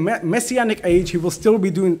 And then in the Messianic age, he will still be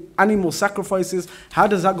doing animal sacrifices. How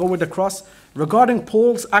does that go with the cross? Regarding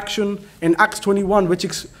Paul's action in Acts 21,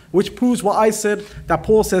 which proves what I said, that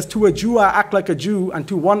Paul says, to a Jew I act like a Jew, and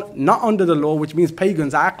to one not under the law, which means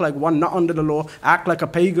pagans, I act like one not under the law, I act like a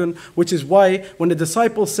pagan, which is why when the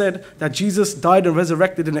disciples said that Jesus died and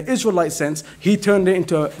resurrected in an Israelite sense, he turned it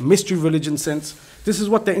into a mystery religion sense. This is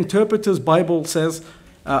what the Interpreter's Bible says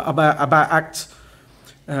about Acts.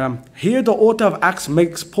 Here the author of Acts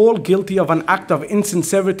makes Paul guilty of an act of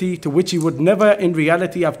insincerity to which he would never in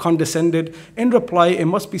reality have condescended. In reply, it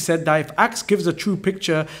must be said that if Acts gives a true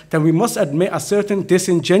picture, then we must admit a certain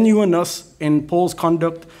disingenuousness in Paul's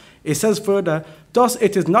conduct. It says further, thus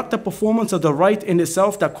it is not the performance of the rite in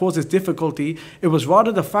itself that causes difficulty, it was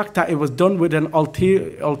rather the fact that it was done with an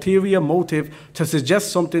ulterior motive to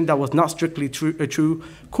suggest something that was not strictly true.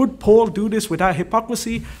 Could Paul do this without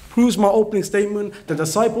hypocrisy? Proves my opening statement. The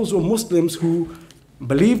disciples were Muslims who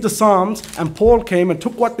believed the Psalms, and Paul came and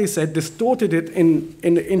took what they said, distorted it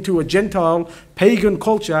into a Gentile pagan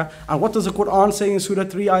culture. And what does the Quran say in Surah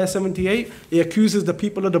 3, Ayah 78? It accuses the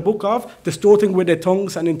people of the book of distorting with their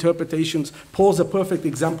tongues and interpretations. Paul's a perfect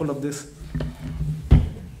example of this.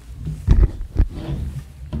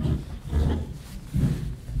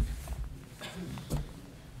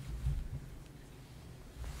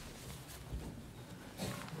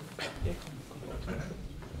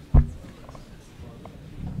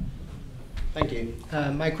 Thank you.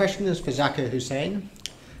 My question is for Zakir Hussain.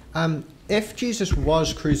 If Jesus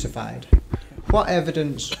was crucified, what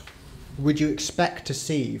evidence would you expect to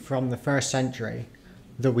see from the first century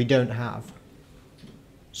that we don't have?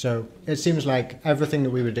 So it seems like everything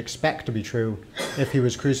that we would expect to be true if he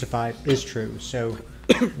was crucified is true. So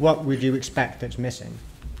what would you expect that's missing?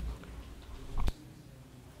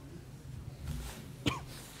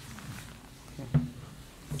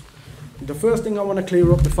 The first thing I want to clear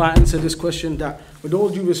up before I answer this question, that with all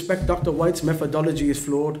due respect, Dr. White's methodology is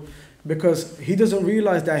flawed, because he doesn't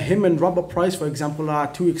realize that him and Robert Price, for example,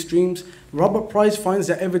 are two extremes. Robert Price finds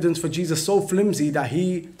the evidence for Jesus so flimsy that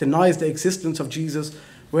he denies the existence of Jesus,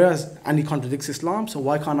 and he contradicts Islam, so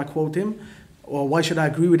why can't I quote him? Or why should I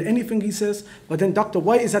agree with anything he says? But then Dr.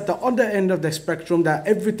 White is at the other end of the spectrum, that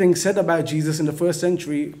everything said about Jesus in the first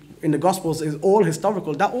century in the Gospels is all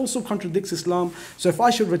historical. That also contradicts Islam. So if I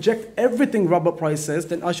should reject everything Robert Price says,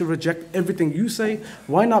 then I should reject everything you say.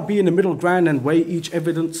 Why not be in the middle ground and weigh each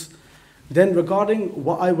evidence? Then regarding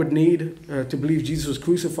what I would need to believe Jesus was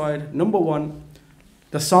crucified, number one,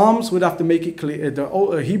 the Psalms would have to make it clear,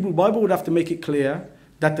 the Hebrew Bible would have to make it clear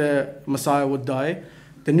that the Messiah would die.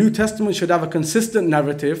 The New Testament should have a consistent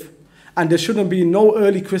narrative, and there shouldn't be no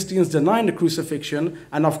early Christians denying the crucifixion.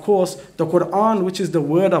 And of course, the Quran, which is the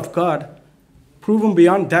word of God, proven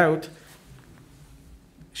beyond doubt,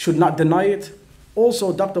 should not deny it.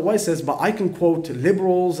 Also, Dr. White says, but I can quote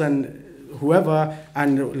liberals and whoever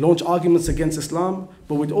and launch arguments against Islam.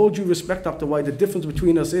 But with all due respect, Dr. White, the difference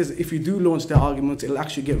between us is if you do launch their arguments, it'll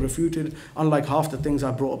actually get refuted, unlike half the things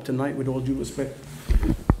I brought up tonight, with all due respect.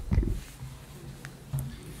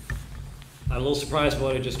 I'm a little surprised by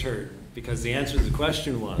what I just heard, because the answer to the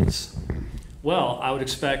question was, well, I would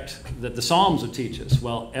expect that the Psalms would teach us.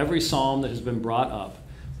 Well, every Psalm that has been brought up,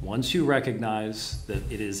 once you recognize that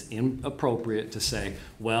it is inappropriate to say,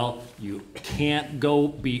 well, you can't go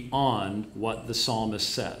beyond what the psalmist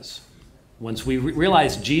says. Once we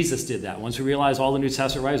realize Jesus did that, once we realize all the New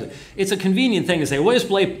Testament writers, it's a convenient thing to say, we just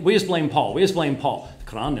blame Paul, we just blame Paul.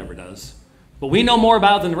 The Quran never does. But we know more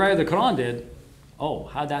about it than the writer of the Quran did. Oh,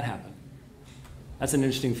 how'd that happen? That's an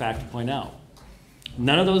interesting fact to point out.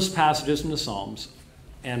 None of those passages from the Psalms,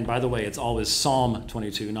 and by the way, it's always Psalm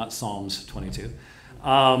 22, not Psalms 22.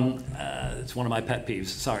 It's one of my pet peeves,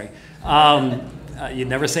 sorry. You'd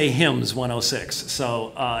never say hymns 106.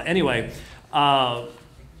 So anyway, every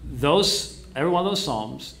one of those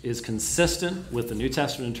Psalms is consistent with the New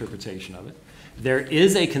Testament interpretation of it. There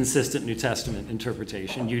is a consistent New Testament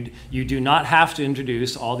interpretation. You do not have to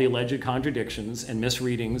introduce all the alleged contradictions and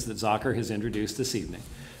misreadings that Zakir has introduced this evening,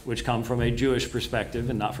 which come from a Jewish perspective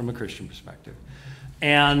and not from a Christian perspective.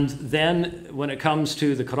 And then when it comes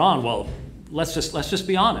to the Quran, well, let's just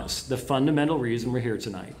be honest. The fundamental reason we're here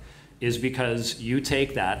tonight is because you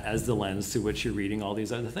take that as the lens through which you're reading all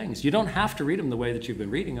these other things. You don't have to read them the way that you've been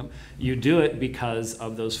reading them. You do it because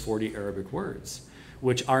of those 40 Arabic words,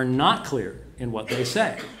 which are not clear in what they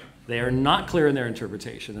say. They are not clear in their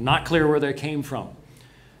interpretation. They're not clear where they came from.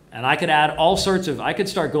 And I could add all sorts of, I could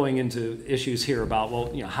start going into issues here about,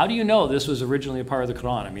 well, how do you know this was originally a part of the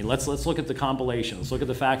Quran? I mean, let's look at the compilation. Let's look at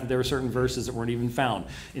the fact that there were certain verses that weren't even found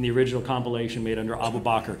in the original compilation made under Abu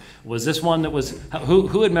Bakr. Was this one that was,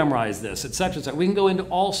 who had memorized this, et cetera, et cetera. We can go into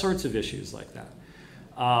all sorts of issues like that.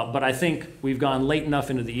 But I think we've gone late enough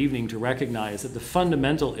into the evening to recognize that the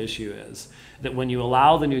fundamental issue is that when you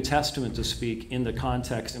allow the New Testament to speak in the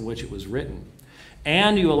context in which it was written,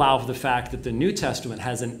 and you allow for the fact that the New Testament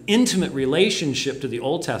has an intimate relationship to the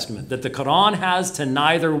Old Testament, that the Quran has to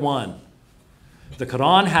neither one. The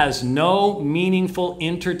Quran has no meaningful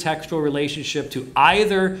intertextual relationship to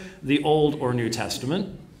either the Old or New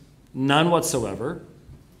Testament, none whatsoever.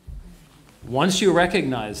 Once you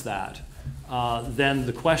recognize that, then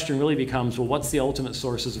the question really becomes, well, what's the ultimate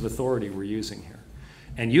sources of authority we're using here?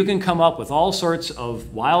 And you can come up with all sorts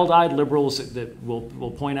of wild-eyed liberals that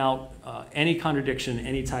will point out any contradiction,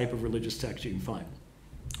 any type of religious text you can find.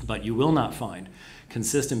 But you will not find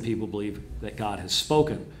consistent people believe that God has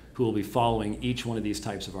spoken who will be following each one of these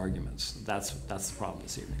types of arguments. That's the problem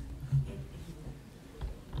this evening.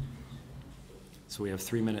 So we have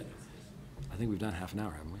 3 minutes. I think we've done half an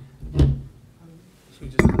hour, haven't we?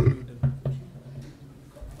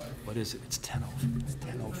 What is it? It's 10:05. It's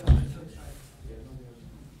 10:05.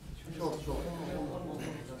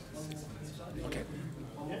 Okay.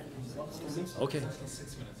 Okay.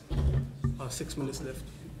 6 minutes left.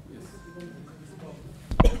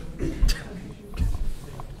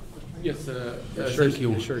 Yes, Thank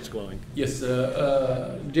you. Your shirt's glowing. Yes,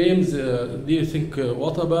 James, do you think,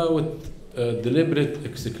 what about deliberate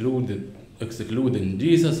excluding?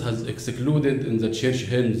 Jesus has excluded in the church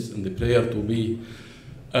hymns and the prayer to be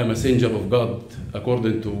a messenger of God,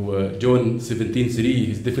 according to John 17:3.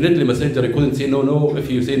 He's definitely a messenger. He couldn't say no. If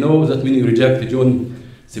you say no, that means you reject John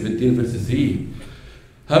 17 verse 3.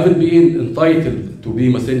 Having been entitled to be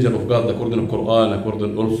messenger of God according to Quran,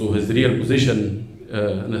 according also his real position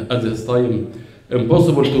at this time,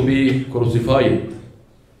 impossible to be crucified,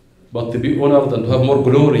 but to be honored and to have more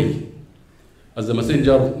glory. As a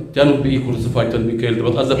messenger, cannot be crucified, can be killed,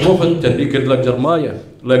 but as a prophet, can be killed like Jeremiah,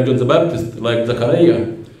 like John the Baptist, like Zechariah.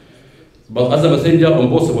 But as a messenger,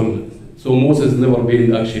 impossible. So Moses never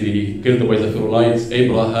been actually killed by the Pharaonites.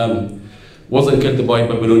 Abraham wasn't killed by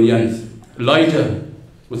Babylonians. Elijah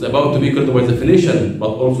was about to be killed by the Phoenician, but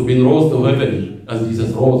also been rose to heaven as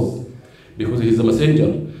Jesus rose, because he's a messenger.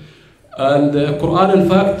 And Quran, in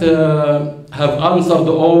fact, have answered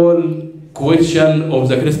all question of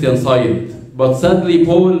the Christian side. But sadly,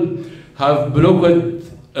 Paul have blocked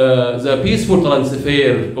the peaceful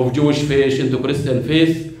transfer of Jewish faith into Christian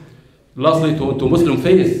faith, lastly to Muslim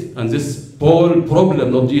faith. And this Paul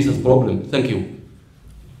problem, not Jesus problem. Thank you.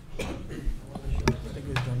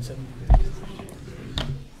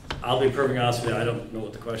 I'll be perfectly honest with you, I don't know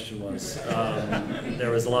what the question was.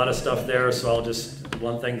 There was a lot of stuff there, so I'll just,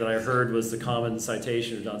 one thing that I heard was the common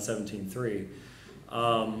citation of John 17:3.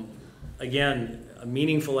 Again, a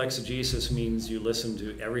meaningful exegesis means you listen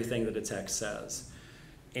to everything that a text says.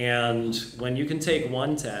 And when you can take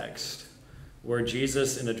one text where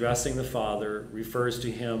Jesus, in addressing the Father, refers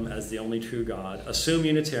to him as the only true God, assume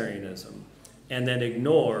Unitarianism, and then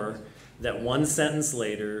ignore that one sentence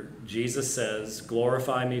later, Jesus says,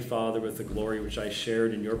 "Glorify me, Father, with the glory which I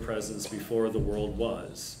shared in your presence before the world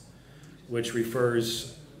was," which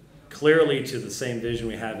refers clearly to the same vision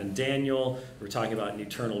we have in Daniel. We're talking about an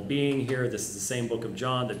eternal being here. This is the same book of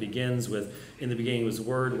John that begins with, "In the beginning was the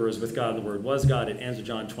Word, Word was with God, the Word was God." It ends with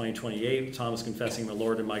John 20:28, Thomas confessing, "My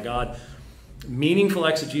Lord and my God." Meaningful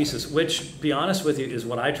exegesis, which, to be honest with you, is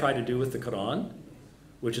what I try to do with the Quran,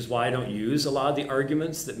 which is why I don't use a lot of the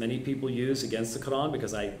arguments that many people use against the Quran,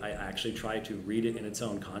 because I actually try to read it in its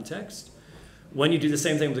own context. When you do the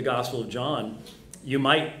same thing with the Gospel of John, you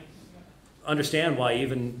might understand why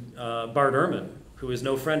even Bart Ehrman, who is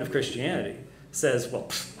no friend of Christianity, says, well,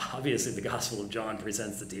 obviously the Gospel of John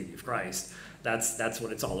presents the deity of Christ. That's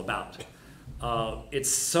what it's all about.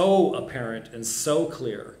 It's so apparent and so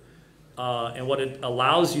clear. And what it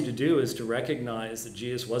allows you to do is to recognize that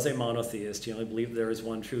Jesus was a monotheist. He only believed there is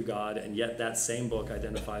one true God, and yet that same book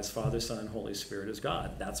identifies Father, Son, and Holy Spirit as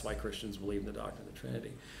God. That's why Christians believe in the doctrine of the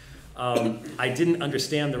Trinity. I didn't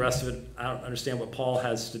understand the rest of it. I don't understand what Paul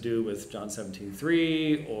has to do with John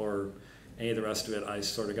 17:3 or any of the rest of it. I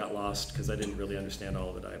sort of got lost because I didn't really understand all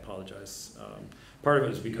of it. I apologize. Part of it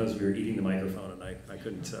was because we were eating the microphone and I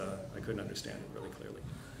couldn't understand it really clearly.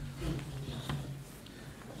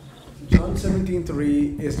 John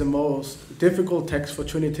 17:3 is the most difficult text for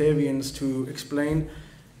Trinitarians to explain.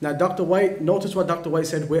 Now, Dr. White, notice what Dr. White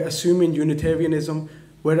said, we're assuming Unitarianism,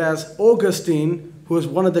 whereas Augustine, who is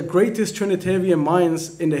one of the greatest Trinitarian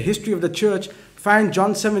minds in the history of the church, found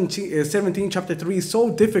John 17 chapter 3 so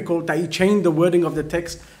difficult that he changed the wording of the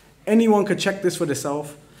text. Anyone could check this for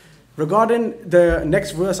themselves. Regarding the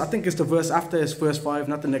next verse, I think it's the verse after, it's verse 5,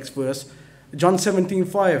 not the next verse, John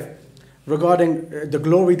 17:5. Regarding the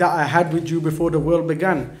glory that I had with you before the world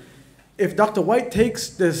began. If Dr. White takes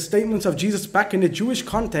the statements of Jesus back in the Jewish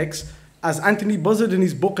context, as Anthony Buzzard in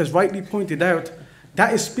his book has rightly pointed out,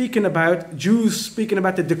 that is speaking about Jews speaking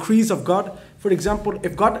about the decrees of God. For example,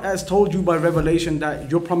 if God has told you by revelation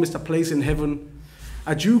that you're promised a place in heaven,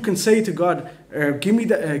 a Jew can say to God, give me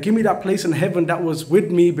that place in heaven that was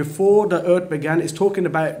with me before the earth began. It's talking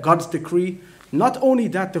about God's decree. Not only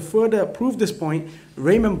that, to further prove this point,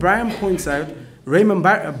 Raymond Brown points out,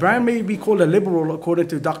 Brown may be called a liberal according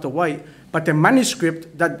to Dr. White, but the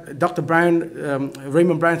manuscript that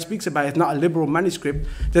Raymond Brown speaks about is not a liberal manuscript.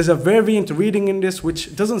 There's a variant reading in this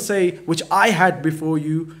which doesn't say, which I had before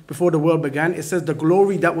you, before the world began. It says the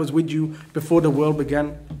glory that was with you before the world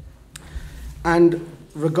began. And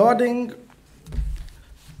regarding,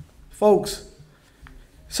 folks,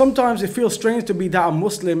 sometimes it feels strange to be that a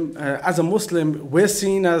Muslim, as a Muslim, we're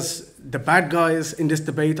seen as the bad guys in this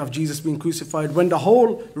debate of Jesus being crucified, when the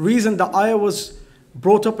whole reason the ayah was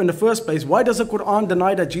brought up in the first place, why does the Quran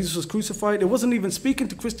deny that Jesus was crucified? It wasn't even speaking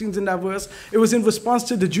to Christians in that verse. It was in response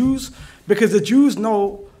to the Jews, because the Jews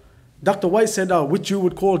know, Dr. White said, which you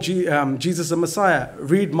would call Jesus the Messiah.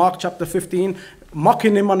 Read Mark chapter 15,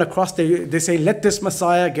 mocking him on the cross. They say, let this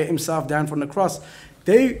Messiah get himself down from the cross.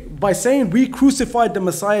 By saying we crucified the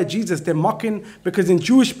Messiah Jesus, they're mocking, because in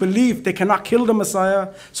Jewish belief, they cannot kill the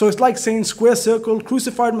Messiah. So it's like saying square circle,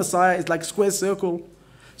 crucified Messiah is like square circle.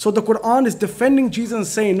 So the Quran is defending Jesus and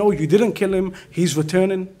saying, no, you didn't kill him, he's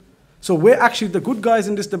returning. So we're actually the good guys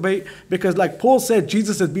in this debate, because like Paul said,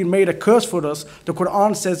 Jesus has been made a curse for us. The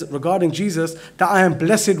Quran says regarding Jesus that I am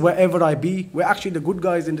blessed wherever I be. We're actually the good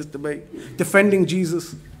guys in this debate, defending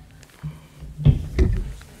Jesus.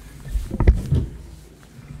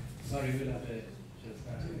 Sorry, we'll have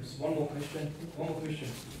one more question. One more question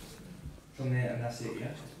from there, and that's it, yeah?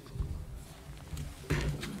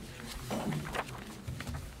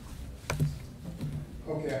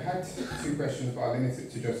 Okay, I had two questions, but I'll limit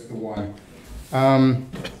it to just the one.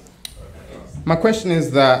 My question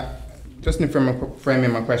is that, just in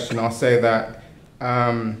framing my question, I'll say that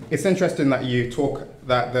it's interesting that you talk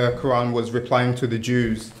that the Quran was replying to the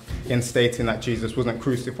Jews in stating that Jesus wasn't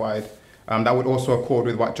crucified. That would also accord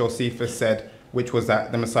with what Josephus said, which was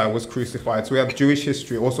that the Messiah was crucified. So we have Jewish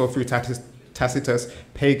history, also through Tacitus,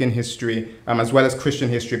 pagan history, as well as Christian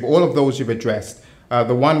history, but all of those you've addressed.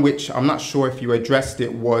 The one which I'm not sure if you addressed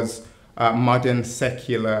it was modern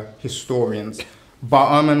secular historians.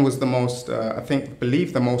 Bar Ehrman was the most,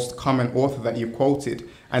 believe the most common author that you quoted.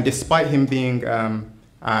 And despite him being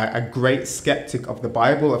a great skeptic of the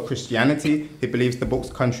Bible, of Christianity, he believes the books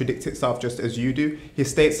contradict itself just as you do. He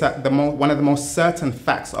states that one of the most certain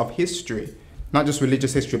facts of history, not just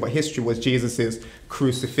religious history, but history, was Jesus'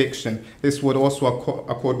 crucifixion. This would also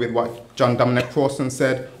accord with what John Dominic Crossan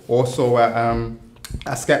said, also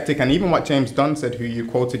a skeptic, and even what James Dunn said, who you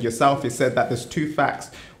quoted yourself. He said that there's two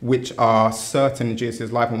facts which are certain in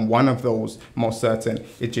Jesus' life, and one of those most certain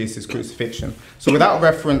is Jesus' crucifixion. So without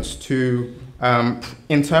reference to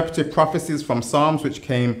interpretive prophecies from Psalms, which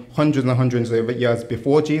came hundreds and hundreds of years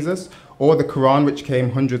before Jesus, or the Quran, which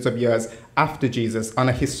came hundreds of years after Jesus, on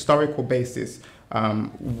a historical basis,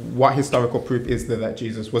 what historical proof is there that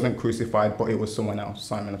Jesus wasn't crucified, but it was someone else,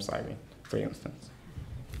 Simon of Cyrene, for instance?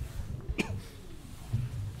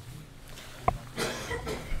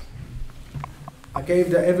 I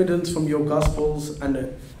gave the evidence from your Gospels,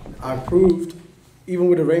 and I proved, even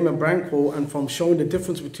with the Raymond Brown quote, and from showing the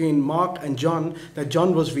difference between Mark and John, that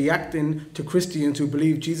John was reacting to Christians who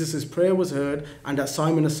believed Jesus' prayer was heard and that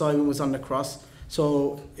Simon of Cyrene was on the cross.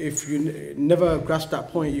 So if you never grasped that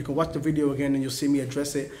point, you can watch the video again and you'll see me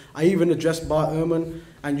address it. I even addressed Bar Ehrman,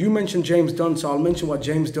 and you mentioned James Dunn, so I'll mention what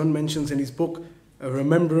James Dunn mentions in his book,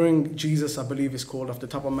 Remembering Jesus, I believe it's called, off the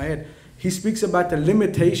top of my head. He speaks about the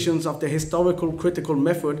limitations of the historical critical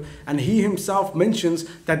method, and he himself mentions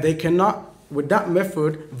that they cannot, with that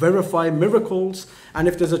method, verify miracles. And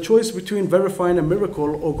if there's a choice between verifying a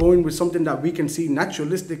miracle or going with something that we can see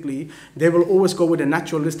naturalistically, they will always go with a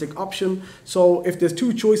naturalistic option. So if there's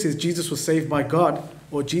two choices, Jesus was saved by God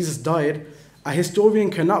or Jesus died, a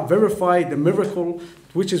historian cannot verify the miracle,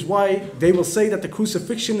 which is why they will say that the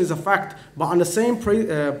crucifixion is a fact, but on the same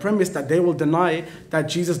premise that they will deny that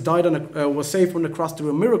Jesus died was saved from the cross through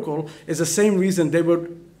a miracle, is the same reason they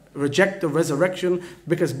would reject the resurrection,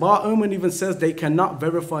 because Bar Ehrman even says they cannot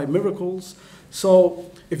verify miracles.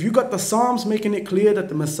 So if you got the Psalms making it clear that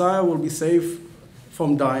the Messiah will be saved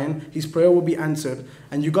from dying, his prayer will be answered,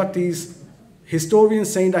 and you got these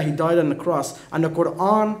historians saying that he died on the cross, and the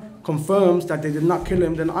Quran confirms that they did not kill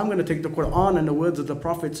him, then I'm going to take the Quran and the words of the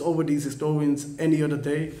prophets over these historians any other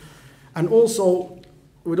day. And also,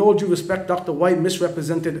 with all due respect, Dr. White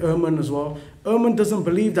misrepresented Ehrman as well. Ehrman doesn't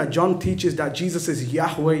believe that John teaches that Jesus is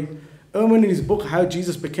Yahweh. Ehrman, in his book, How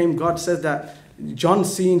Jesus Became God, says that John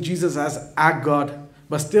seeing Jesus as a God.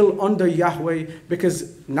 but still under Yahweh,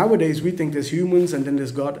 because nowadays we think there's humans and then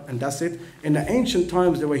there's God and that's it. In the ancient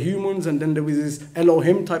times there were humans and then there was these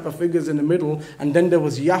Elohim type of figures in the middle, and then there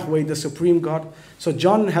was Yahweh, the supreme God. So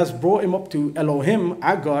John has brought him up to Elohim,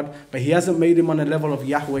 our God, but he hasn't made him on the level of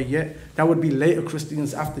Yahweh yet. That would be later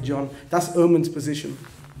Christians after John. That's Ehrman's position.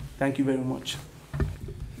 Thank you very much.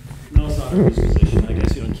 No, it's not his position. I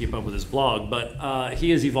guess you don't keep up with his blog, but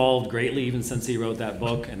he has evolved greatly even since he wrote that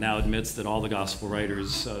book, and now admits that all the gospel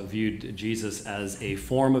writers viewed Jesus as a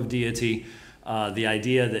form of deity. The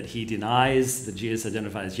idea that he denies that Jesus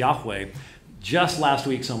identifies Yahweh. Just last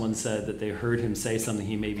week, someone said that they heard him say something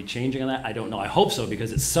he may be changing on that. I don't know. I hope so,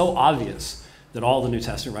 because it's so obvious that all the New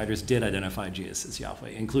Testament writers did identify Jesus as Yahweh,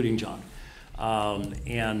 including John.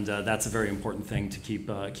 That's a very important thing to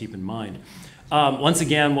keep in mind. Once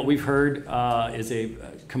again, what we've heard is a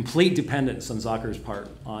complete dependence on Zakir's part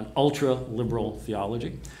on ultra-liberal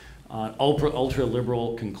theology, on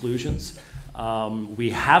ultra-liberal conclusions.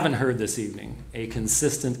 We haven't heard this evening a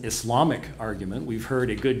consistent Islamic argument. We've heard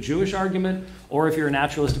a good Jewish argument, or if you're a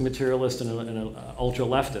naturalistic materialist and an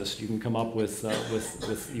ultra-leftist, you can come up with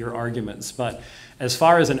your arguments. But as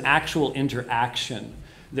far as an actual interaction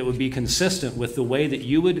that would be consistent with the way that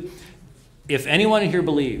you would, if anyone here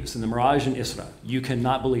believes in the Miraj and Isra, you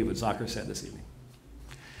cannot believe what Zakir said this evening.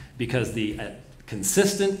 Because the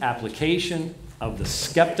consistent application of the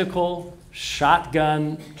skeptical,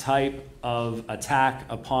 shotgun type of attack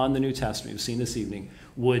upon the New Testament we've seen this evening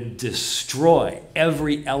would destroy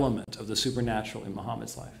every element of the supernatural in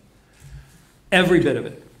Muhammad's life. Every bit of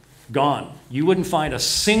it. Gone. You wouldn't find a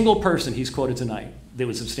single person he's quoted tonight that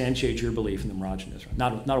would substantiate your belief in the Miraj and Isra.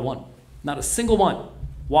 Not a one. Not a single one.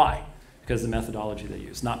 Why? Because of the methodology they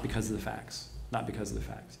use, not because of the facts. Not because of the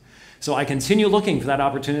facts. So I continue looking for that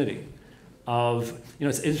opportunity of,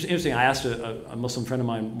 it's interesting, I asked a Muslim friend of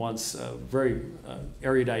mine once, a very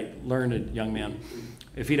erudite, learned young man,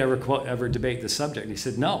 if he'd ever debate this subject. And he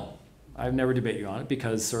said, no, I've never debated you on it,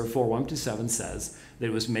 because Surah 4:1-7 says that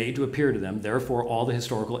it was made to appear to them, therefore all the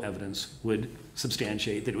historical evidence would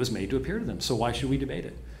substantiate that it was made to appear to them. So why should we debate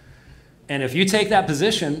it? And if you take that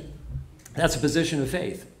position, that's a position of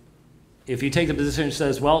faith. If you take the position that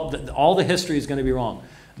says, well, all the history is going to be wrong,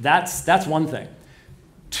 that's one thing.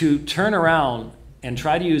 To turn around and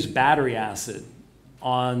try to use battery acid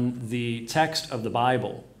on the text of the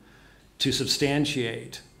Bible to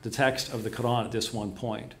substantiate the text of the Quran at this one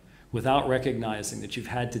point, without recognizing that you've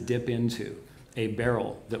had to dip into a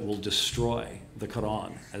barrel that will destroy the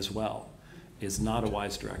Quran as well, is not a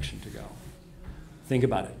wise direction to go. Think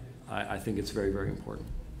about it. I think it's very, very important.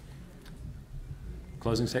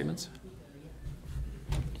 Closing statements?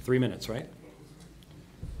 3 minutes, right?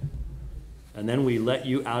 And then we let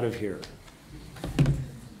you out of here.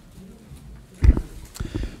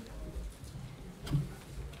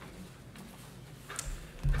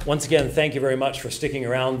 Once again, thank you very much for sticking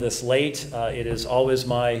around this late. It is always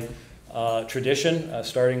my tradition,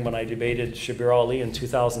 starting when I debated Shabir Ali in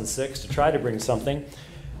 2006, to try to bring something.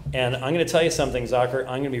 And I'm going to tell you something, Zakir,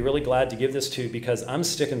 I'm going to be really glad to give this to you, because I'm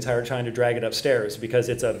sick and tired trying to drag it upstairs, because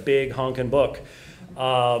it's a big honking book,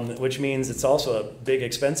 which means it's also a big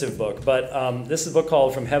expensive book. But this is a book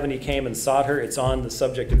called From Heaven He Came and Sought Her. It's on the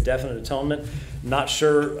subject of definite atonement. Not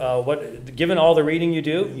sure given all the reading you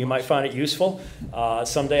do, you might find it useful.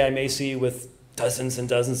 Someday I may see you with dozens and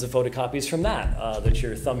dozens of photocopies from that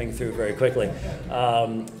you're thumbing through very quickly.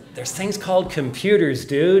 There's things called computers,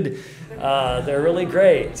 dude. They're really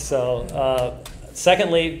great. So,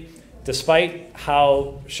 secondly, despite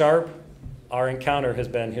how sharp our encounter has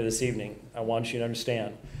been here this evening, I want you to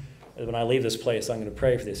understand that when I leave this place, I'm going to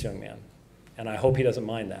pray for this young man. And I hope he doesn't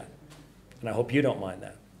mind that. And I hope you don't mind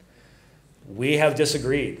that. We have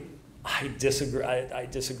disagreed. I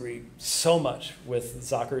disagree so much with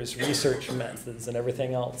Zakir's research methods and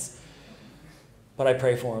everything else. But I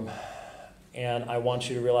pray for him. And I want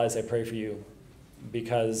you to realize I pray for you,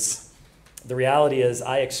 because the reality is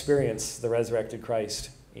I experience the resurrected Christ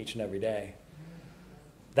each and every day.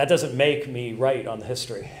 That doesn't make me right on the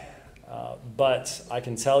history. But I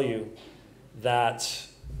can tell you that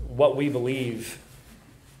what we believe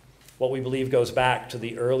goes back to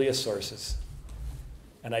the earliest sources.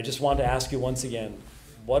 And I just want to ask you once again,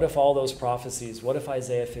 what if all those prophecies, what if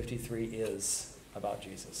Isaiah 53 is about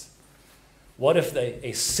Jesus? What if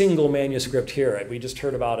a single manuscript here, we just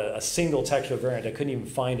heard about a single textual variant, I couldn't even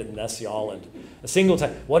find it in Nessie Holland. A single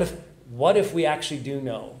text, what if we actually do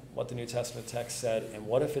know what the New Testament text said, and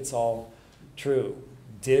what if it's all true?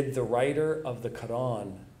 Did the writer of the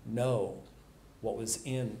Quran know what was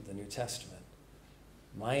in the New Testament?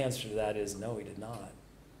 My answer to that is no, he did not.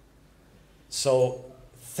 So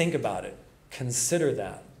think about it. consider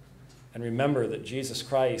that and remember that Jesus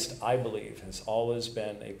Christ, I believe, has always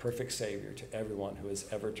been a perfect Savior to everyone who has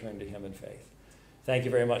ever turned to him in faith. Thank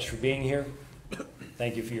you very much for being here.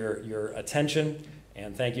 Thank you for your attention.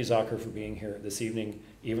 And thank you, Zairk, for being here this evening,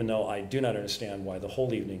 even though I do not understand why the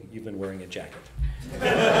whole evening you've been wearing a jacket.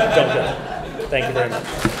 Don't go. Thank you very much.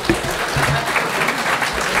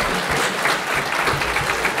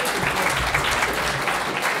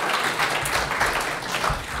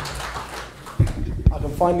 I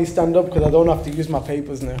can finally stand up because I don't have to use my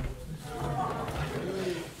papers now.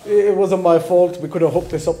 It wasn't my fault. We could have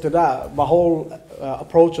hooked this up to that. My whole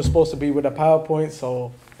approach was supposed to be with a PowerPoint,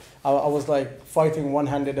 so I was like fighting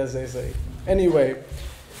one-handed, as they say. Anyway,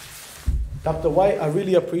 Dr. White, I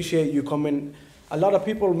really appreciate you coming. A lot of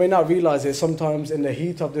people may not realize it sometimes in the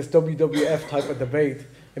heat of this WWF type of debate.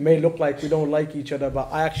 It may look like we don't like each other, but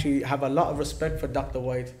I actually have a lot of respect for Dr.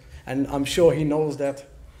 White, and I'm sure he knows that.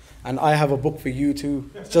 And I have a book for you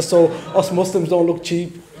too, just so us Muslims don't look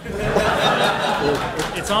cheap.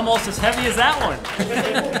 It's almost as heavy as that one.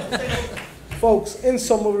 Folks, in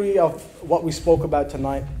summary of what we spoke about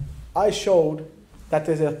tonight, I showed that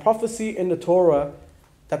there's a prophecy in the Torah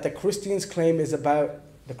that the Christians claim is about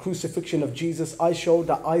the crucifixion of Jesus. I showed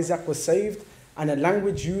that Isaac was saved, and the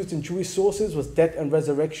language used in Jewish sources was death and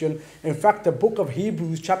resurrection. In fact, the book of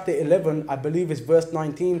Hebrews, chapter 11, I believe it's verse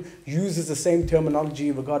 19, uses the same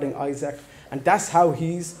terminology regarding Isaac. And that's how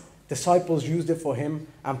his disciples used it for him,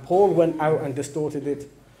 and Paul went out and distorted it.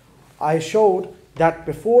 I showed that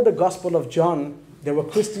before the Gospel of John, there were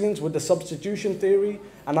Christians with the substitution theory,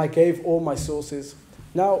 and I gave all my sources.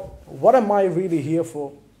 Now, what am I really here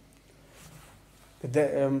for?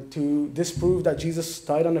 To disprove that Jesus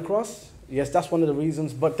died on the cross? Yes, that's one of the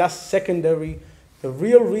reasons, but that's secondary. The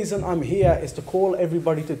real reason I'm here is to call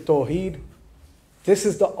everybody to Tawheed. This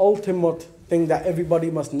is the ultimate thing that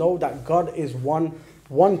everybody must know, that God is one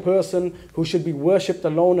person who should be worshipped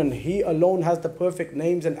alone, and he alone has the perfect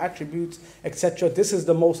names and attributes, etc. This is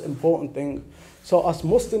the most important thing. So us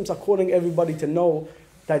Muslims are calling everybody to know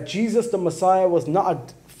that Jesus the Messiah was not a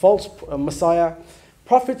false Messiah.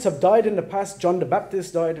 Prophets have died in the past. John the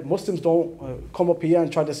Baptist died. Muslims don't come up here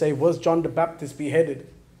and try to say, was John the Baptist beheaded?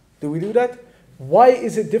 Do we do that? Why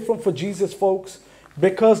is it different for Jesus, folks?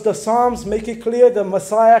 Because the Psalms make it clear the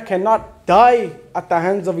Messiah cannot die at the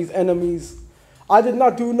hands of his enemies. I did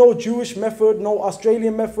not do no Jewish method, no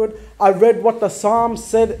Australian method. I read what the Psalm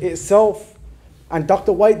said itself. And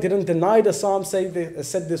Dr. White didn't deny the Psalm said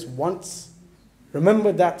this once.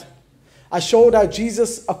 Remember that. I showed how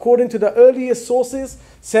Jesus, according to the earliest sources,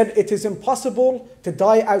 said it is impossible to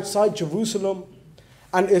die outside Jerusalem.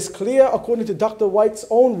 And it's clear, according to Dr. White's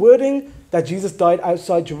own wording, that Jesus died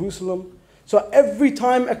outside Jerusalem. So every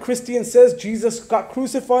time a Christian says Jesus got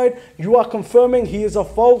crucified, you are confirming he is a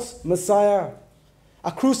false Messiah.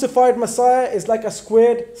 A crucified Messiah is like a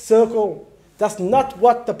squared circle. That's not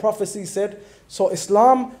what the prophecy said. So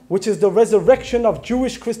Islam, which is the resurrection of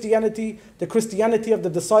Jewish Christianity, the Christianity of the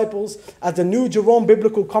disciples, as the New Jerome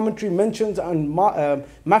Biblical Commentary mentions in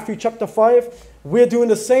Matthew chapter 5, we're doing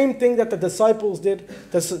the same thing that the disciples did.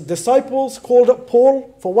 The disciples called up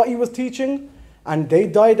Paul for what he was teaching, and they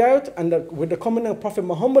died out, and with the coming of Prophet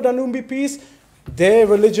Muhammad, on whom be peace, their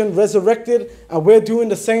religion resurrected, and we're doing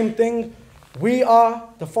the same thing. We are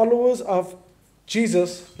the followers of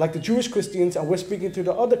Jesus, like the Jewish Christians, and we're speaking to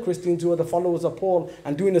the other Christians who are the followers of Paul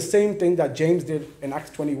and doing the same thing that James did in Acts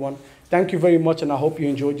 21. Thank you very much, and I hope you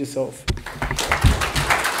enjoyed yourself.